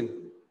insulin.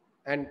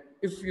 And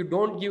if you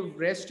don't give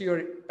rest to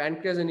your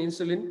pancreas and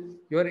insulin,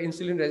 your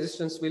insulin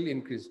resistance will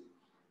increase.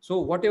 So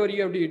whatever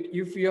you have to eat,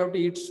 if you have to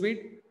eat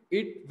sweet,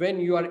 eat when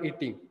you are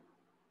eating.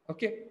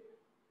 Okay.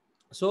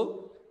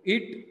 So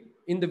eat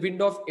in the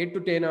window of 8 to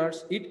 10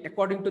 hours, eat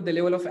according to the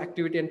level of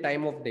activity and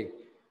time of day.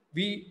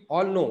 We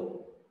all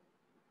know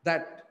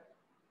that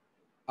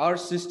our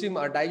system,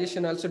 our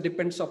digestion also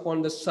depends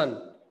upon the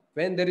sun.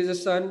 When there is a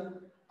sun,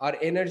 our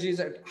energy is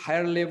at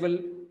higher level.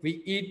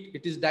 We eat,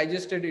 it is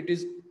digested, it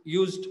is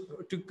used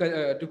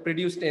to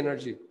produce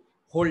energy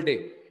whole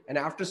day. And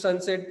after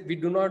sunset, we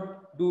do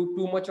not do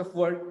too much of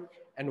work.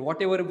 And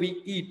whatever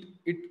we eat,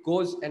 it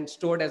goes and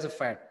stored as a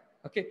fat.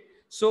 Okay.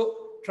 So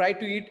try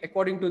to eat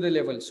according to the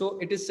level. So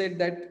it is said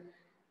that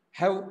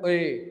have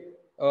a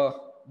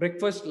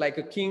breakfast like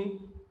a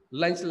king,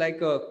 lunch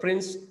like a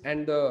prince,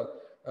 and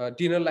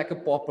dinner like a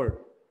pauper.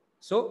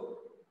 So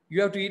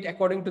you have to eat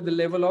according to the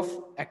level of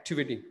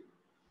activity.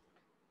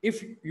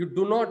 If you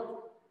do not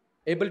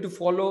able to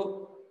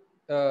follow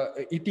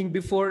eating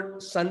before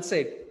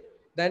sunset,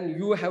 then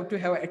you have to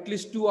have at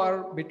least 2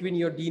 hours between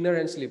your dinner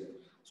and sleep.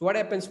 So what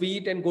happens? We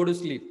eat and go to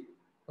sleep.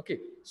 Okay,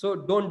 so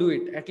don't do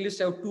it. At least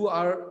have 2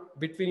 hours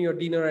between your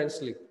dinner and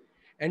sleep,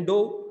 and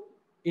do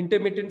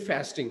intermittent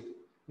fasting.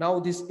 Now,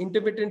 this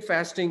intermittent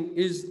fasting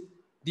is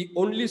the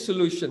only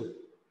solution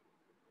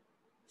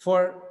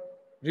for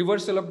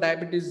reversal of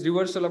diabetes,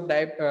 reversal of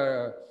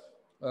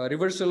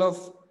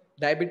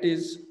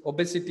diabetes,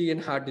 obesity,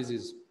 and heart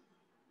disease.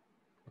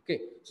 Okay,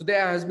 so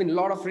there has been a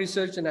lot of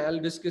research, and I'll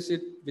discuss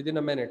it within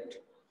a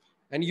minute.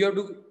 And you have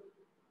to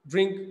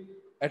drink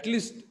at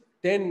least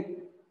 10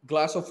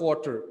 glass of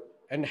water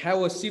and have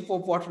a sip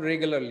of water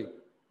regularly.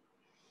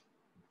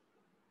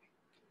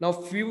 Now,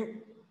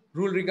 few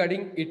rule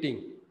regarding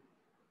eating.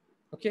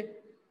 Okay,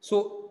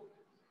 so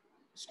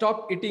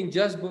stop eating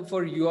just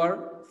before you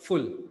are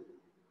full.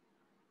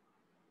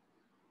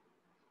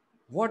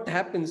 What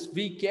happens?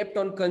 We kept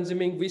on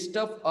consuming, we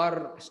stuff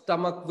our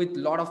stomach with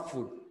lot of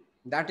food.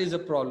 That is a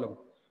problem.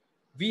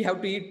 We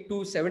have to eat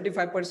to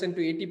 75%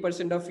 to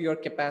 80% of your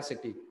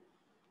capacity.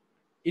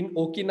 In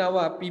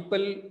Okinawa,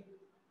 people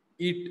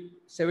eat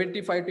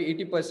 75 to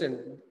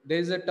 80%. There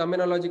is a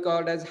terminology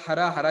called as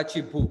hara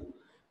harachi bhu.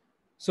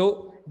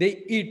 So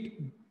they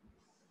eat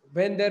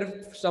when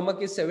their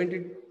stomach is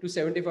 70 to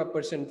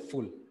 75%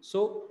 full.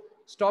 So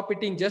stop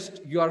eating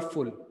just you are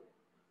full.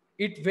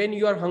 Eat when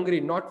you are hungry,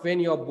 not when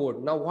you are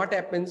bored. Now what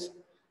happens?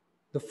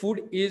 The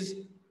food is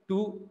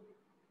to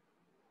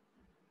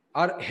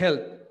our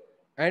health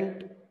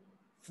and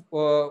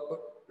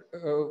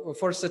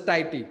for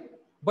satiety.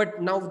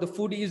 But now the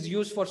food is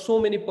used for so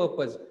many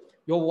purposes.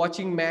 You're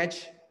watching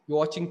match, you're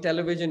watching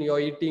television, you're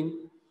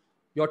eating,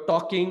 you're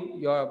talking,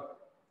 you're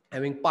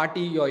having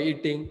party, you're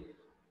eating,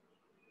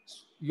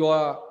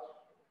 you're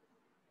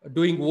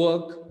doing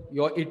work,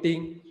 you're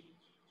eating,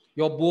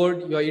 you're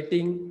bored, you're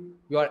eating,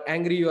 you're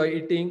angry, you're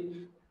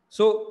eating.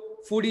 So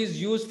food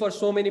is used for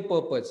so many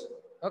purposes.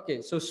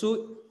 Okay, so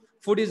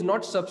food is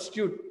not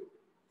substitute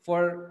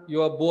for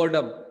your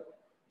boredom.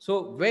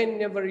 So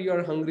whenever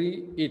you're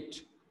hungry,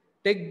 eat.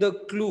 Take the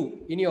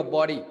clue in your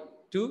body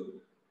to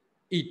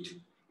eat.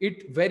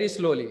 Eat very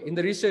slowly. In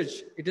the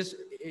research, it is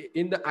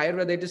in the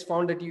Ayurveda, it is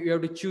found that you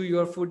have to chew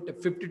your food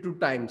 52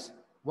 times.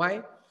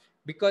 Why?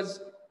 Because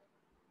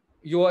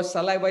your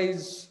saliva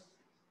is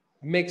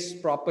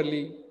mixed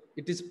properly.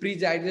 It is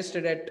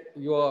pre-digested at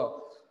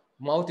your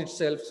mouth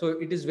itself. So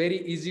it is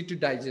very easy to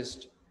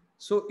digest.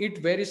 So eat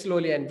very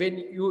slowly. And when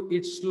you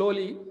eat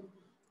slowly,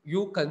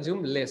 you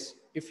consume less.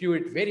 If you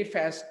eat very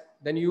fast,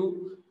 then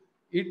you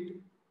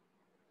eat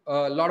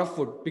a lot of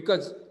food,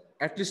 because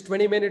at least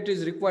 20 minutes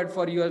is required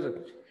for your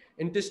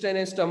intestine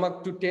and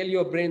stomach to tell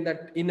your brain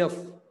that enough.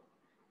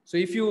 So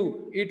if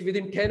you eat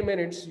within 10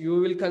 minutes, you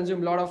will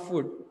consume a lot of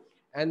food,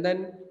 and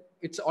then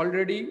it's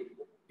already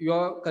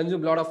you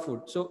consume a lot of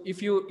food. So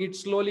if you eat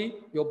slowly,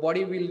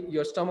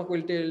 your stomach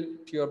will tell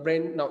to your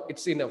brain, now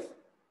it's enough.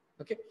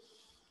 Okay.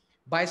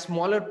 By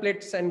smaller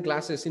plates and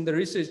glasses, in the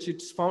research,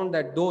 it's found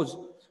that those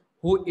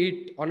who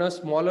eat on a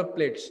smaller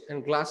plates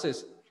and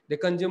glasses, they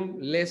consume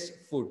less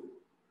food.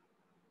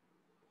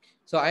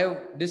 So I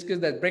have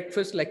discussed that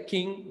breakfast like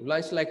king,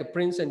 lunch like a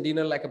prince, and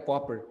dinner like a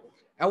pauper.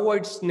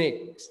 Avoid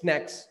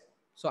snacks.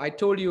 So I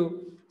told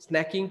you,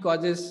 snacking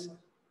causes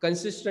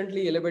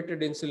consistently elevated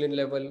insulin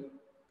level,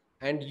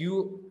 and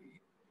you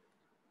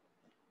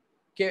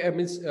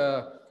means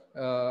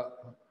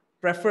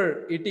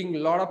prefer eating a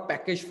lot of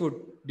packaged food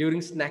during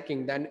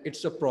snacking, then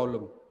it's a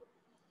problem.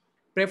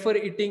 Prefer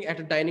eating at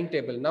a dining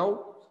table.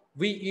 Now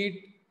we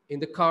eat in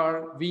the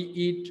car, we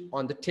eat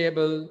on the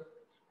table.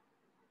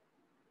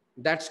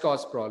 That's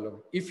cause problem.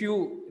 If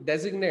you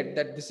designate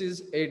that this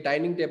is a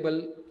dining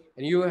table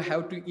and you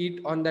have to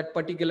eat on that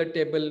particular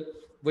table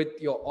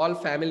with your all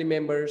family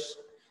members,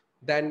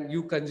 then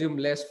you consume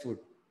less food.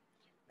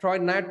 Try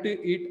not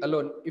to eat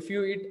alone. If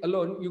you eat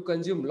alone, you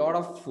consume a lot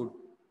of food.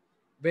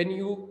 When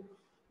you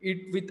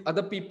eat with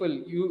other people,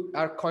 you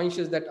are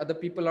conscious that other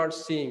people are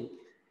seeing,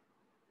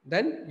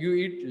 then you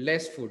eat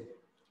less food.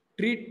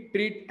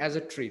 Treat as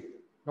a treat.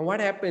 Now what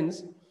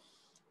happens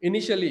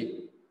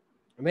initially,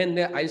 when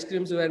the ice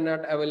creams were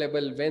not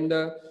available, when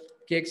the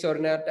cakes are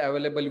not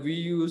available, we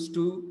used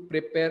to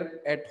prepare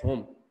at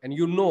home, and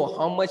you know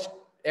how much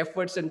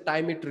efforts and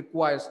time it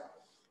requires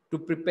to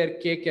prepare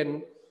cake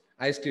and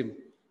ice cream.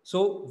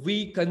 So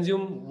we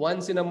consume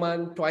once in a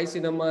month, twice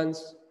in a month.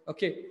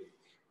 Okay,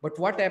 but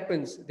what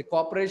happens, the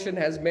corporation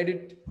has made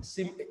it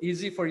seem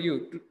easy for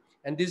you to,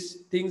 and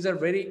these things are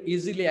very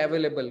easily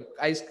available,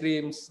 ice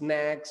cream,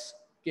 snacks,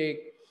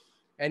 cake,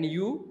 and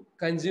you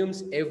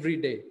consumes every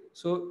day.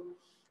 So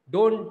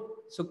don't,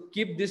 so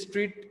keep this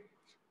treat,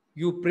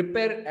 you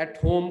prepare at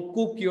home,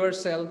 cook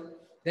yourself,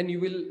 then you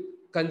will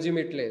consume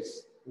it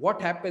less.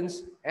 What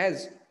happens,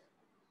 as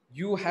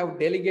you have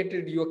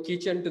delegated your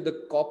kitchen to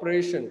the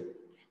corporation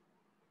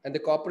and the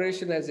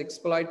corporation has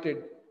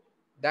exploited,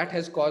 that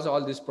has caused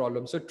all these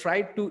problems. So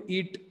try to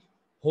eat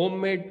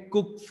homemade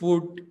cooked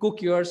food,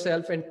 cook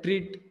yourself and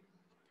treat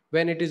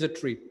when it is a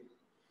treat.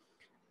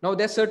 Now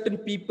there are certain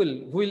people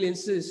who will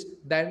insist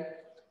that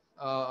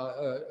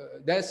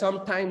there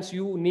sometimes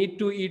you need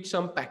to eat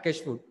some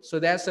packaged food. So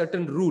there are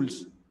certain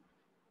rules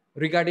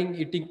regarding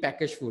eating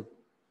packaged food.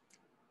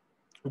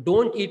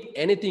 Don't eat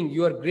anything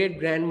your great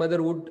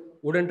grandmother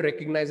wouldn't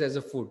recognize as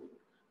a food.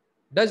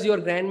 Does your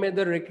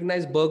grandmother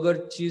recognize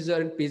burger, cheese,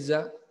 and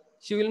pizza?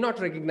 She will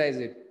not recognize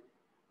it.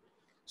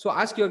 So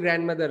ask your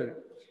grandmother,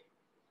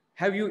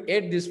 have you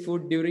ate this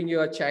food during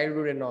your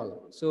childhood and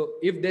all? So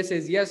if they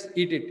says yes,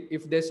 eat it.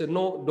 If they say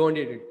no, don't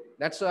eat it.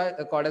 That's why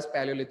I call as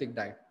Paleolithic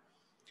diet.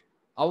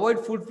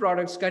 Avoid food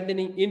products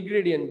containing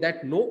ingredients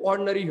that no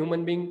ordinary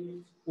human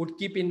being would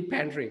keep in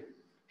pantry.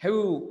 Have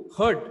you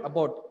heard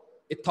about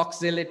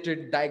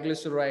ethoxylated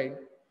diglyceride,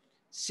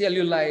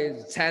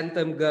 cellulose,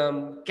 xanthan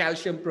gum,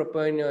 calcium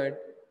propionate,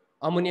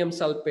 ammonium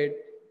sulfate?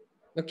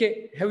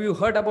 Okay, have you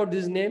heard about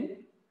this name?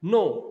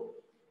 No.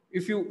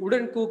 If you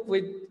wouldn't cook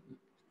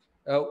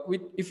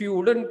if you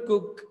wouldn't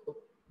cook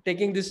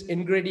taking this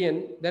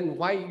ingredient, then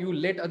why you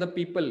let other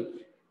people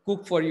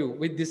cook for you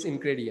with this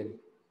ingredient?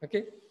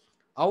 Okay,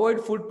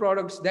 avoid food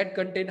products that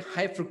contain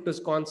high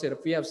fructose corn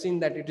syrup. We have seen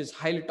that it is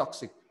highly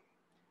toxic.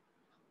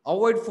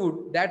 Avoid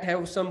food that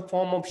have some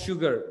form of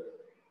sugar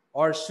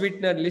or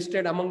sweetener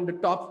listed among the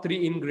top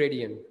 3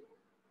 ingredients.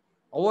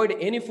 Avoid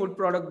any food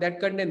product that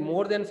contain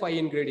more than 5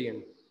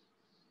 ingredients.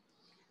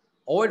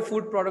 Avoid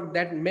food product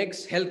that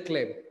makes health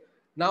claim.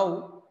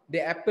 Now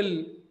the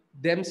apple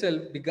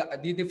themselves,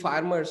 the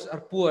farmers are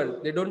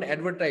poor, they don't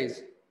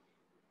advertise.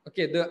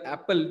 Okay, the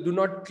apple do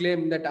not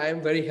claim that I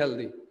am very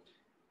healthy,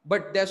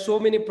 but there are so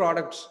many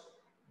products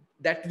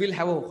that will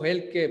have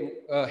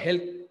a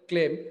health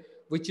claim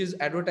which is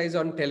advertised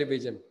on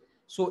television.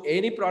 So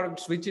any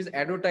products which is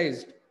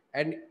advertised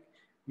and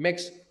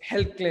makes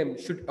health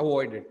claim should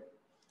avoid it.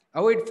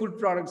 Avoid food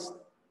products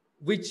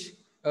which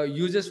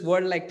uses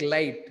word like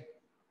light,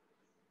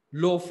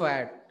 low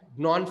fat,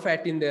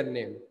 non-fat in their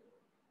name.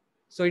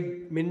 So it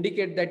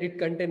indicate that it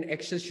contain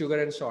excess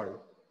sugar and salt.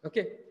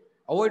 Okay.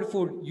 Avoid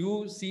food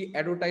you see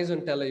advertised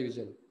on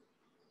television.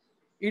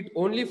 Eat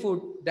only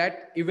food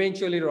that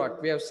eventually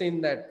rot. We have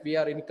seen that we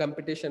are in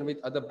competition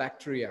with other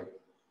bacteria.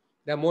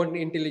 They're more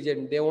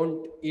intelligent. They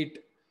won't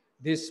eat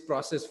this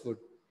processed food.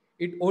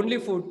 Eat only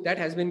food that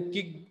has been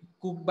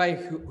cooked by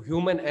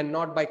human and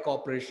not by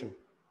corporation.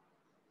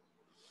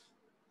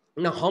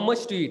 Now, how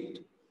much to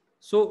eat?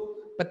 So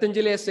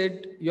Patanjali has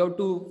said you have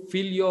to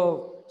fill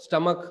your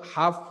stomach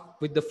half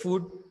with the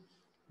food,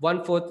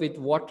 1/4 with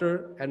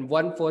water, and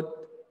 1/4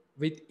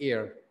 with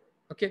air.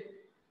 Okay.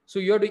 So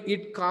you have to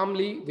eat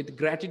calmly with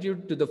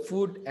gratitude to the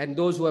food and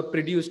those who have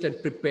produced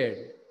and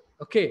prepared.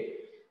 Okay.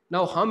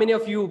 Now, how many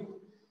of you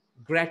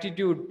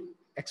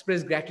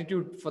express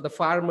gratitude for the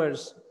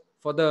farmers,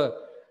 for the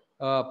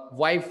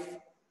wife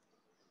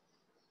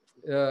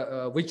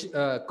which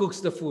cooks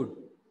the food?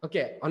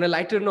 Okay. On a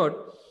lighter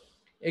note,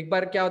 एक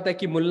बार क्या होता है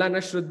कि मुल्ला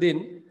नसरुद्दीन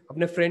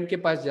अपने friend के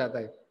पास जाता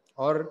है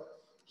और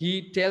ही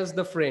टेल्स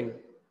द फ्रेंड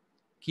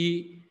कि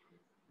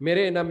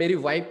मेरी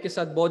वाइफ के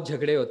साथ बहुत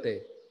झगड़े होते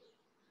हैं,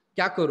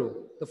 क्या करूं?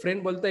 तो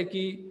फ्रेंड बोलता है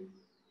कि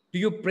do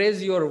you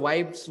praise your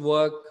wives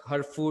work,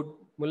 her food?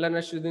 Mulla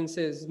Nasruddin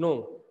says no.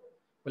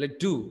 बोले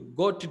do,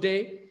 go today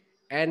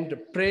and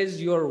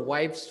praise your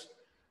wives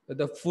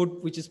the food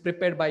which is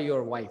prepared by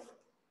your wife.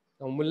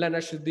 Mullah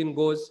Nasruddin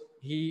goes,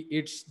 he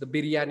eats the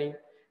biryani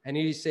and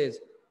he says,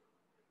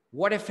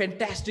 what a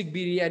fantastic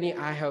biryani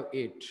I have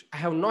ate. I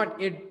have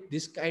not ate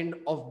this kind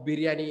of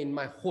biryani in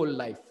my whole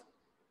life.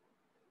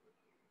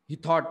 he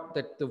thought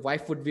that the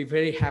wife would be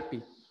very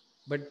happy,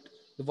 but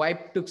the wife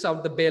took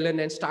out the balloon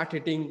and started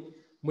hitting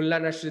Mullah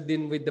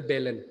Nasruddin with the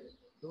balloon.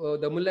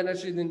 The Mullah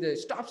Nasruddin said,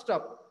 stop,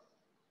 stop.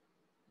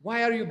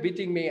 Why are you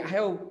beating me? I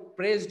have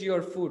praised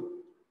your food.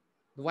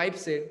 The wife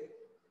said,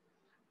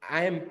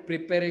 I am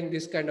preparing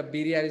this kind of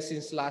biryani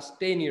since last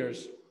 10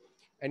 years,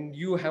 and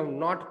you have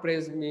not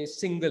praised me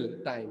single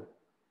time.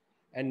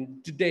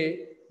 And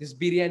today, this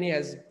biryani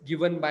has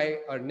given by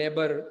our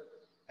neighbor,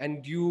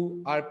 and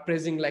you are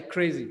praising like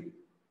crazy.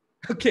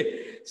 Okay,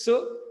 so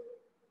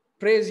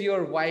praise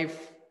your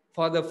wife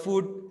for the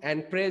food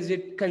and praise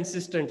it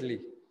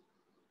consistently.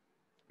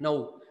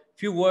 Now,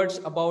 few words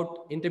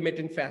about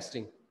intermittent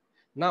fasting.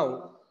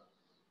 Now,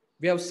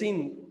 we have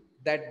seen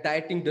that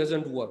dieting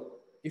doesn't work.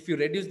 If you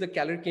reduce the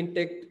caloric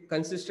intake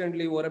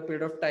consistently over a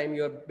period of time,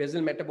 your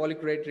basal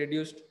metabolic rate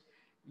reduced,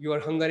 your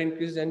hunger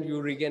increased, and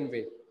you regain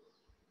weight.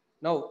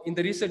 Now, in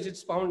the research,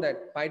 it's found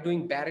that by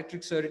doing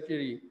bariatric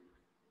surgery,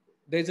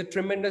 there is a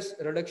tremendous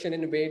reduction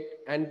in weight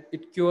and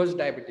it cures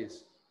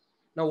diabetes.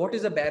 Now, what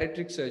is a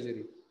bariatric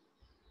surgery?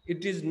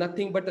 It is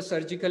nothing but a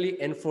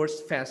surgically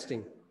enforced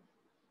fasting.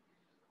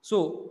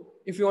 So,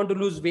 if you want to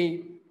lose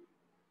weight,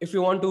 if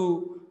you want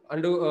to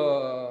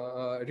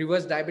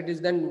reverse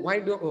diabetes, then why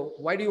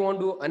do you want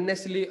to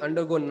unnecessarily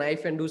undergo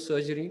knife and do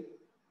surgery?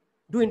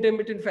 Do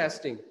intermittent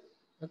fasting.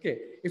 Okay,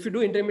 if you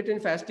do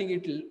intermittent fasting,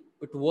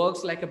 it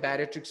works like a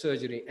bariatric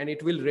surgery, and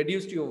it will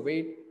reduce your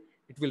weight,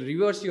 it will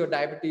reverse your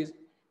diabetes,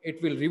 it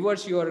will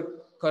reverse your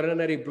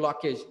coronary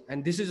blockage.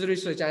 And this is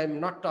research, I am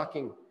not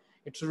talking,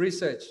 it's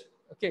research.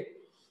 Okay,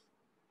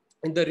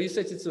 in the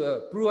research it's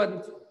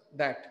proven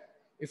that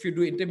if you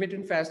do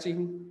intermittent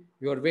fasting,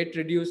 your weight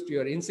reduced,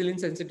 your insulin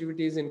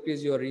sensitivity is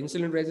increased, your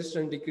insulin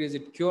resistance decrease,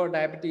 it cure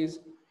diabetes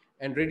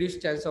and reduce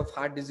chance of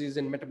heart disease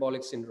and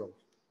metabolic syndrome.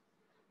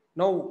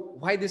 Now,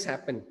 why this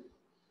happened?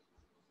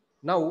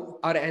 Now,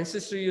 our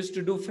ancestors used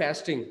to do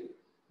fasting.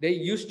 They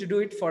used to do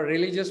it for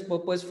religious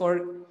purpose,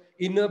 for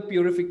inner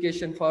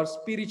purification, for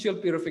spiritual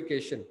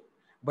purification.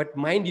 But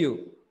mind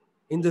you,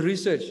 in the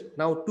research,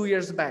 now 2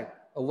 years back,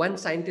 one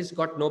scientist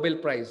got Nobel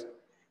Prize,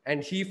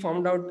 and he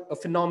found out a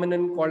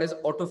phenomenon called as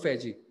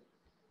autophagy.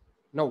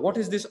 Now, what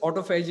is this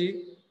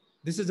autophagy?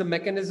 This is a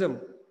mechanism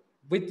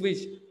with which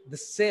the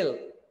cell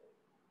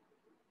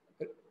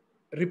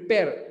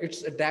repair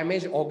its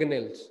damaged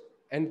organelles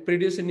and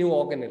produce a new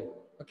organelle.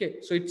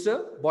 Okay, so it's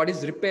a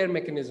body's repair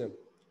mechanism.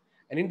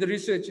 And in the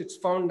research, it's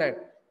found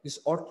that this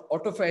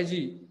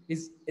autophagy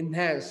is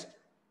enhanced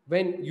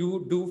when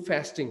you do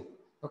fasting.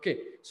 Okay,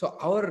 so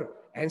our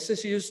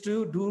ancestors used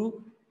to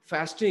do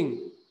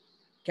fasting.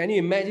 Can you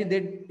imagine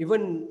that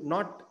even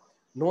not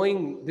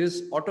knowing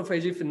this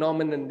autophagy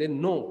phenomenon, they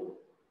know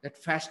that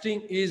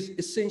fasting is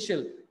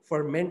essential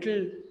for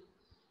mental,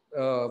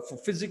 for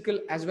physical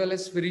as well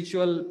as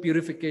spiritual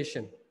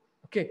purification.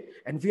 Okay,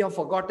 and we have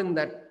forgotten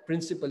that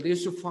principle. They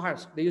used to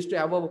fast, they used to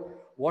have a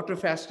water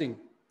fasting,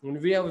 and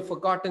we have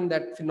forgotten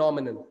that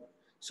phenomenon.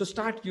 So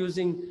start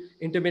using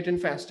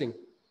intermittent fasting.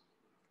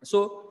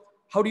 So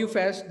how do you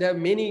fast? There are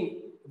many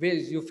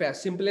ways you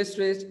fast. Simplest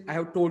ways, I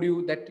have told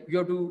you that you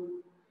have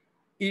to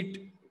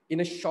eat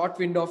in a short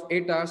window of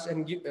 8 hours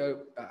and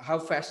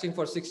have fasting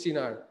for 16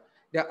 hours.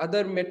 There are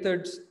other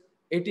methods: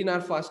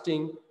 18-hour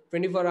fasting,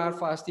 24-hour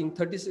fasting,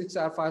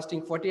 36-hour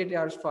fasting, 48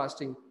 hours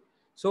fasting.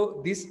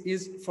 So this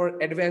is for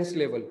advanced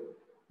level.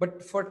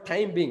 But for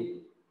time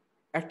being,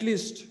 at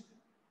least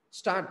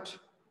start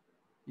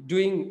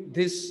doing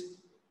this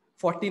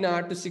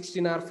 14-hour to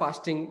 16-hour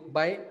fasting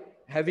by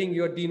having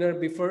your dinner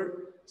before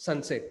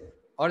sunset,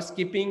 or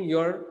skipping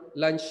your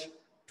lunch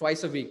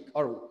twice a week,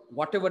 or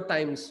whatever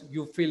times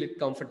you feel it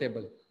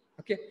comfortable.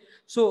 Okay,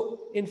 so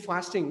in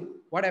fasting,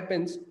 what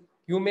happens?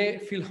 You may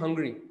feel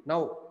hungry.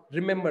 Now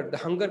remember, the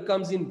hunger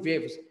comes in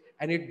waves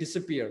and it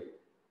disappears.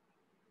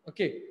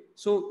 Okay,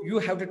 so you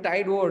have to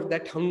tide over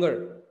that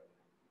hunger,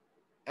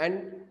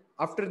 and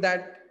after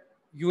that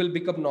you will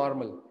become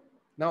normal.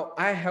 Now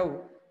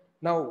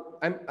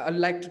I'd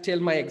like to tell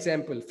my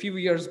example. Few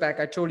years back,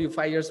 I told you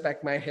 5 years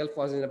back, my health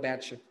was in a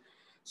bad shape.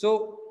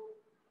 So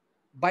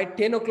by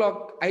 10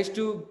 o'clock, I used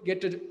to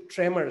get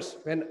tremors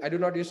when I do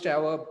not used to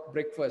have a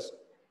breakfast.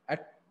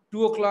 At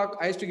 2 o'clock,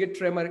 I used to get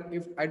tremor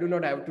if I do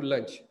not have to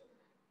lunch.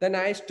 Then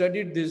I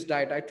studied this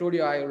diet. I told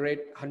you I read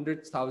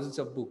hundreds, thousands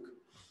of books.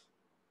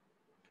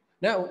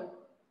 Now,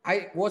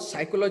 I was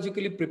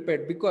psychologically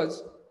prepared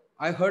because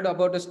I heard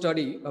about a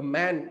study. A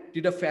man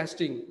did a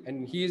fasting,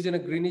 and he is in a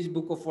Greenwich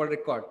Book of World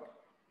Record.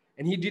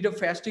 And he did a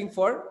fasting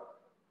for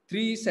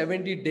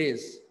 370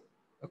 days.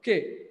 Okay.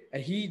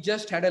 And he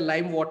just had a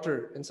lime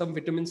water and some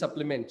vitamin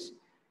supplements.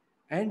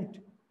 And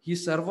he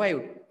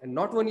survived. And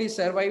not only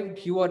survived,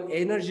 he was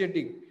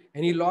energetic.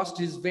 And he lost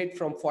his weight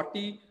from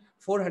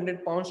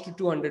 400 pounds to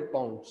 200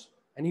 pounds.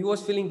 And he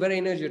was feeling very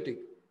energetic.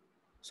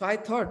 So I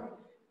thought,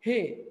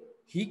 hey,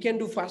 he can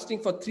do fasting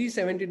for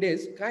 370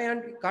 days.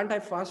 Can't I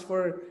fast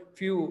for a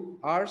few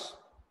hours?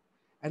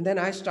 And then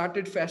I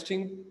started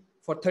fasting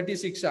for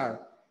 36 hours.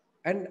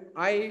 And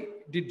I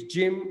did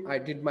gym, I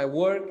did my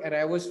work, and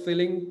I was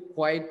feeling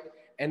quite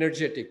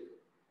energetic.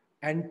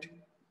 And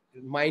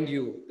mind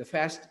you, the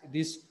fast,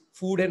 this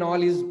food and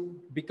all is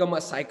become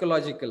a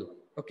psychological.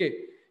 Okay,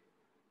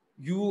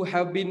 you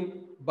have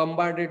been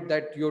bombarded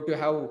that you have to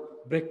have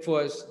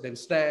breakfast, then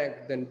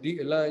snack, then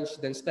lunch,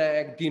 then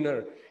snack,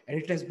 dinner,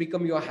 and it has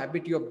become your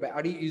habit. Your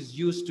body is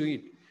used to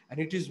it, and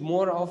it is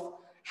more of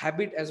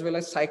habit as well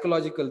as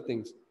psychological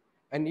things.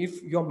 And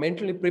if you're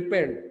mentally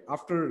prepared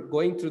after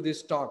going through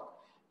this talk,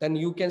 then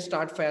you can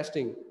start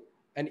fasting.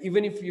 And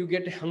even if you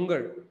get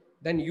hunger,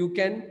 then you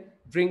can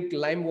drink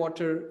lime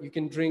water, you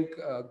can drink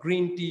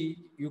green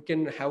tea, you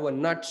can have a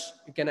nuts,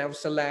 you can have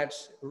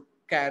salads,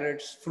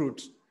 carrots,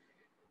 fruits,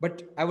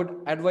 but I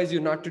would advise you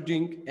not to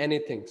drink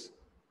anything.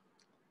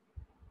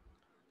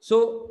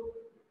 So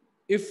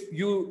if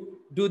you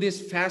do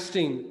this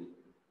fasting,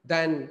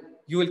 then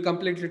you will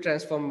completely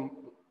transform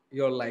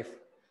your life.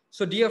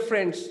 So dear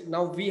friends,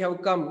 now we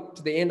have come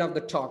to the end of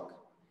the talk,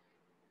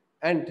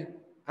 and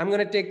I'm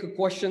going to take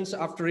questions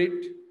after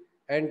it.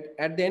 And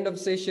at the end of the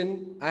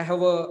session, I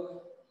have a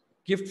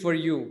gift for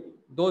you.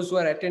 Those who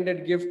are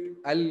attended gift,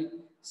 I'll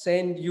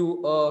send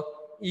you a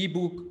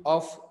ebook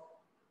of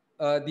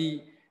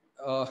the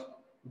uh,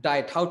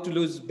 diet, how to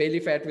lose belly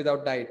fat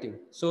without dieting.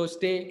 So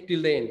stay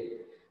till the end.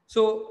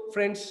 So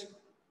friends,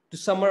 to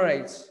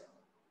summarize,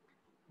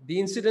 the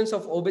incidence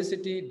of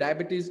obesity,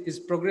 diabetes is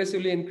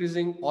progressively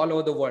increasing all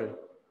over the world.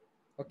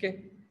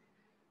 Okay.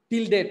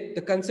 Till date,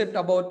 the concept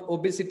about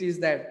obesity is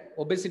that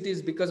obesity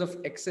is because of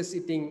excess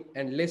eating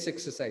and less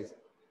exercise.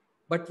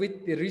 But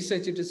with the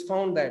research, it is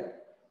found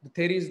that the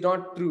theory is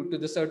not true to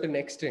the certain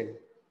extent.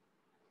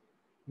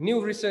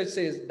 New research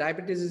says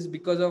diabetes is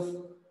because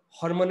of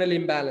hormonal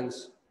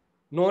imbalance,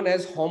 known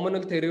as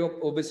hormonal theory of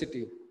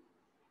obesity.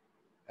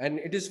 And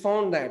it is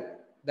found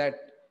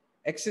that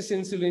excess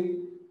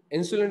insulin,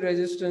 insulin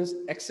resistance,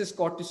 excess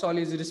cortisol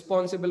is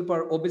responsible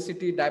for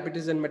obesity,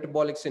 diabetes, and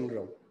metabolic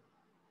syndrome.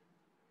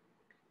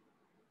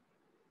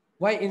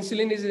 Why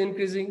insulin is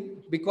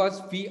increasing?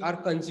 Because we are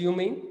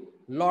consuming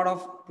a lot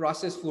of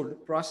processed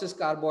food, processed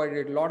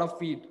carbohydrate, lot of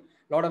wheat,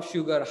 lot of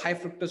sugar, high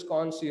fructose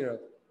corn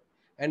syrup.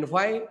 And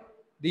why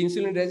the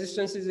insulin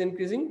resistance is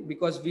increasing?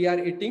 Because we are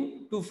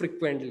eating too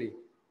frequently.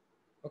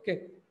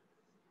 Okay.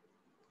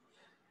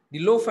 The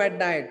low fat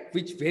diet,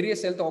 which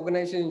various health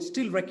organizations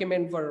still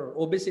recommend for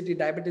obesity,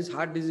 diabetes,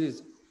 heart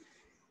disease,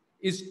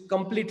 is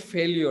complete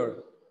failure,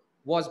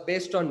 was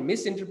based on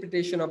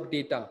misinterpretation of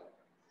data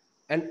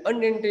and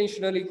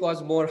unintentionally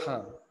cause more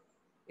harm.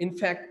 In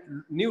fact,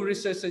 new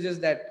research suggests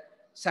that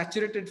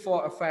saturated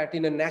fat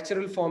in a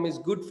natural form is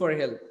good for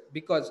health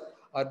because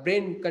our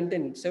brain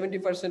contains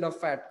 70% of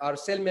fat, our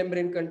cell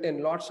membrane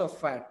contains lots of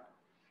fat,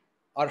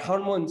 our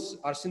hormones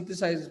are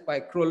synthesized by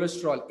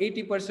cholesterol.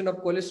 80%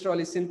 of cholesterol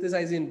is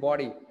synthesized in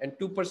body, and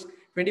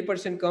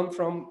 20% come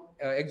from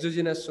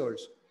exogenous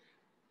source.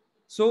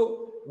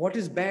 So what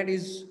is bad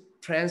is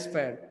trans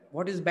fat.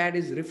 What is bad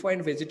is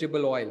refined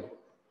vegetable oil.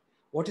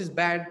 What is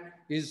bad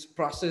is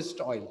processed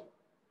oil.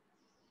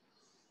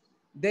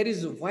 There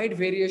is a wide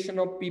variation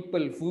of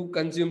people who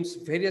consumes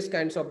various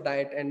kinds of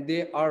diet and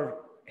they are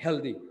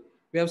healthy.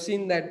 We have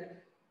seen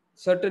that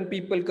certain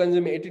people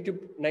consume 80 to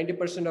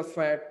 90% of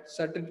fat,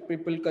 certain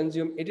people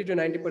consume 80 to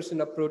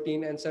 90% of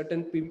protein, and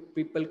certain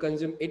people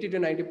consume 80 to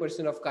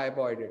 90% of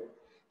carbohydrate.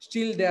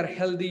 Still, they are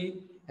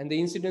healthy, and the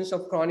incidence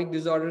of chronic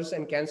disorders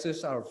and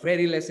cancers are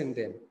very less in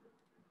them.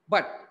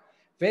 But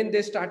when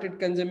they started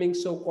consuming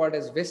so-called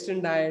as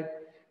Western diet,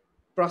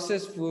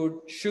 processed food,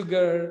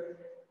 sugar,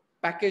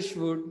 packaged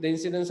food, the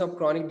incidence of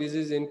chronic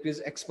disease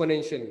increased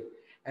exponentially.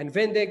 And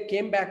when they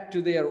came back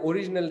to their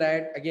original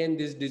diet, again,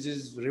 this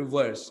disease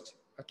reversed.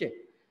 Okay.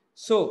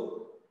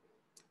 So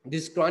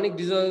these chronic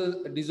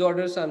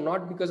disorders are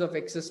not because of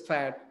excess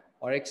fat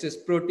or excess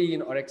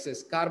protein or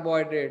excess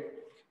carbohydrate,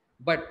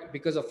 but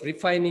because of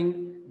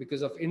refining,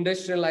 because of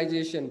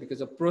industrialization,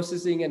 because of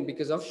processing, and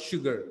because of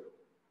sugar.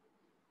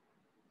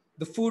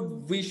 The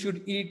food we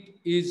should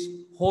eat is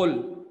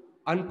whole,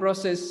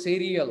 unprocessed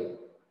cereal,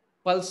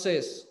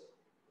 pulses,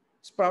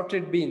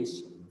 sprouted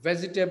beans,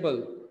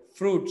 vegetable,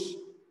 fruits,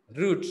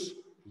 roots,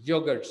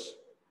 yogurts.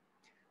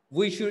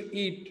 We should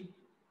eat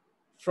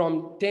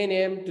from 10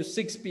 a.m. to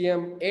 6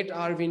 p.m.,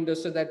 8-hour window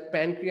so that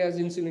pancreas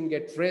insulin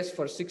gets rest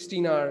for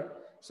 16 hours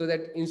so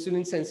that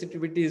insulin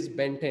sensitivity is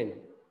maintained.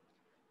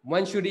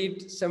 One should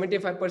eat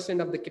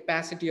 75% of the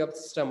capacity of the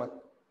stomach.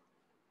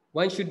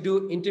 One should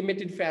do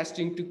intermittent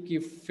fasting to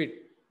keep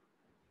fit.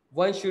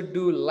 One should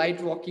do light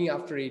walking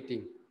after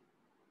eating.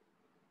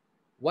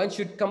 One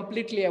should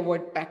completely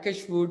avoid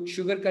packaged food,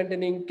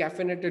 sugar-containing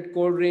caffeinated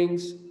cold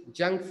drinks,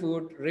 junk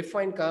food,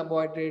 refined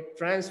carbohydrate,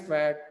 trans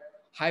fat,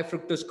 high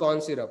fructose corn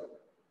syrup.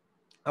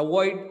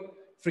 Avoid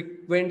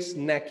frequent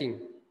snacking.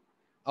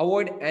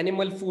 Avoid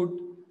animal food,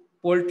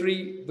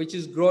 poultry, which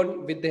is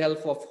grown with the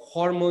help of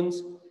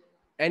hormones,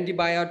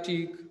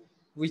 antibiotic,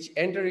 which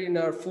enter in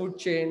our food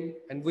chain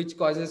and which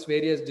causes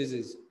various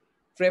diseases.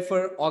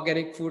 Prefer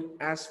organic food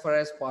as far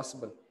as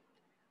possible.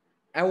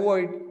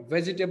 Avoid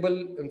vegetable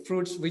and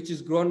fruits which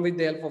is grown with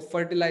the help of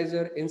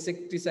fertilizer,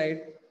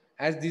 insecticide,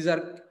 as these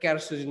are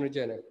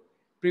carcinogenic.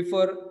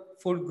 Prefer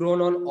food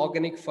grown on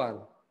organic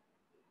farm.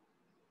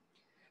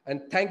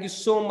 And thank you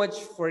so much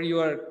for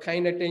your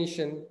kind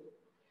attention.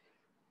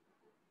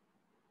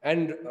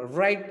 And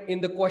write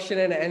in the question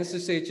and answer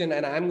section,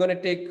 and I'm going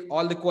to take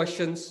all the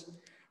questions.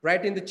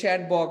 Write in the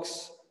chat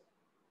box,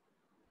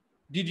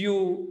 did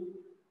you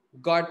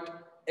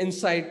got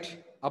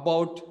insight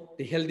about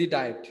the healthy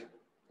diet?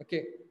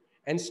 Okay.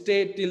 And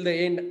stay till the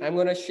end. I'm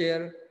going to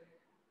share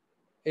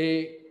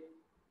a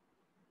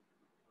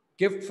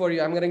gift for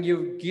you. I'm going to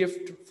give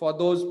gift for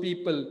those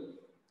people.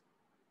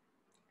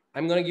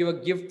 I'm going to give a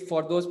gift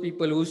for those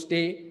people who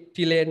stay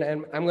till end,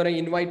 and I'm going to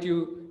invite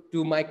you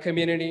to my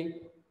community.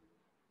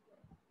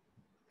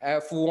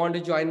 If you want to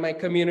join my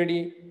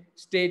community,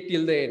 stay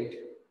till the end.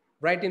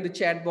 Write in the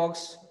chat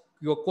box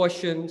your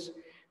questions,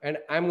 and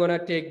I'm going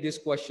to take these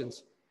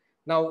questions.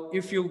 Now,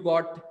 if you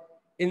got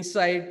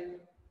insight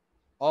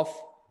of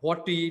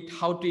what to eat,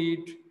 how to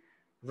eat,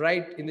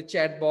 write in the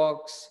chat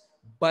box,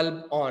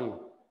 bulb on.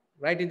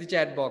 Write in the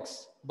chat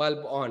box,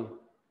 bulb on.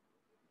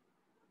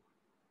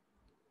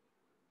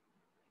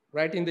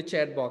 Write in the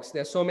chat box.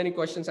 There are so many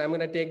questions. I'm going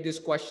to take these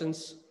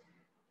questions.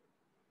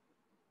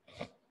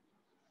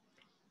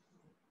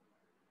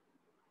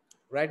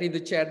 Write in the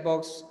chat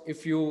box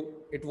if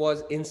it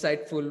was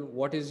insightful.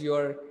 What is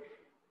your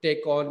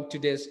take on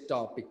today's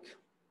topic?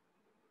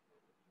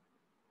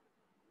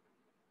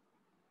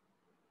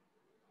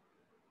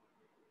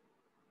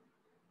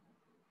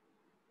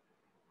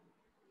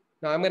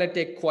 Now I'm going to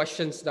take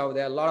questions now.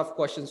 There are a lot of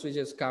questions which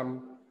has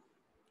come.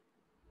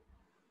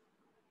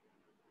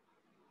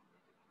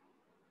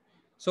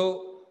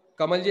 So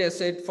Kamalji has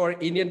said, for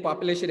Indian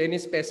population, any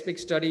specific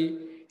study?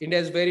 India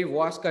is a very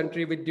vast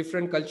country with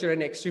different culture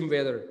and extreme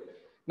weather.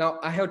 Now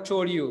I have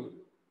told you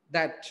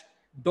that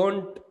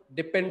don't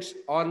depend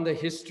on the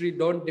history,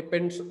 don't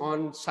depend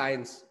on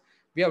science.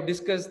 We have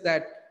discussed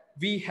that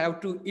we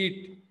have to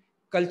eat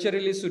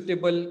culturally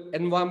suitable,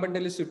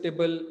 environmentally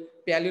suitable,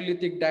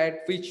 Paleolithic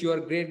diet, which your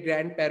great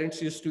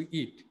grandparents used to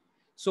eat.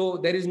 So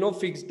there is no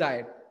fixed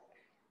diet.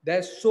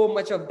 There's so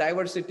much of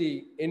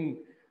diversity in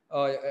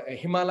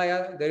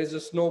Himalaya. There is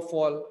a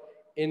snowfall.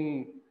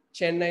 In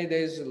Chennai,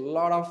 there is a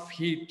lot of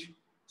heat.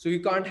 So you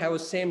can't have the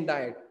same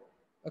diet.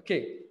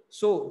 Okay.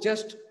 So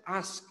just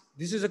ask.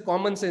 This is a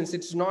common sense.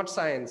 It's not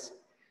science.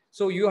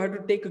 So you have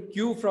to take a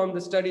cue from the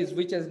studies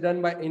which has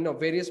done by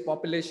various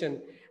population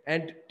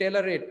and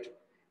tailor it.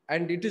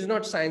 And it is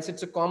not science.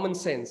 It's a common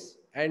sense.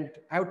 And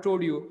I have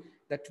told you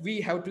that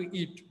we have to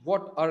eat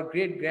what our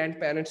great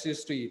grandparents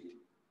used to eat.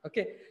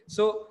 Okay.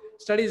 So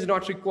study is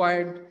not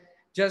required.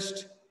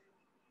 Just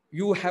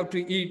you have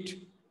to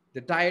eat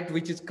the diet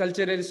which is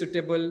culturally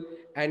suitable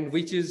and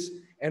which is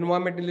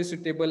environmentally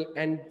suitable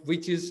and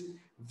which is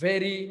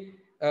very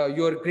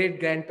your great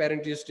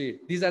grandparent used to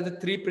eat. These are the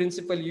three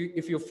principles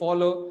if you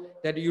follow,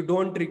 that you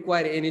don't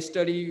require any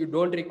study, you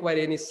don't require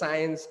any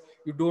science,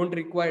 you don't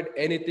require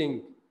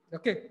anything.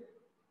 Okay.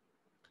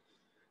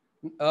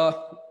 Uh,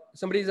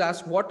 Somebody's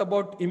asked, what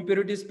about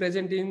impurities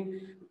present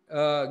in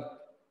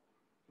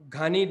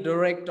ghani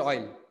direct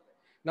oil?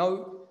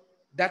 Now,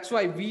 that's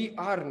why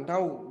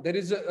there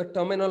is a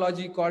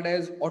terminology called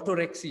as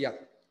autorexia.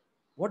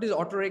 What is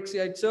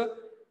autorexia? It's a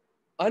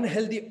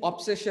unhealthy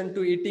obsession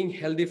to eating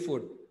healthy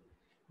food.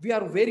 We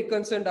are very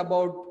concerned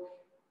about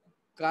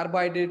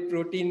carbohydrate,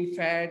 protein,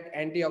 fat,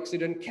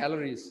 antioxidant,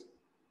 calories.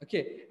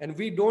 Okay. And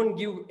we don't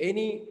give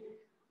any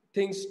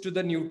things to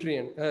the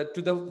nutrient,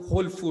 to the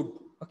whole food.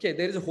 Okay.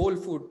 There is a whole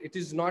food. It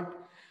is not,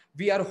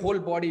 we are whole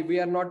body.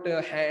 We are not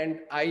hand,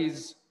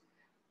 eyes,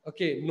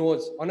 okay,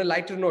 nose. On a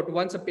lighter note,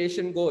 once a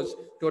patient goes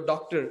to a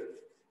doctor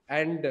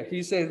and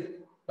he says,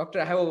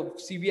 doctor, I have a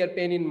severe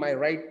pain in my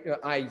right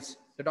eyes.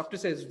 The doctor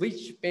says,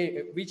 which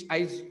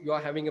eyes you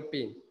are having a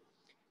pain?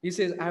 He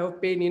says, I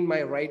have pain in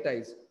my right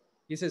eyes.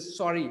 He says,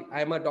 sorry,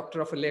 I am a doctor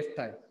of a left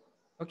eye.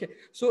 Okay.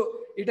 So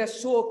it has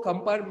so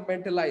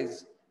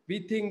compartmentalized.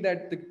 We think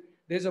that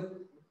there's a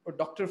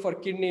doctor for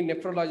kidney,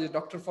 nephrologist,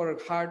 doctor for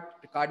heart,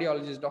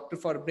 cardiologist, doctor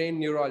for brain,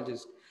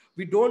 neurologist.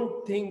 We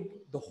don't think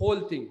the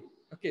whole thing.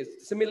 Okay.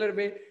 Similar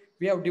way,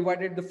 we have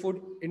divided the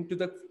food into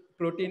the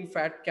protein,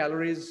 fat,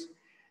 calories.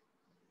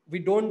 We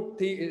don't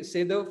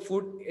say the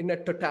food in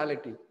a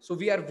totality. So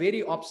we are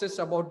very obsessed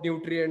about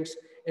nutrients,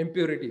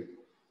 impurity.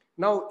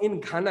 Now in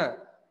Ghana,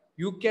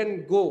 you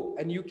can go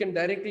and you can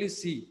directly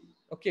see,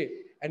 okay,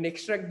 and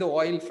extract the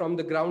oil from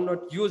the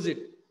groundnut, use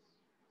it.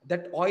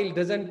 That oil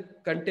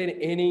doesn't contain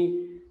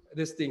any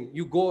this thing.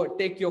 You go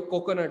take your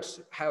coconuts,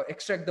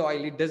 extract the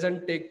oil. It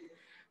doesn't take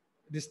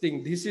this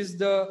thing. This is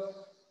the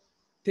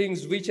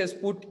things which has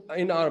put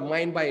in our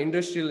mind by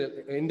industry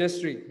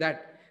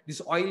that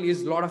this oil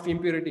is a lot of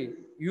impurity.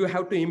 You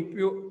have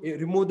to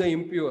remove the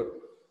impure.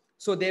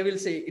 So they will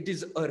say it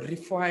is a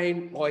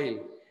refined oil.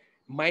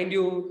 Mind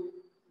you,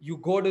 you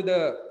go to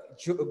the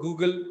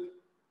Google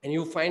and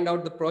you find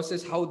out the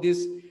process, how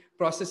this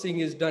processing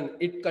is done.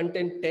 It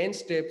contains 10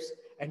 steps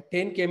and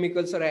 10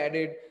 chemicals are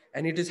added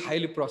and it is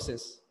highly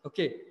processed.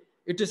 Okay.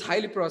 It is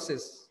highly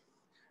processed.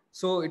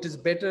 So it is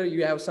better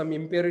you have some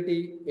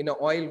impurity in an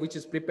oil which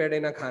is prepared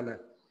in a khana.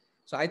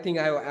 So I think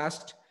I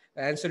have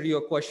answered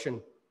your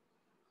question.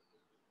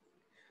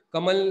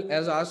 Kamal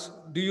has asked,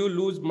 do you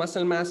lose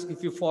muscle mass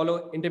if you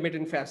follow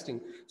intermittent fasting?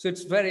 So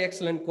it's very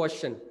excellent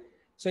question.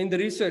 So in the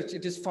research,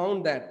 it is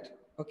found that,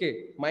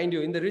 okay, mind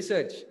you, in the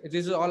research, it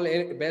is all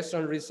based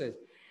on research.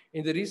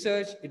 In the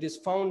research, it is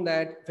found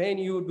that when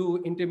you do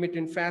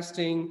intermittent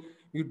fasting,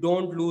 you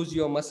don't lose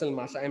your muscle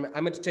mass.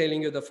 I'm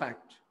telling you the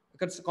fact.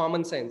 It's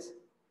common sense.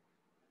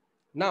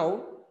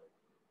 Now,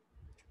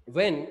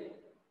 when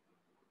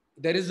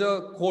there is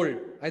a cold,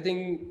 I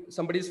think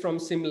somebody is from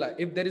Simla.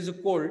 If there is a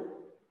cold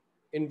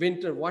in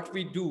winter, what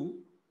we do,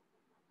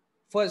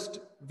 first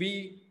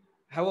we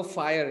have a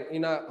fire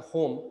in our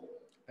home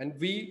and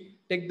we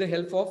take the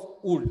help of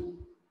wood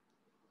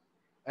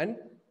and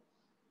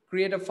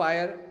create a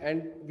fire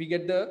and we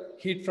get the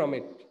heat from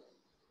it.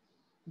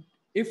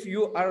 If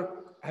you are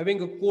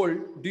having a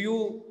cold, do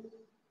you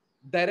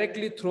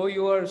directly throw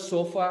your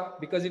sofa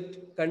because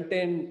it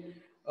contains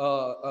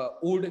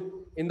wood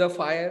in the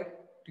fire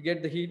to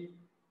get the heat?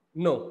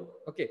 No.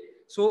 Okay.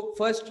 So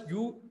first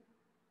you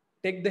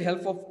take the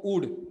help of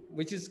wood,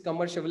 which is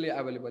commercially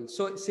available.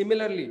 So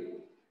similarly,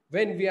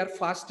 when we are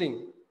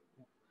fasting,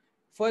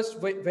 first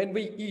when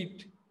we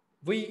eat,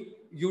 we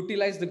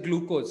utilize the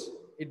glucose.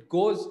 It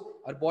goes,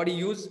 our body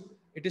use,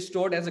 it is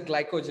stored as a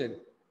glycogen.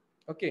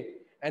 Okay.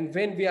 And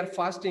when we are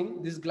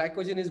fasting, this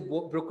glycogen is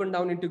broken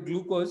down into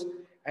glucose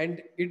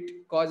and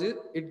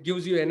it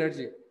gives you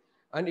energy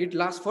and it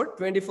lasts for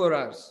 24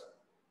 hours.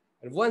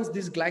 And once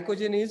this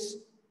glycogen is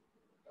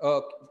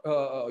uh,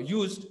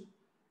 used,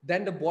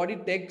 then the body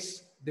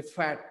takes the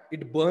fat,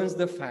 it burns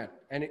the fat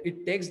and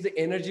it takes the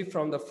energy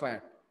from the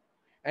fat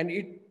and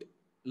it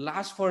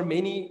lasts for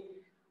many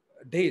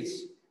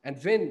days.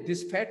 And when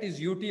this fat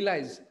is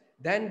utilized,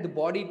 then the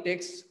body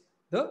takes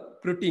the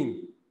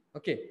protein.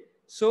 Okay.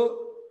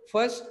 So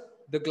first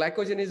the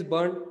glycogen is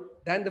burned,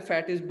 then the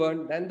fat is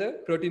burned, then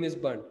the protein is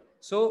burned.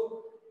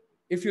 So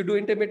if you do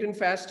intermittent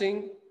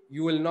fasting,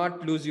 you will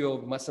not lose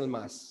your muscle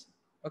mass.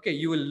 Okay.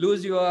 You will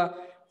lose your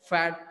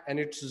fat and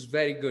it is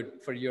very good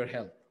for your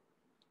health.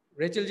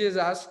 Rachel J has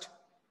asked,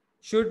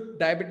 should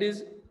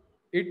diabetes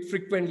eat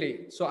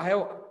frequently? So I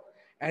have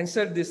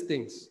answered these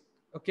things.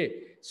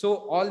 Okay. So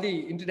all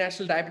the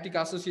International Diabetic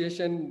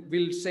Association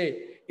will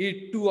say,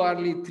 eat 2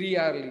 hourly, 3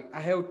 hourly. I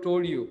have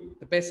told you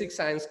the basic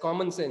science,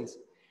 common sense.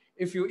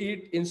 If you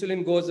eat,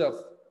 insulin goes up.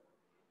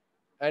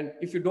 And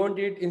if you don't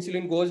eat,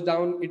 insulin goes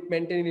down, it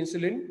maintains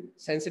insulin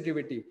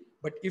sensitivity.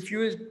 But if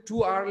you eat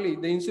too early,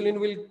 the insulin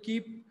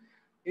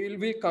it will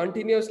be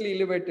continuously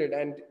elevated.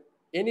 And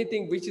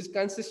anything which is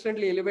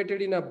consistently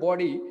elevated in a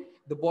body,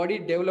 the body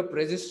develop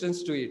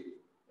resistance to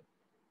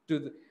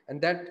it.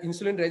 And that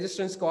insulin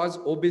resistance cause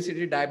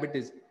obesity,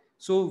 diabetes.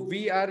 So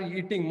we are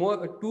eating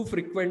more too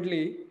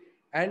frequently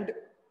and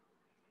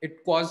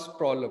it causes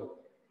problem.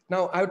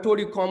 Now I've told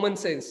you common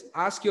sense.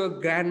 Ask your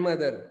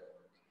grandmother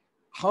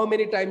how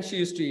many times she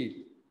used to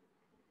eat.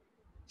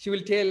 She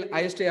will tell,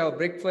 I used to have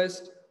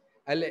breakfast,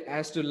 I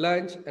used to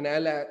lunch, and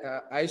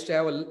I used to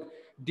have a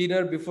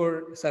dinner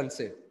before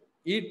sunset.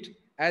 Eat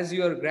as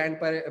your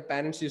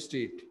grandparents used to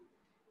eat.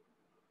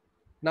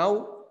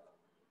 Now,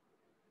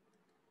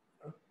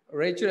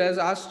 Rachel has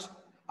asked,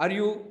 are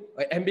you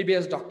an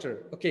MBBS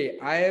doctor? Okay,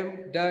 I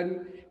am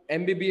done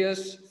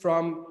MBBS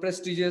from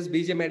prestigious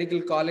BJ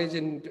Medical College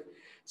in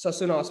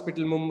Sassoon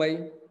Hospital,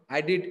 Mumbai.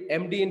 I did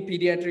MD in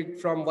pediatric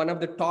from one of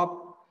the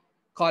top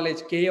college,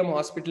 KM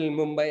Hospital in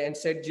Mumbai and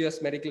St.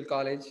 George's Medical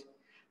College.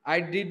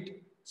 I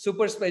did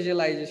super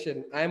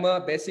specialization. I'm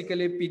a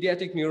basically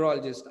pediatric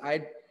neurologist.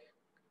 I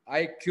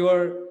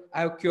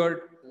have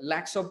cured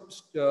lakhs of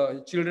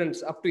children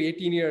up to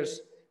 18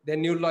 years, their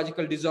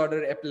neurological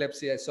disorder,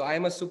 epilepsy. So I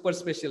am a super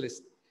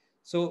specialist.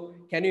 So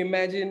can you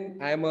imagine,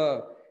 I'm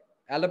a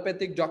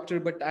allopathic doctor,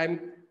 but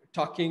I'm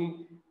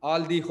talking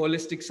all the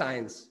holistic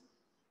science.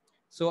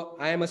 So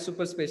I am a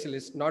super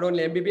specialist, not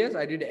only MBBS,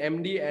 I did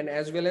MD and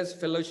as well as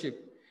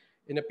fellowship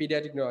in a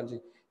pediatric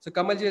neurology. So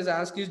Kamalji has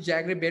asked, is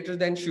jaggery better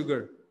than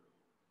sugar?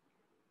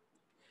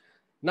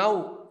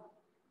 Now,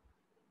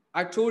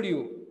 I told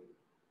you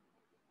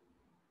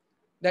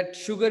that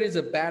sugar is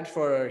a bad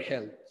for our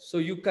health. So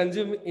you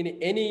consume in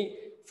any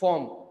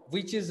form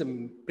which is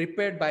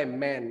prepared by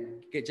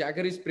man. Okay,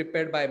 jaggery is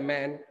prepared by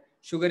man,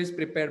 sugar is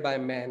prepared by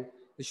man.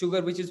 The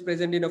sugar which is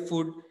present in a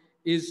food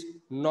is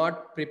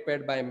not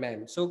prepared by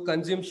man. So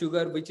consume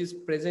sugar which is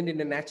present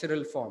in a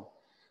natural form.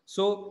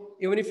 So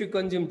even if you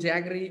consume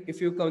jaggery,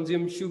 if you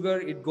consume sugar,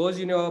 it goes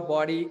in your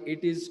body,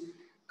 it is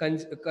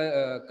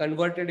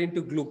converted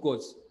into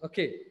glucose.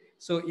 Okay.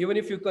 So even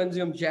if you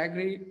consume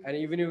jaggery and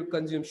even if you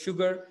consume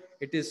sugar,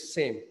 it is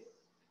same.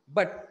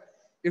 But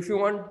if you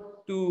want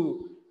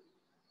to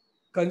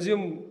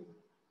consume,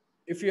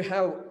 if you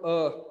have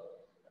a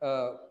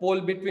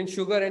pole between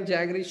sugar and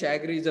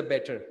jaggery is a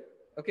better.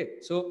 Okay.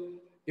 So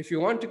if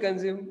you want to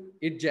consume,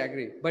 eat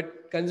jaggery,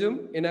 but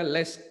consume in a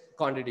less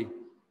quantity.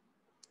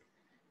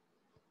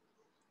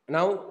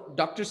 Now,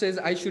 doctor says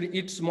I should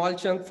eat small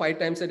chunk 5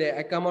 times a day.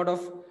 I come out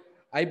of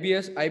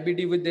IBS,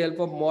 IBD with the help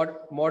of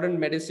modern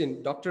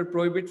medicine. Doctor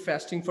prohibit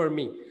fasting for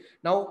me.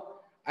 Now,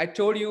 I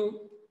told you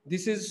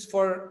this is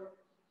for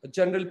a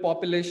general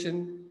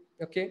population.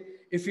 Okay.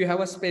 If you have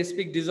a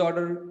specific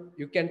disorder,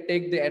 you can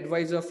take the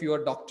advice of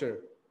your doctor.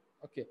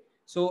 Okay.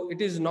 So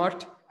it is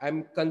not,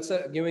 I'm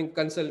giving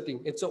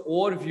consulting. It's an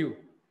overview,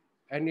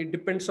 and it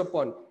depends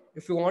upon,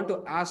 if you want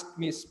to ask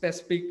me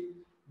specific,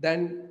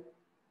 then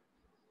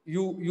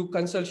you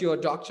consult your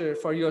doctor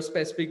for your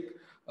specific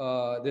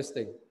this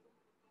thing.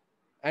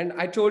 And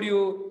I told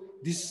you,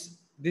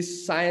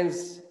 this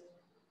science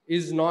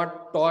is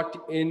not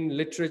taught in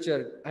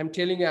literature. I'm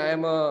telling you, I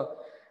am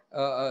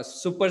a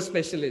super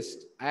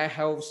specialist. I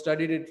have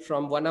studied it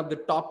from one of the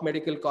top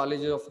medical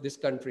colleges of this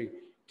country,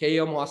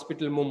 KM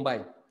Hospital,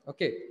 Mumbai.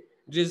 Okay.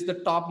 It is the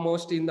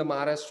topmost in the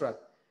Maharashtra.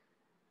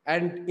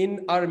 And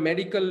in our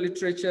medical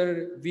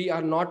literature, we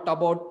are not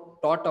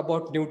taught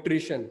about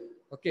nutrition.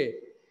 Okay.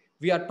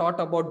 We are taught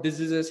about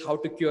diseases, how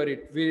to cure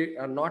it. We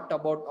are not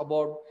about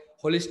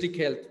holistic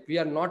health. We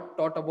are not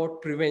taught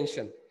about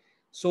prevention.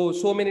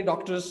 So many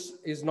doctors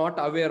is not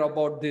aware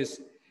about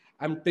this.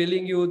 I'm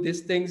telling you,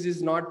 these things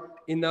is not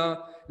in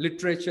a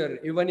literature.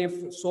 Even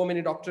if so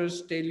many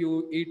doctors tell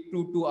you, eat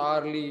too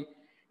early,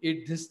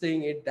 eat this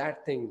thing, eat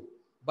that thing,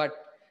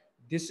 but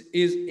this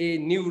is a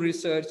new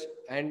research,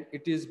 and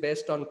it is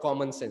based on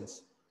common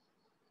sense.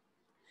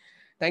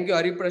 Thank you,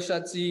 Hari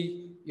Prasad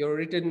ji. You're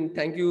written.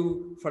 Thank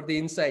you for the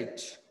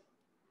insight.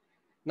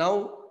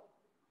 Now,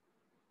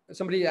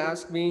 somebody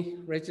asked me,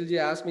 Rachel ji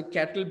asked me,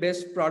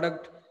 cattle-based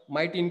product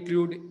might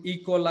include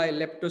E. coli,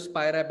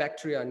 leptospira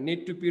bacteria,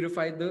 need to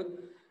purify the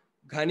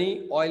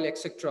ghani, oil,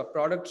 etc.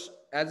 Products,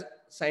 as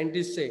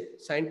scientists say,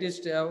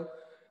 scientists have,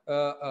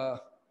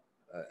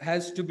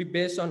 has to be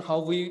based on how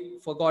we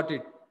forgot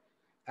it.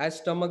 As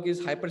stomach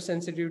is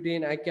hypersensitivity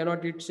and I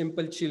cannot eat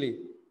simple chili.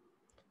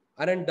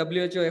 Aren't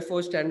WHO,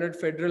 FO standard,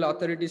 federal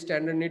authority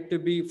standard need to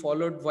be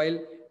followed while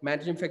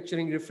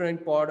manufacturing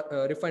refined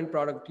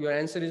product? Your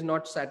answer is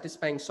not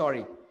satisfying.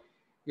 Sorry.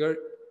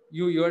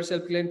 You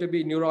yourself claim to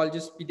be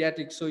neurologist,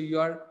 pediatric. So you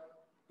are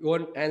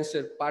your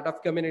answer, part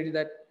of community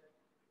that.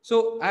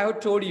 So I have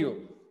told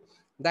you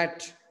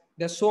that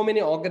there's so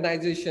many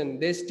organizations,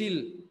 they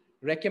still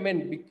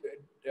recommend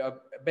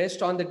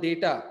based on the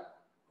data,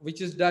 which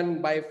is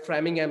done by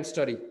Framingham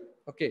study.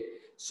 Okay.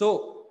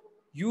 So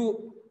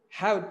you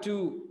have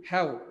to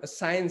have a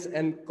science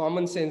and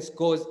common sense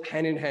goes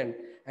hand in hand,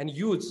 and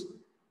use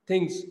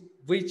things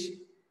which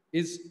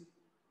is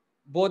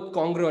both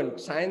congruent,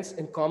 science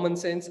and common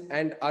sense,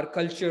 and our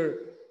culture,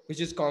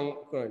 which is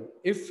congruent.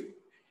 If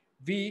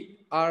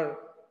we are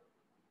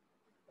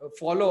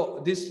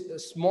follow this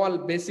small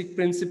basic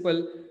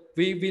principle,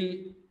 we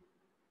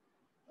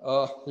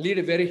will lead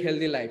a very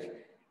healthy life.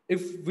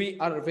 If we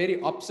are very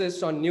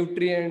obsessed on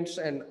nutrients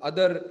and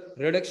other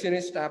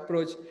reductionist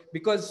approach,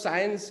 because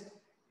science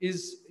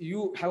is,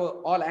 you have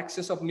all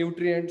access of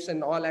nutrients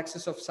and all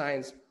access of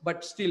science,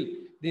 but still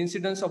the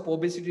incidence of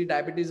obesity,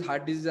 diabetes,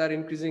 heart disease are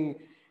increasing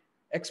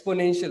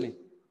exponentially.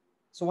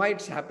 So why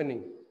it's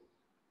happening?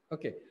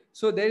 Okay.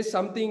 So there is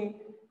something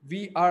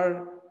we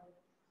are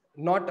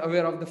not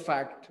aware of the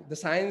fact. The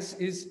science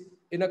is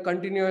in a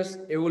continuous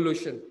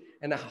evolution.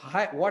 And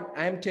what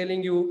I'm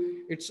telling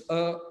you, it's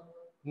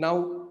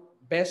now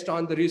based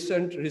on the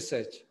recent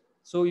research.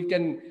 So you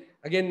can,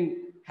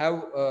 again,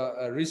 have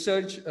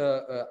research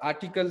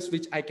articles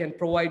which I can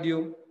provide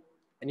you,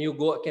 and you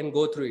can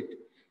go through it.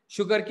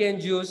 Sugarcane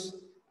juice,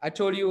 I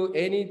told you,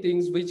 any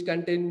things which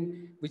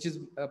which is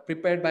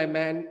prepared by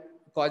man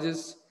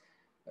causes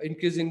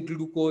increase in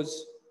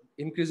glucose,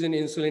 increase in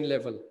insulin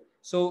level.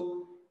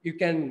 So you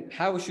can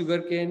have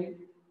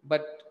sugarcane,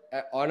 but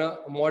on a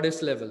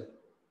modest level.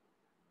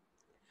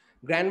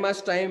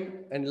 Grandma's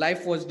time and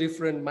life was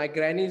different. My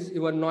grannies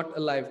were not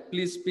alive.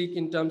 Please speak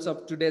in terms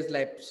of today's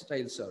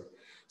lifestyle, sir.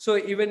 So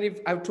even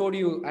if I've told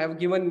you, I've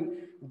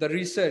given the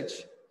research,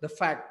 the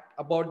fact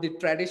about the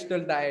traditional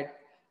diet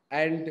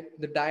and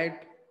the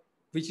diet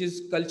which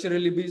is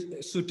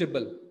culturally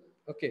suitable.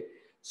 Okay.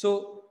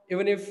 So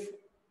even if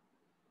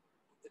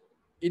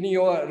in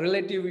your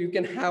relative, you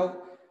can have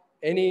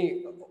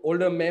any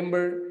older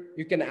member,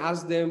 you can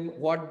ask them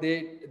what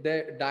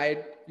their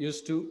diet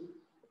used to,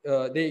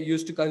 they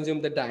used to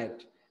consume the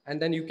diet,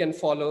 and then you can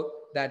follow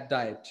that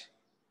diet.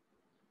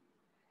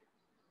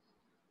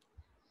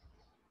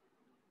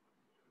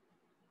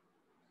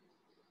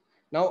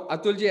 Now,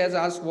 Atulji has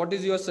asked, what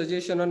is your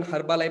suggestion on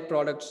Herbalife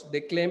products?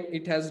 They claim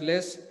it has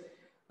less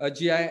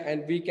GI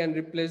and we can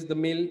replace the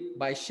meal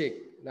by shake.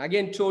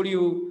 Again, told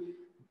you,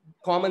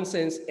 common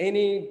sense,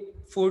 any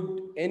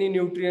food, any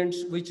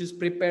nutrients which is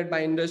prepared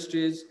by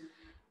industries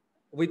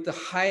with a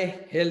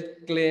high health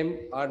claim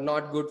are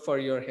not good for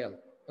your health.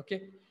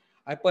 Okay.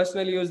 I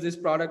personally use this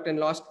product and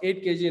lost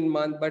 8 kg in a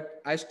month,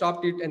 but I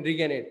stopped it and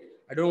regained it.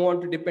 I don't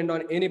want to depend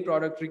on any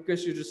product,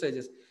 request you to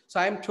suggest. So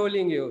I'm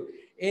telling you,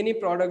 any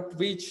product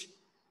which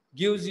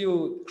gives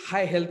you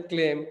high health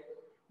claim,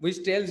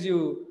 which tells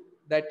you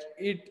that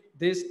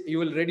you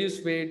will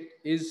reduce weight,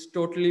 is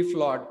totally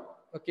flawed.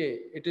 Okay.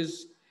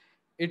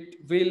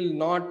 It will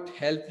not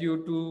help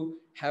you to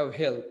have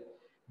health.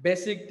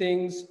 Basic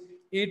things,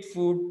 eat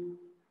food,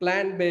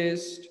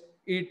 plant-based,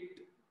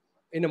 eat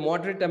in a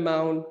moderate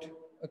amount,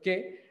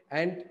 okay?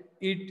 And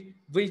eat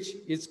which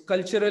is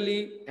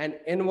culturally and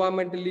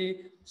environmentally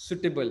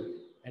suitable.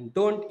 And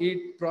don't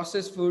eat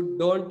processed food,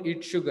 don't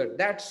eat sugar.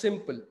 That's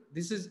simple.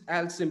 This is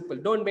as simple.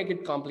 Don't make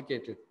it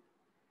complicated.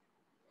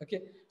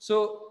 Okay,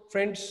 so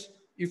friends,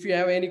 if you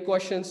have any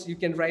questions, you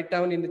can write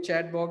down in the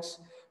chat box.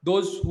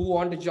 Those who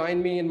want to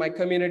join me in my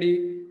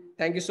community,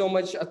 thank you so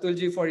much,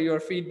 Atulji, for your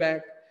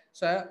feedback.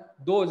 So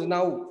those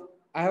now,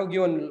 I have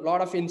given a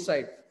lot of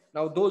insight.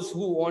 Now, those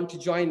who want to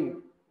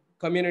join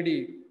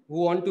community,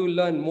 who want to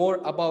learn more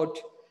about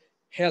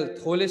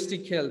health,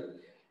 holistic health,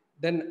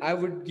 then I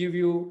would give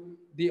you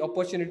the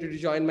opportunity to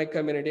join my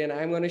community, and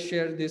I'm going to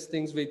share these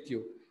things with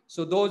you.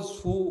 So those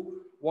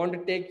who want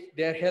to take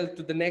their health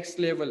to the next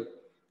level,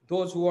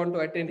 those who want to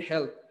attend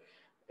health,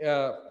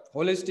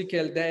 holistic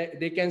health,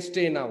 they can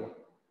stay now.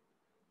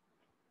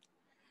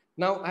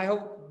 Now I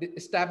have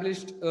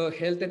established a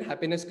health and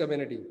happiness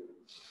community.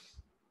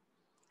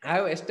 I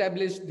have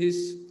established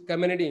this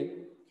community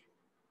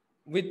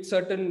with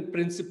certain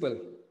principle.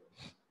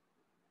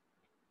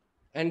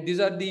 And these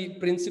are the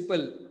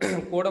principle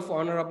code of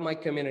honor of my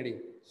community.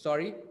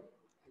 Sorry,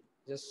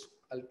 just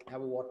I'll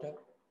have water.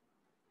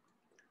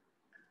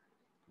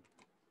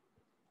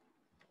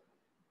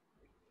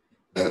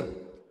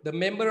 The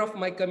member of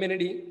my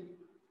community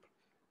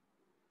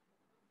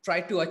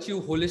try to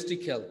achieve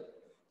holistic health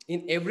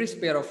in every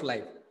sphere of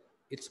life.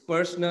 It's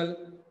personal,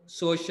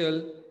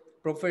 social,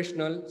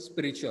 professional,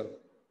 spiritual,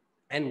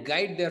 and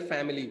guide their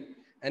family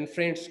and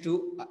friends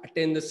to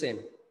attain the same.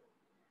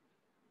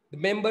 The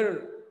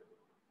member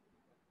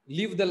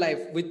live the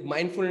life with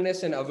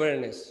mindfulness and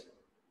awareness.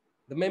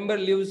 The member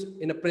lives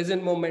in a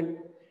present moment,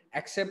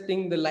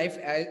 accepting the life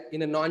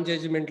in a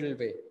non-judgmental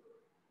way.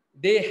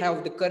 They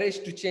have the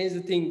courage to change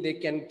the thing they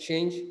can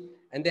change,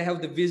 and they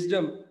have the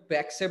wisdom to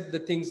accept the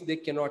things they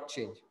cannot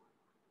change.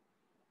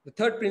 The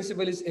third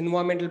principle is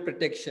environmental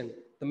protection.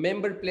 The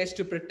member pledges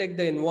to protect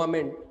the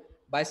environment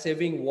by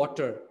saving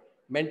water,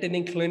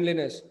 maintaining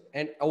cleanliness,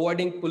 and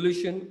avoiding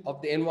pollution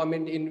of the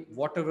environment in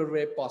whatever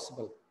way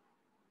possible.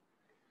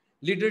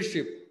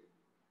 Leadership.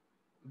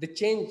 The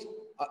change,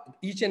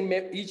 each and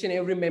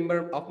every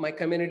member of my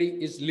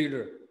community is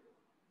leader,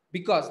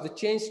 because the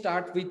change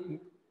starts with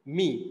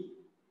me.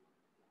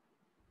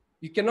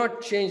 You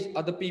cannot change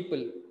other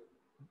people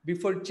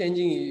before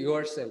changing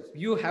yourself.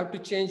 You have to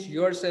change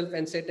yourself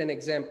and set an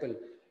example.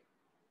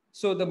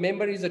 So the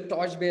member is a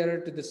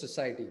torchbearer to the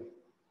society.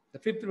 The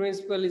fifth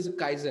principle is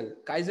Kaizen.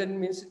 Kaizen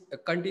means a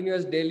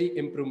continuous daily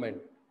improvement.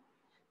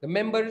 The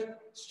member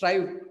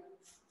strive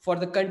for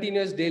the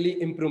continuous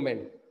daily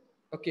improvement.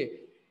 Okay,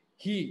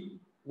 he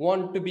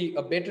want to be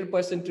a better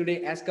person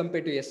today as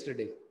compared to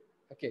yesterday.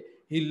 Okay,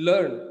 he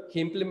learn,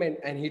 he implement,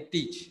 and he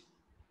teach.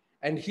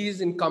 And he is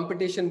in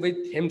competition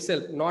with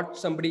himself, not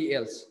somebody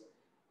else.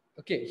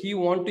 Okay, he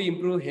want to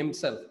improve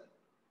himself,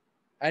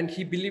 and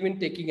he believe in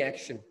taking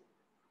action.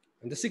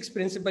 And the sixth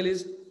principle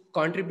is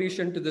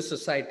contribution to the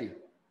society.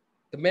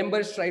 The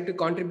members try to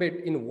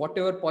contribute in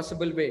whatever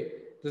possible way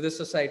to the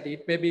society.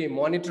 It may be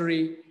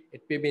monetary,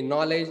 it may be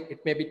knowledge,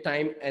 it may be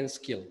time and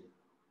skill.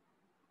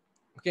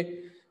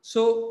 Okay,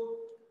 so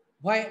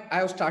why I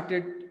have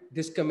started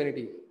this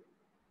community?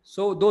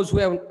 So those who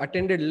have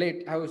attended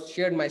late, I have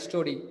shared my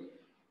story.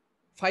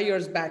 5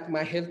 years back,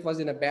 my health was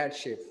in a bad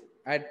shape.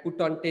 I had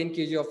put on 10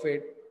 kg of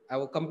weight. I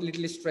was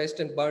completely stressed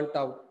and burnt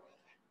out.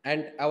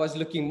 And I was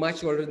looking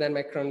much older than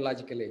my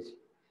chronological age.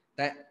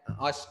 That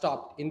I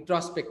stopped,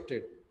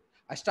 introspected.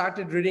 I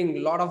started reading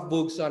a lot of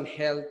books on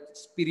health,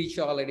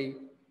 spirituality,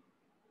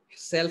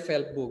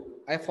 self-help book.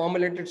 I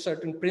formulated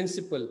certain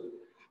principle.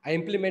 I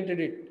implemented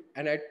it,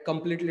 and it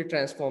completely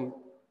transformed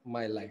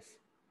my life.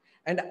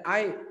 And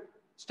I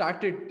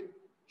started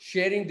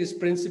sharing this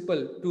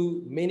principle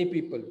to many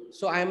people.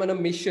 So I am on a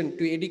mission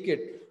to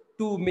educate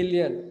 2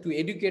 million, to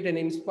educate and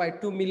inspire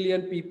 2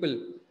 million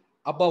people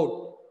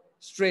about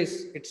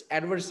stress, its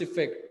adverse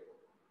effect,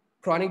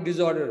 chronic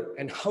disorder,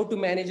 and how to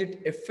manage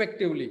it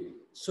effectively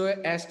so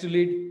as to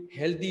lead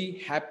healthy,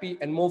 happy,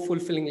 and more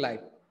fulfilling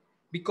life.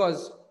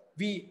 Because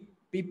we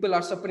people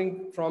are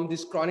suffering from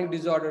this chronic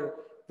disorder,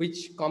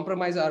 which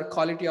compromise our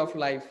quality of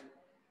life.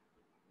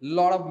 A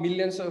lot of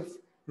millions of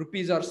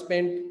rupees are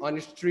spent on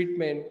its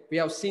treatment. We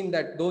have seen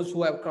that those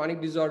who have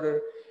chronic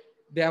disorder,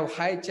 they have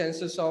high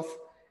chances of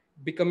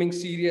becoming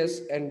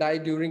serious and die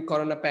during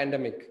corona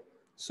pandemic.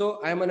 So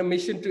I'm on a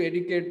mission to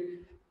educate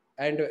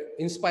and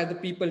inspire the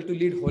people to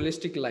lead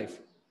holistic life.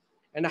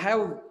 And I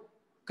have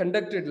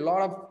conducted a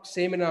lot of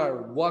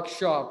seminar,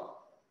 workshop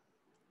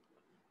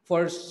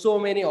for so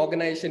many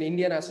organizations,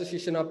 Indian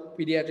Association of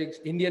Pediatrics,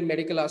 Indian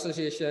Medical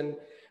Association,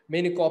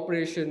 many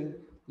corporations,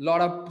 a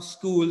lot of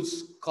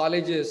schools,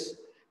 colleges.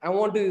 I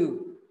want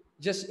to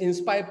just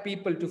inspire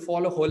people to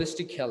follow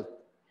holistic health.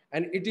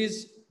 And it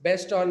is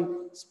based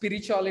on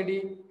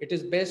spirituality, it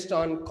is based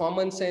on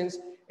common sense,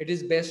 it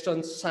is based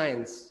on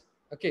science.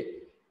 Okay.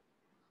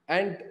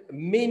 And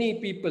many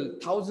people,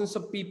 thousands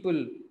of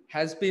people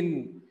has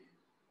been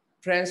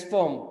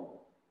transformed.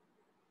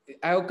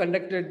 I have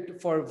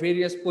conducted for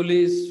various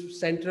police,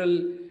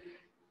 central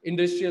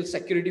industrial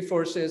security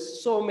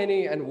forces, so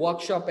many, and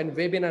workshop and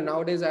webinar.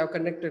 Nowadays, I have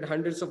conducted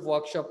hundreds of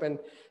workshop and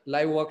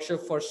live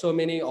workshop for so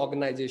many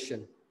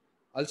organizations,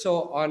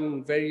 also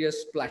on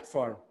various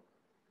platforms.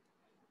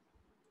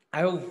 I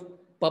have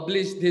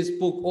published this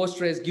book, Oh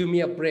Stress, Give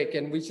Me a Break,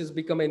 and which has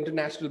become an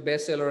international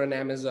bestseller on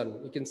Amazon.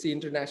 You can see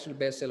international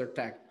bestseller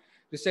tag.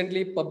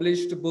 Recently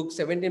published book,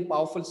 17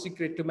 Powerful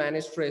Secrets to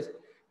Manage Stress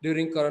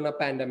During Corona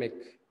Pandemic.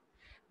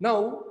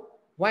 Now,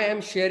 why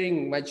I'm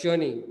sharing my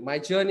journey? My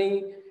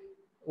journey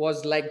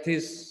was like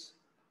this,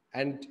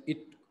 and it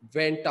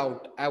went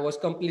out. I was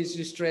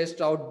completely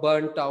stressed out,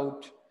 burnt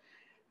out.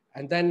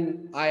 And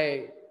then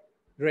I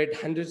read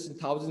hundreds and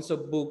thousands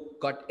of books,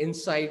 got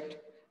insight,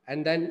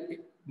 and then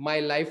my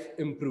life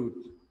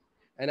improved.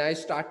 And I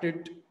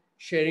started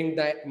sharing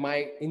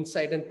my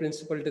insight and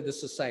principle to the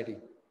society.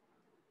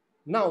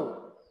 Now,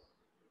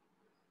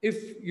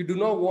 if you do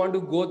not want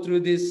to go through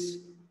this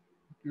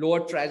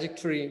lower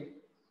trajectory,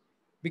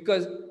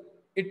 because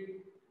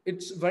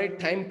it's very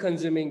time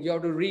consuming, you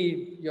have to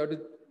read, you have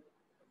to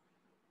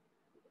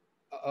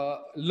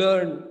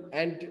learn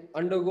and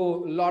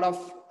undergo a lot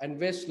of and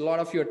waste a lot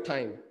of your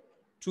time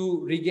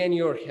to regain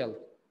your health.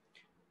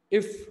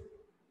 If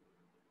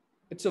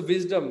it's a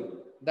wisdom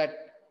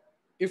that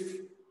if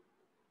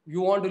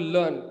you want to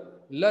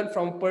learn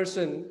from a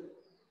person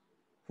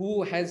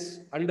who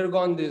has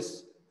undergone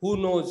this, who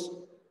knows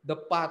the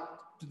path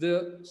to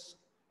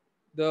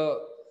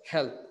the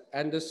health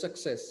and the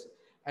success,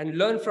 and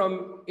learn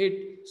from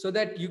it so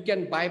that you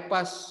can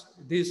bypass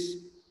this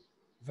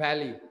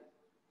valley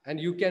and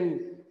you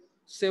can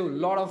save a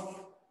lot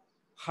of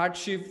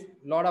hardship,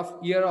 lot of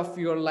year of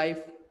your life.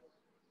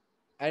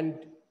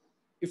 And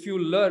if you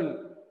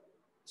learn,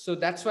 so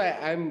that's why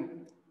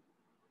I'm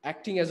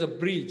acting as a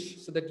bridge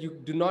so that you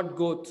do not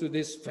go through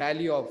this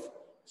valley of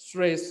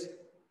stress,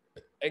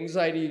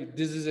 anxiety,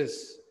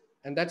 diseases.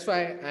 And that's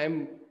why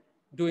I'm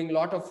doing a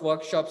lot of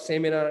workshops,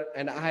 seminar,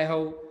 and I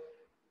have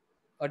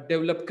a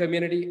developed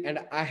community, and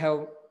I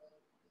have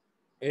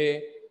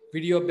a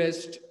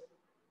video-based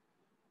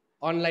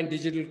online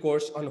digital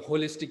course on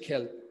holistic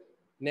health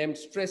named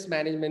Stress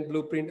Management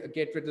Blueprint, a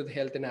Gateway to the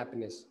Health and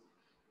Happiness.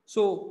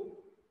 So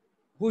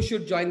who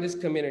should join this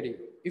community?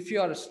 If you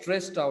are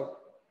stressed out,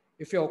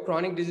 if you have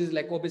chronic disease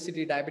like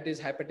obesity, diabetes,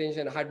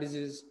 hypertension, heart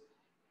disease,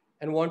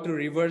 and want to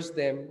reverse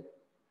them,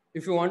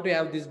 if you want to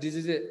have these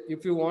diseases,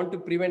 if you want to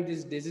prevent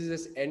these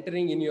diseases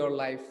entering in your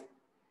life,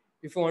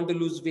 if you want to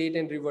lose weight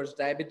and reverse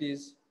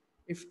diabetes,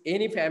 if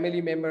any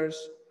family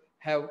members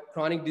have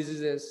chronic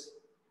diseases,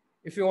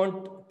 if you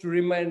want to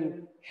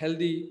remain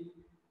healthy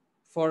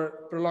for a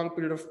prolonged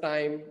period of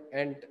time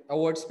and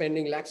avoid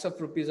spending lakhs of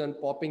rupees on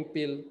popping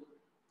pill,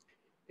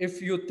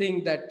 if you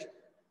think that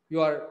you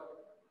are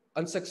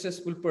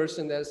unsuccessful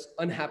person, there's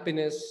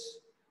unhappiness,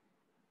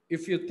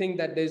 if you think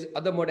that there's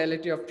other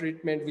modality of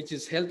treatment which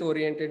is health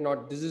oriented,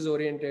 not disease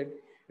oriented,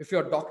 if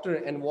you're a doctor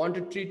and want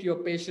to treat your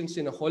patients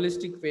in a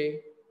holistic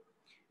way,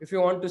 if you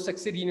want to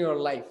succeed in your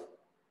life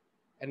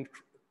and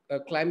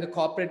climb the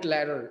corporate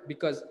ladder,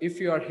 because if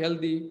you are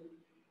healthy,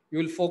 you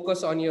will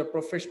focus on your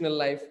professional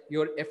life,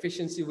 your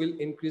efficiency will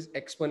increase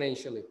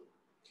exponentially.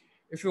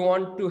 If you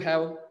want to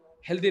have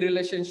healthy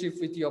relationship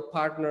with your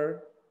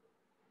partner,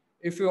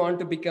 if you want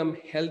to become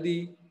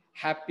healthy,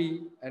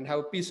 happy, and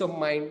have peace of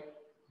mind,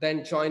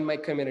 then join my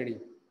community.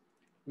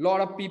 A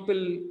lot of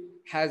people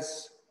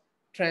has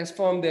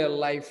transformed their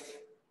life.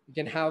 You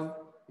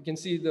can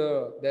see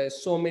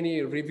there's so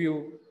many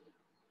review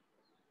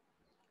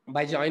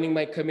by joining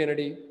my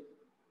community.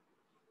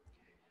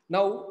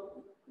 Now,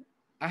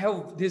 I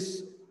have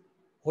this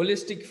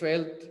holistic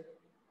health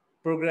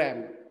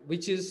program,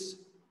 which is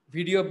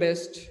video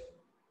based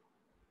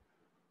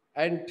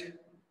and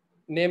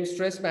named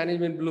Stress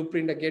Management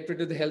Blueprint, a Gateway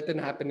to the Health and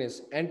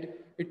Happiness. And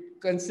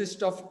it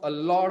consists of a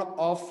lot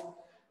of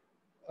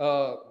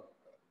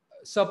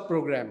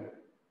sub-program.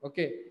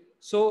 Okay,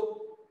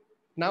 so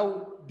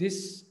now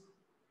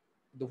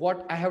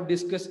what I have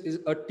discussed is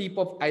a tip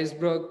of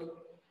iceberg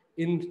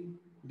in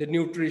the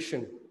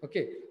nutrition.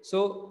 Okay,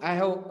 so I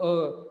have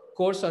a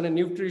course on a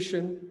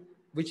nutrition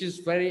which is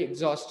very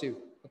exhaustive,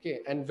 okay,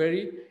 and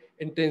very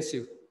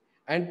intensive.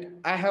 And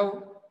I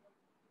have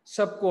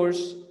sub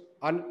course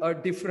on a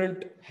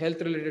different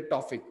health related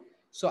topic.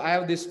 So I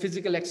have this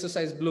physical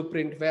exercise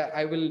blueprint where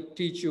I will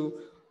teach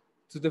you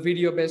to the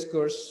video based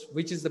course,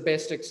 which is the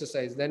best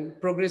exercise. Then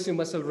progressive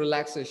muscle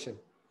relaxation,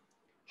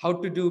 how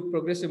to do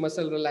progressive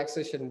muscle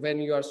relaxation when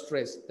you are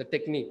stressed, the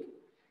technique.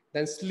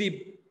 Then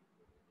sleep,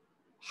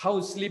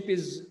 how sleep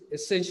is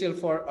essential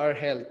for our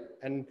health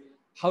and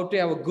how to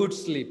have a good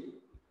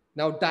sleep.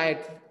 Now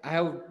diet, I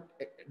have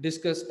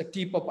discussed a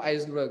tip of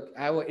iceberg.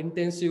 I have an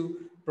intensive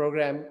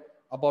program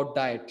about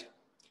diet.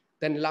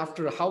 Then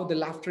laughter, how the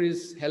laughter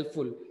is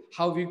helpful,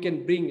 how you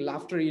can bring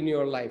laughter in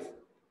your life,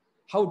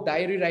 how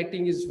diary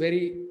writing is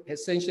very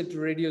essential to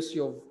reduce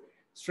your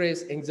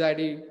stress,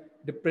 anxiety,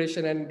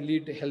 depression, and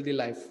lead a healthy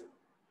life.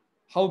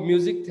 How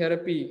music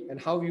therapy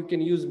and how you can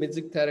use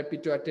music therapy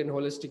to attain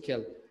holistic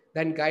health.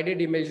 Then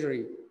guided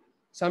imagery.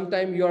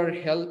 Sometimes you are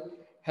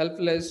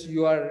helpless,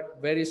 you are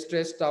very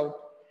stressed out,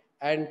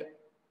 and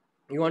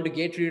you want to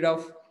get rid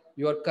of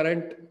your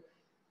current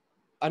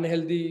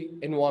unhealthy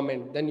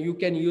environment, then you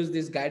can use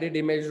this guided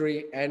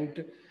imagery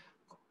and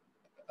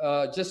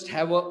just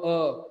have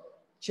a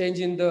change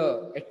in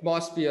the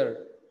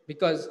atmosphere.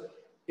 Because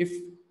if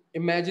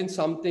imagine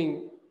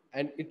something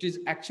and it is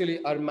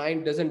actually our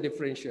mind doesn't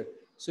differentiate.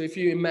 So if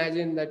you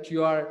imagine that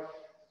you are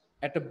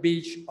at a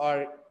beach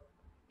or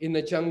in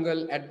the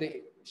jungle, at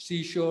the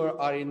seashore,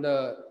 or in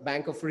the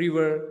bank of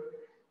river,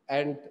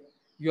 and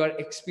you are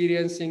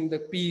experiencing the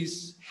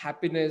peace,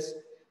 happiness,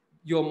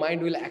 your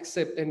mind will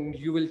accept and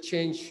you will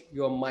change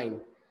your mind.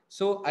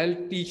 So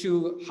I'll teach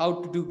you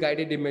how to do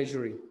guided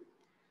imagery.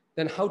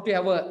 Then how to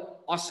have an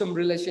awesome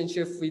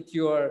relationship with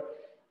your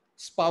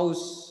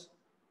spouse.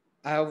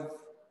 I have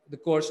the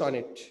course on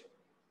it.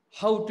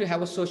 How to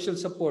have a social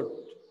support,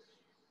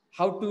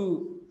 how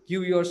to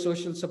give your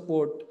social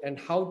support, and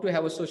how to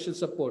have a social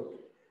support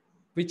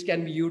which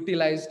can be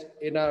utilized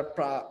in our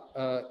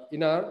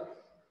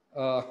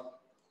uh,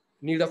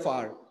 need of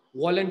our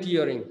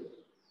volunteering.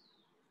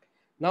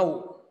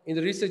 Now, in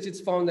the research, it's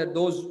found that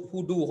those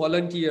who do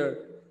volunteer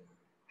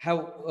have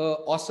an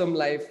awesome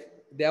life,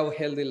 they have a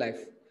healthy life.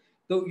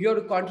 So you have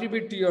to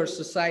contribute to your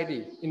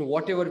society in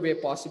whatever way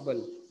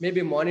possible,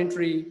 maybe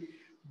monetary,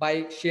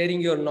 by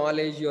sharing your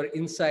knowledge, your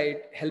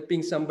insight,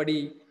 helping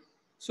somebody.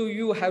 So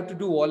you have to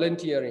do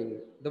volunteering.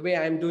 The way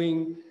I'm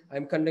doing,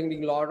 I'm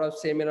conducting a lot of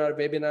seminar,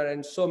 webinar,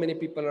 and so many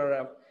people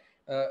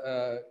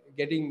are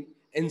getting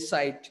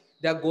insight.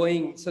 They're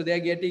going, so they're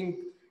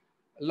getting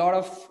a lot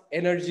of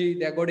energy,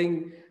 they're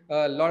getting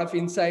a lot of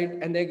insight,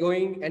 and they're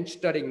going and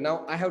studying.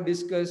 Now I have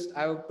discussed,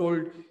 I have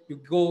told you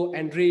go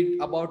and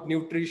read about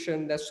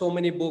nutrition. There's so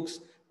many books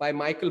by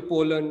Michael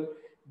Pollan,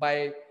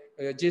 by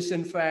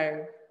Jason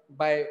Fang,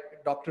 by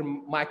Dr.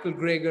 Michael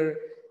Greger.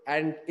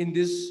 And in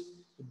this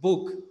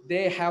book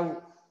they have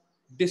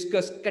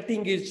discussed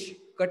cutting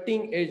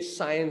edge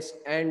science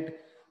and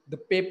the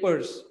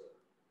papers.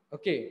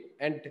 Okay,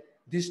 and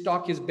this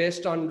talk is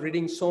based on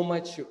reading so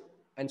much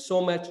and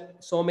so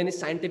many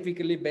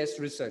scientifically based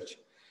research.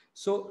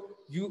 So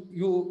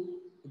you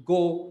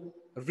go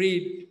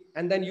read,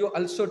 and then you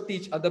also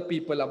teach other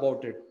people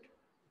about it.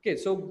 Okay,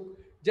 so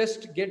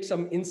just get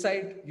some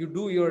insight, you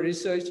do your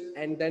research,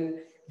 and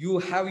then you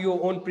have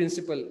your own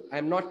principle.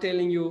 I'm not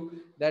telling you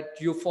that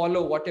you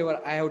follow whatever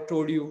I have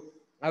told you.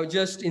 I have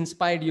just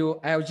inspired you,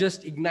 I have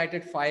just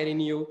ignited fire in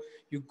you.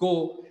 You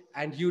go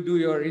and you do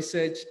your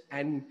research,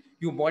 and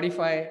you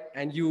modify,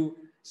 and you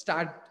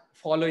start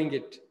following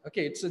it.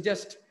 Okay, it's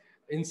just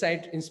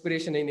insight,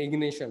 inspiration, and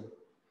ignition.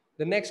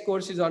 The next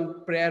course is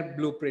on prayer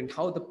blueprint,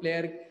 how the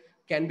prayer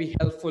can be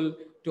helpful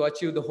to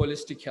achieve the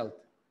holistic health.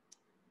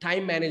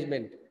 Time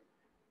management,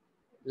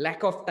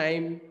 lack of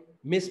time,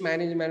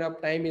 mismanagement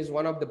of time is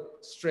one of the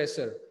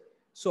stressor.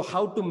 So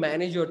how to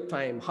manage your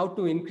time, how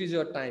to increase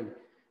your time,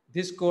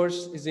 this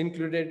course is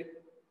included.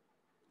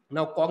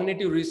 Now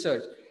cognitive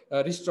research,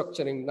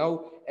 restructuring,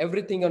 now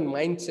everything on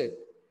mindset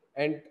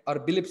and our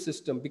belief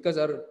system, because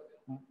our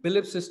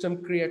belief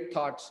system create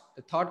thoughts,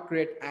 the thought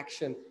create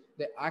action,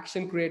 the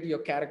action create your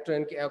character,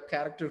 and your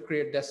character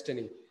create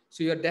destiny.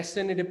 So your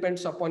destiny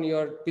depends upon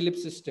your belief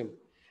system,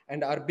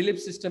 and our belief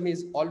system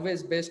is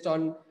always based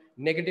on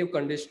negative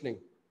conditioning.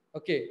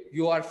 Okay,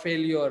 you are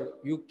failure,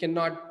 you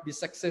cannot be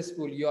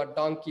successful, you are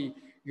donkey,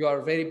 you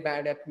are very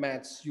bad at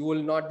maths, you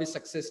will not be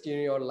successful in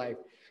your life.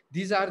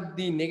 These are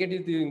the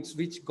negative things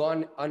which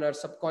gone on our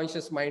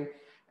subconscious mind,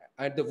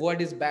 and the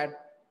word is bad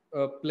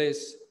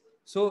place.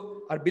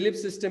 So our belief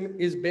system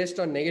is based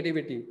on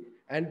negativity,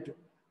 and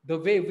the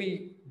way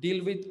we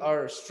deal with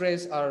our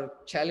stress, our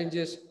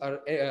challenges,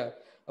 our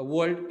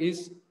world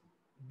is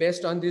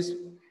based on this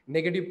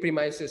negative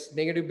premises,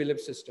 negative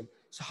belief system.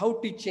 So how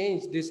to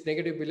change this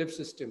negative belief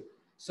system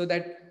so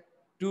that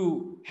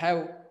to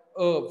have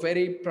a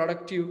very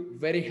productive,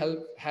 very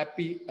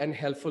happy and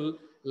helpful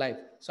life.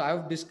 So I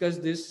have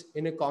discussed this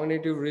in a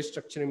cognitive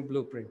restructuring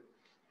blueprint.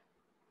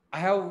 I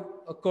have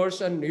a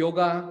course on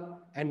yoga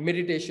and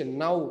meditation.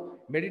 Now,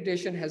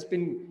 meditation has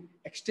been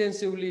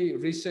extensively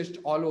researched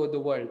all over the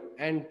world,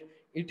 and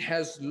it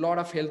has a lot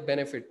of health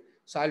benefit.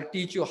 So I'll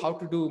teach you how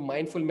to do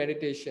mindful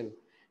meditation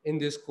in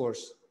this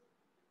course.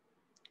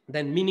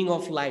 Then meaning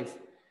of life,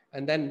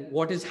 and then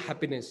what is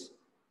happiness.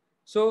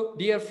 So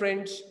dear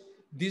friends,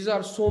 these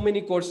are so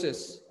many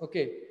courses,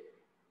 okay?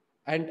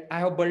 And I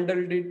have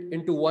bundled it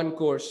into one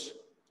course.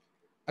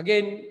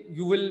 Again,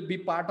 you will be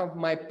part of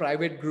my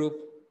private group.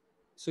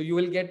 So you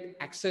will get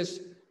access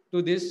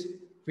to this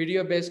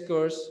video based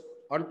course.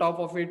 On top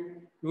of it,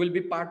 you will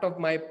be part of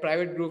my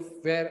private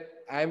group where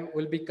I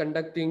will be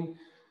conducting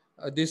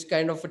this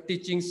kind of a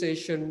teaching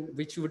session,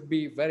 which would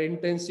be very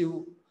intensive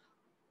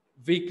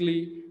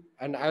weekly,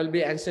 and I will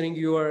be answering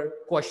your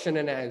question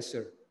and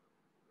answer.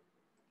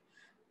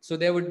 So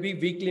there would be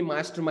weekly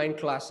mastermind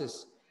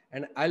classes,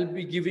 and I'll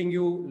be giving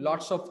you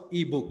lots of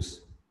ebooks.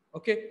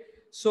 Okay.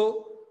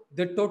 So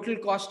the total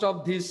cost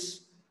of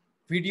these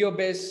video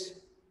based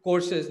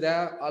courses, there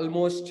are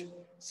almost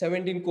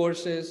 17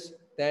 courses,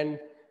 then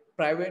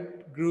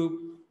private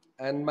group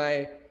and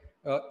my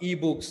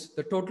ebooks.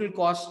 The total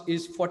cost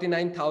is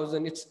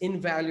 49,000. It's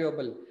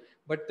invaluable,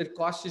 but the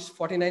cost is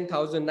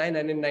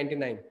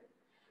 49,999.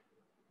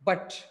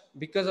 But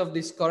because of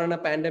this corona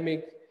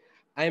pandemic,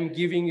 I am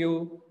giving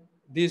you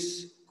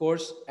this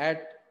course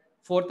at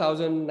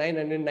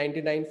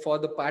 4,999 for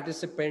the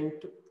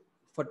participant,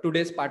 for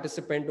today's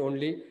participant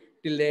only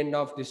till the end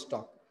of this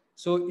talk.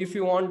 So if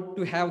you want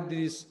to have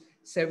this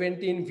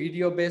 17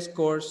 video based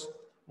course,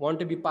 want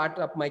to be part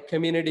of my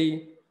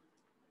community,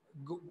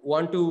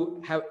 want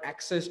to have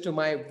access to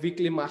my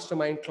weekly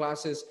mastermind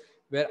classes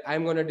where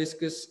I'm going to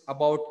discuss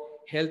about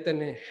health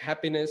and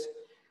happiness.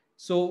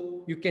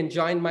 So you can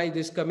join my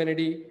this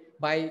community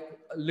by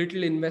a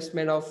little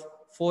investment of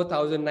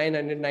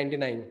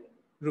 4,999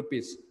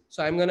 rupees.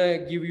 So I'm going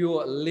to give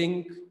you a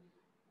link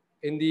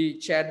in the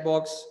chat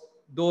box.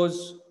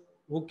 Those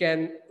who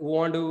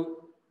want to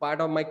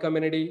part of my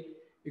community,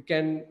 you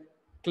can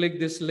click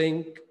this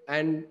link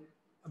and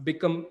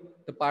become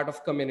the part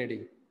of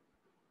community.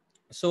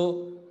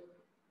 So,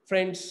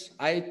 friends,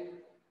 I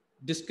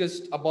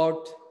discussed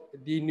about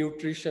the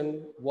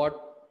nutrition,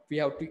 what we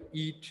have to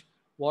eat,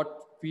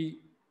 what we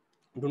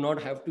do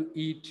not have to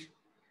eat,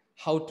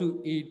 how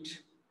to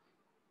eat.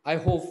 I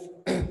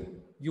hope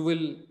you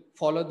will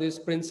follow this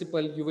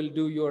principle, you will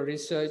do your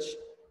research,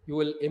 you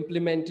will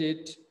implement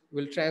it, you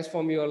will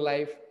transform your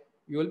life,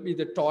 you will be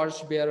the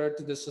torch bearer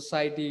to the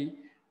society,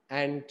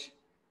 and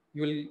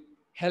you will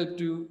help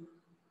to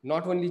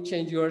not only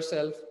change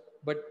yourself,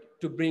 but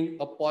to bring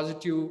a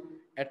positive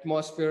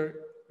atmosphere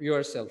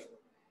yourself.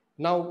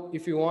 Now,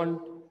 if you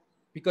want,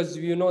 because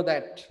you know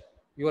that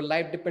your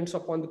life depends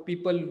upon the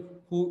people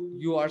who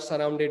you are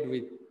surrounded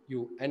with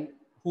you and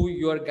who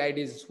your guide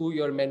is, who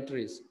your mentor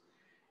is.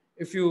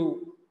 If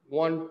you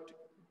want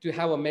to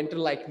have a mentor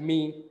like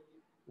me,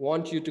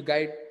 want you to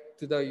guide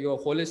to your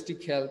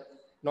holistic health,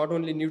 not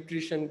only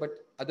nutrition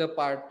but other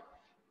part,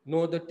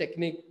 know the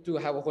technique to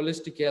have a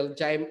holistic health,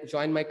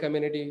 join my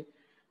community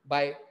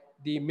by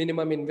the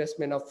minimum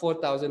investment of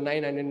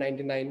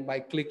 4,999 by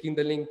clicking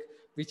the link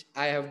which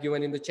I have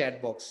given in the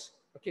chat box.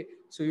 Okay,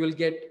 so you will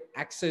get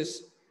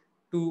access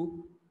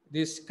to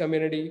this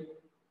community.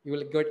 You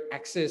will get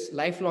access,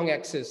 lifelong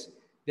access.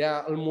 There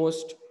are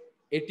almost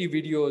 80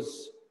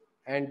 videos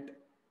and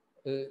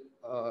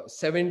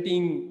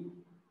 17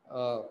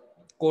 uh,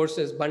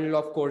 courses, bundle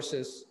of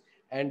courses,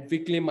 and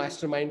weekly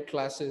mastermind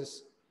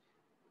classes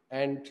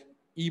and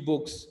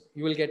ebooks.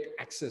 You will get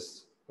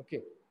access.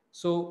 Okay,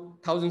 so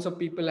thousands of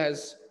people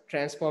has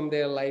transformed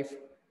their life.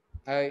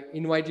 I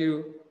invite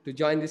you to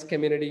join this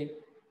community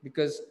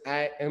because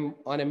I am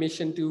on a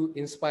mission to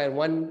inspire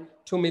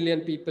 2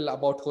 million people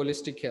about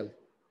holistic health.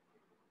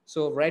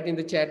 So write in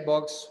the chat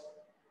box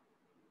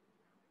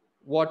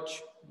what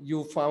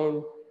you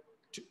found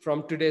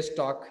from today's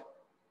talk,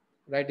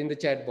 right in the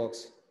chat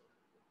box.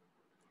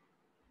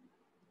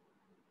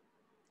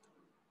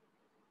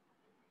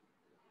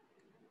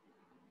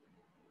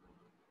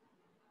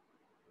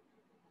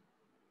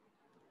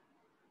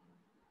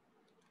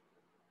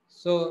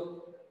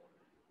 So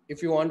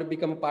if you want to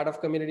become a part of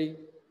community,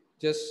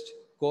 just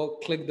go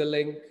click the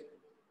link.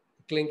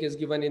 The link is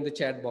given in the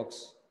chat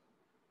box.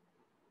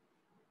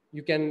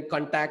 You can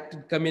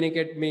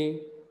communicate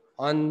me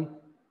on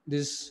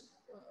this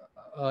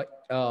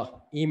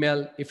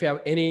email if you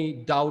have any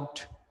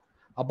doubt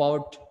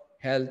about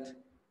health.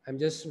 I'm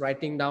just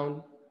writing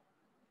down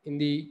in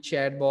the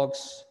chat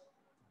box.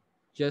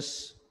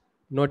 Just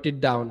note it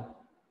down.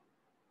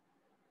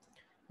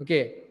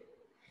 Okay.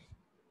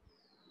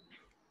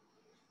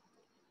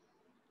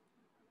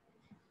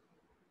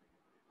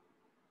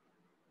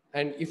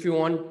 And if you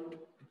want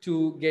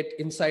to get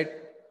insight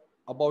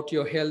about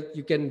your health,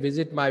 you can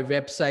visit my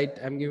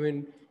website. I'm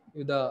giving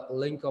you the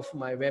link of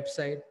my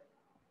website.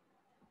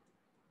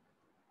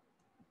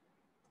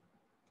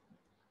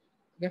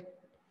 Okay.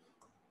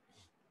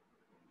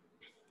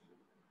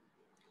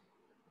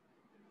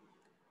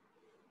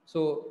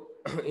 So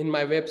in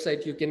my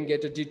website, you can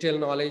get a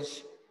detailed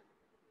knowledge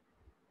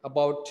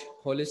about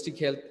holistic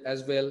health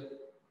as well.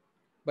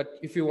 But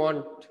if you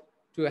want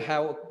to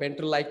have a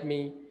mentor like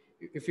me,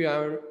 if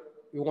you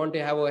want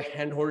to have a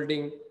hand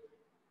holding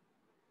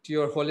to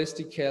your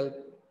holistic health,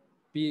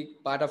 be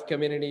part of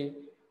community,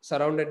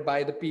 surrounded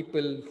by the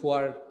people who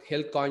are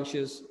health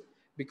conscious,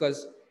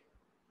 because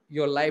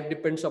your life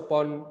depends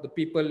upon the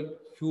people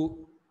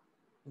who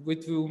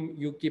with whom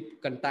you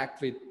keep contact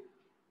with,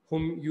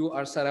 whom you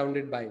are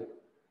surrounded by.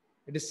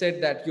 It is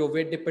said that your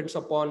weight depends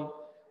upon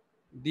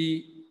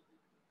the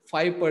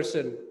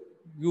 5%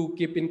 you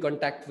keep in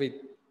contact with.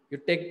 You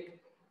take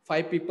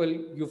 5 people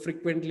you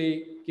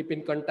frequently keep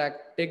in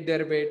contact, take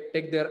their weight,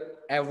 take their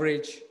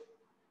average,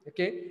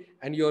 okay,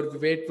 and your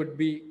weight would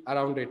be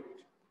around it.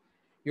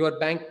 Your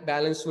bank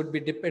balance would be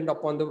depend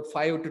upon the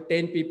 5 to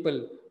 10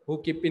 people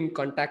who keep in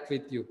contact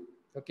with you.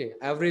 Okay,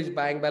 average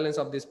bank balance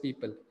of these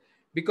people,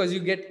 because you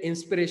get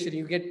inspiration,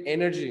 you get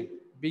energy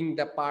being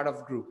the part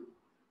of group.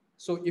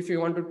 So if you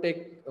want to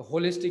take a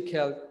holistic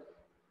health,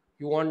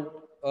 you want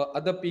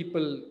other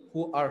people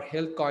who are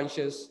health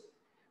conscious,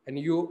 and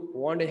you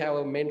want to have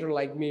a mentor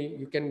like me,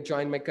 you can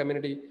join my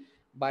community.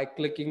 by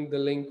clicking the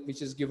link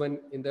which is given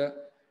in the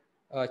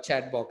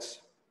chat box,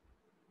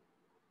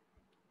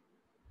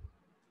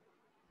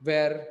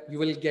 where you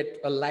will get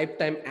a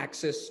lifetime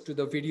access to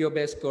the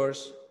video-based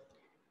course.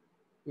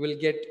 You will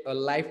get a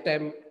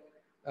lifetime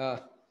uh,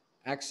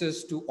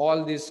 access to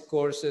all these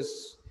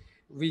courses,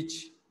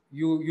 which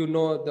you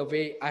know the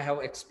way I have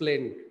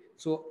explained.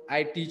 So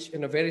I teach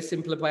in a very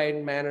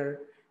simplified manner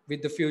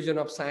with the fusion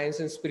of science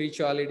and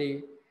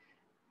spirituality,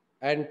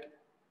 and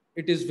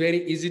it is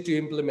very easy to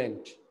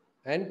implement.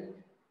 And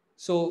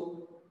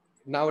so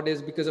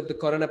nowadays, because of the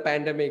corona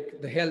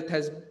pandemic, the health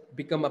has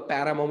become a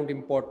paramount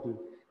important.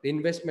 The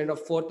investment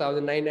of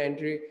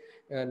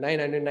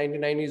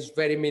 4,999 is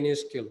very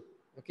minuscule.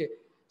 Okay,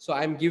 so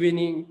I'm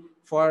giving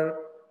for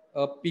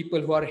people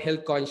who are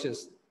health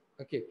conscious.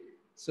 Okay,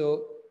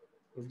 so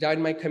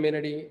join my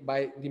community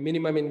by the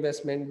minimum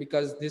investment,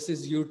 because this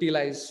is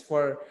utilized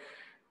for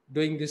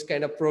doing this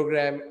kind of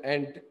program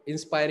and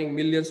inspiring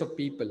millions of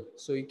people.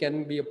 So you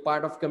can be a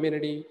part of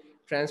community,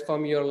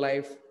 transform your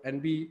life,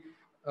 and be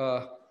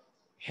uh,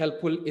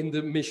 helpful in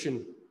the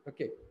mission.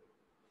 Okay,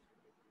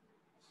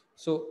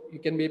 so you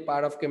can be a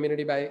part of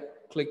community by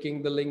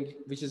clicking the link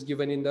which is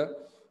given in the,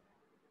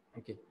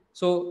 okay,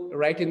 so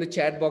write in the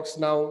chat box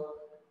now,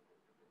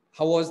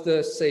 how was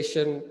the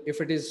session?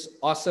 If it is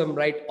awesome,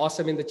 write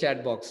awesome in the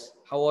chat box.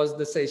 How was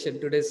the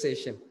session, today's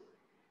session?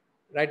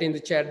 Write in the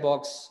chat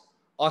box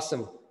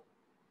awesome.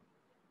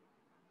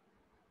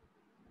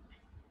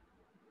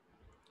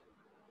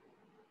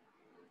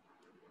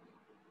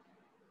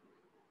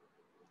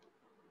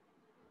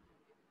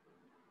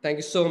 Thank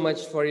you so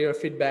much for your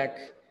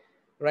feedback.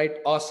 Write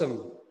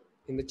awesome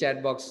in the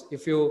chat box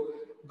if you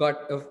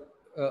got a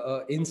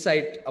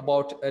insight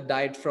about a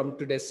diet from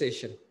today's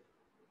session.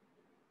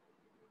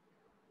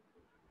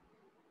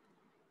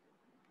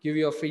 Give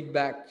your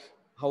feedback.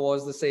 How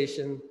was the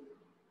session?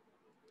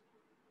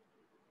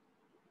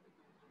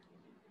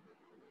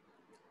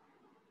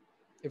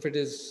 If it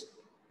is,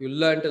 you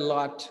learned a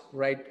lot,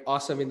 write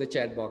awesome in the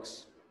chat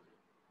box.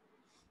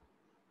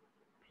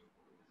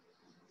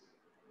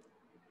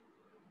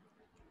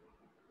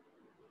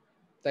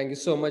 Thank you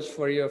so much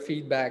for your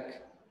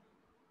feedback.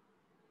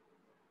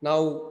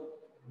 Now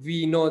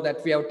we know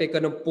that we have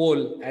taken a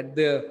poll at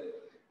the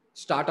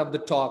start of the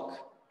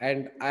talk,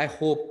 and I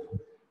hope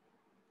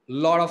a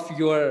lot of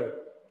your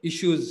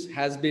issues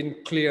has been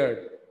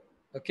cleared.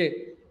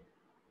 Okay.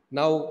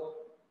 Now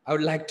I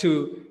would like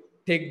to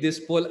take this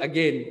poll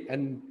again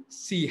and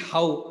see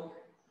how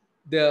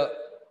the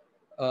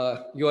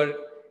your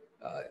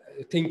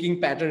thinking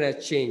pattern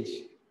has changed.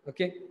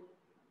 Okay.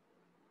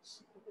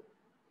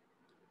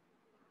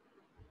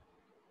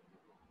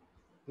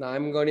 Now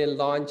I'm going to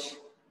launch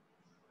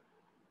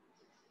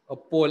a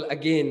poll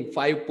again,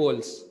 5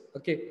 polls.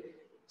 Okay.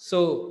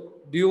 So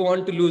do you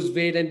want to lose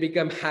weight and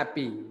become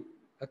happy?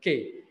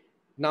 Okay.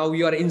 Now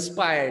you are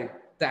inspired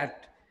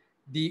that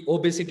the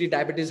obesity,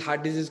 diabetes,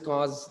 heart disease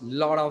cause a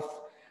lot of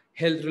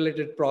health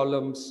related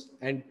problems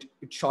and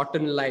it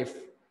shorten life.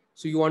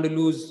 So you want to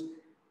lose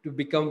to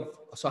become,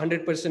 so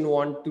 100%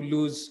 want to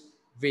lose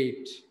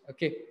weight.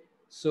 Okay.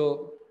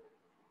 So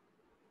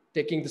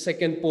taking the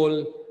second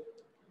poll,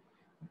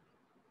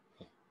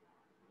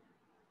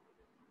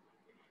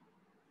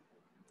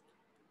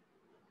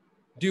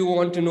 do you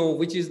want to know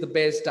which is the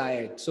best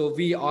diet? So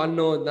we all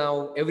know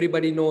now,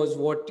 everybody knows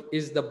what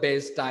is the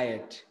best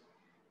diet.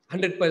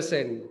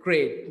 100%.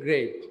 Great,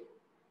 great.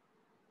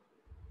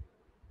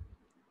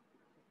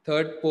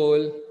 Third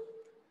poll,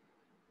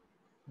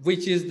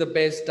 which is the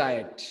best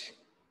diet?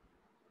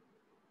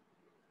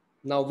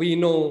 Now we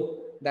know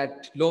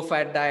that low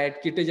fat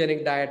diet,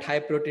 ketogenic diet, high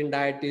protein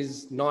diet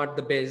is not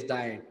the best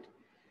diet.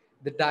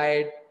 The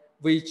diet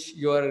which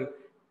your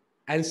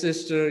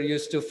ancestor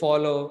used to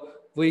follow,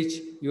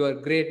 which your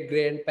great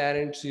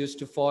grandparents used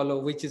to follow,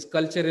 which is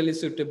culturally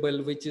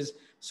suitable, which is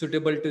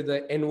suitable to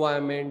the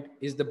environment,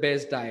 is the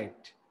best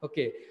diet.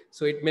 Okay,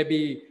 so it may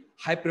be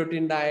high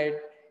protein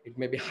diet, it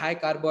may be high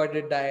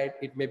carbohydrate diet,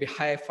 it may be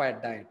high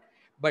fat diet,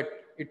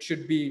 but it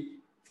should be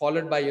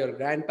followed by your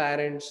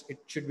grandparents, it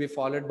should be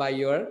followed by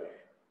your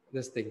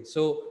this thing.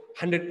 So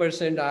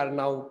 100% are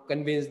now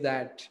convinced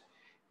that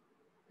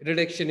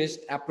reductionist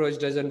approach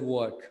doesn't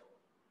work.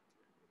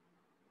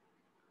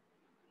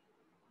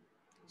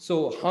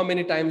 So how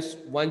many times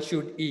one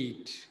should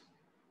eat?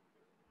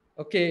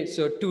 Okay,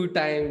 so 2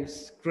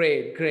 times,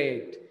 great,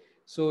 great.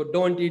 So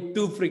don't eat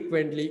too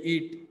frequently,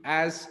 eat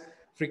as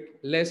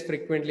less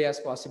frequently as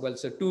possible.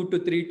 So 2 to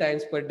 3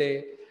 times per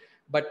day.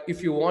 But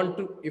if you want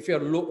to, if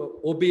you're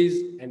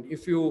obese and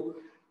if you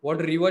want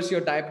to reverse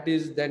your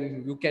diabetes,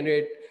 then you can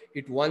eat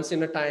it once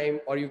in a time,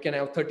 or you can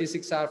have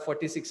 36-hour,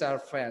 46-hour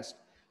fast.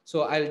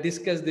 So I'll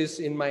discuss this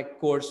in my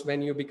course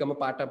when you become a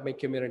part of my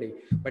community.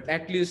 But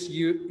at least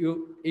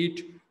you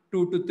eat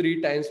 2 to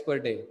 3 times per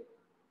day.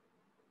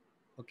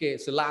 Okay,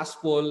 so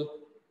last poll.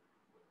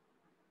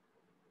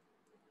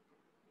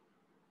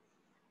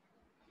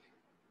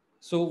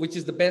 So which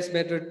is the best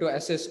method to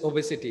assess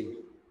obesity?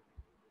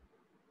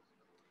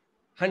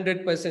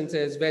 100%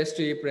 says best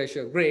to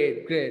pressure.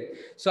 Great, great.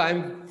 So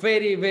I'm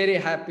very, very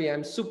happy.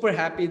 I'm super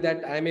happy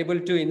that I'm able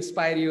to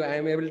inspire you.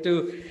 I'm able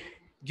to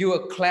give a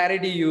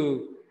clarity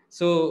you.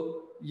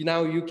 So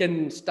now you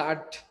can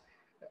start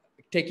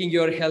taking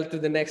your health to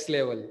the next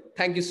level.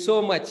 Thank you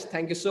so much.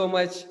 Thank you so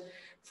much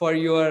for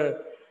your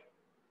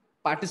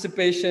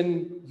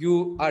participation.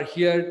 You are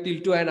here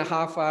till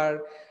 2.5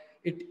 hours.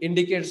 It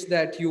indicates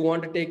that you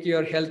want to take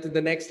your health to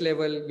the next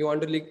level. You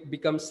want to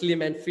become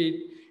slim and fit.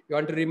 You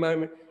want to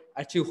remember,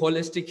 achieve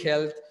holistic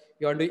health.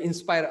 You want to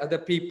inspire other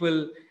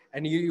people,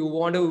 and you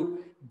want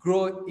to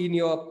grow in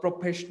your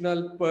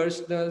professional,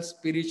 personal,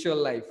 spiritual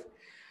life.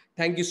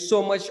 Thank you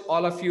so much,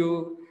 all of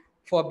you,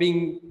 for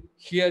being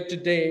here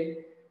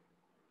today.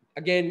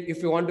 Again,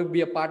 if you want to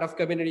be a part of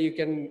community, you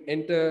can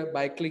enter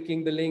by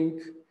clicking the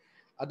link.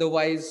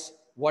 Otherwise,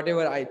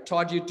 whatever I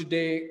taught you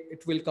today,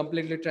 it will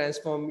completely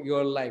transform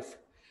your life.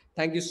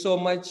 Thank you so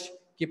much.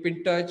 Keep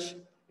in touch.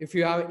 If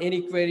you have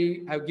any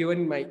query, I've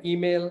given my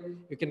email.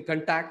 You can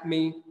contact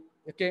me.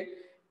 Okay.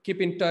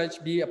 Keep in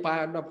touch. Be a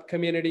part of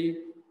community.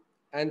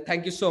 And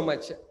thank you so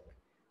much.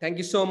 Thank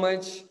you so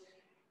much.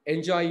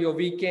 Enjoy your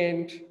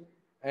weekend.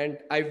 And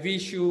I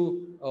wish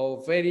you a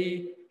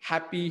very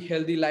happy,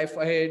 healthy life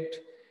ahead.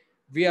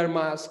 Wear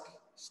mask,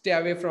 stay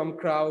away from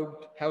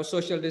crowd, have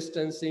social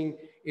distancing,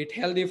 eat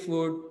healthy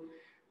food,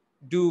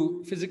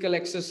 do physical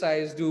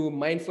exercise, do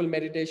mindful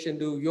meditation,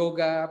 do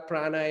yoga,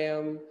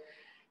 pranayam,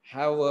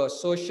 have a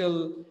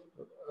social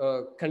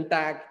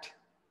contact,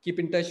 keep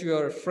in touch with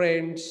your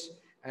friends,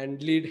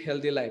 and lead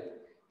healthy life.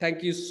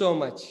 Thank you so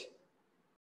much.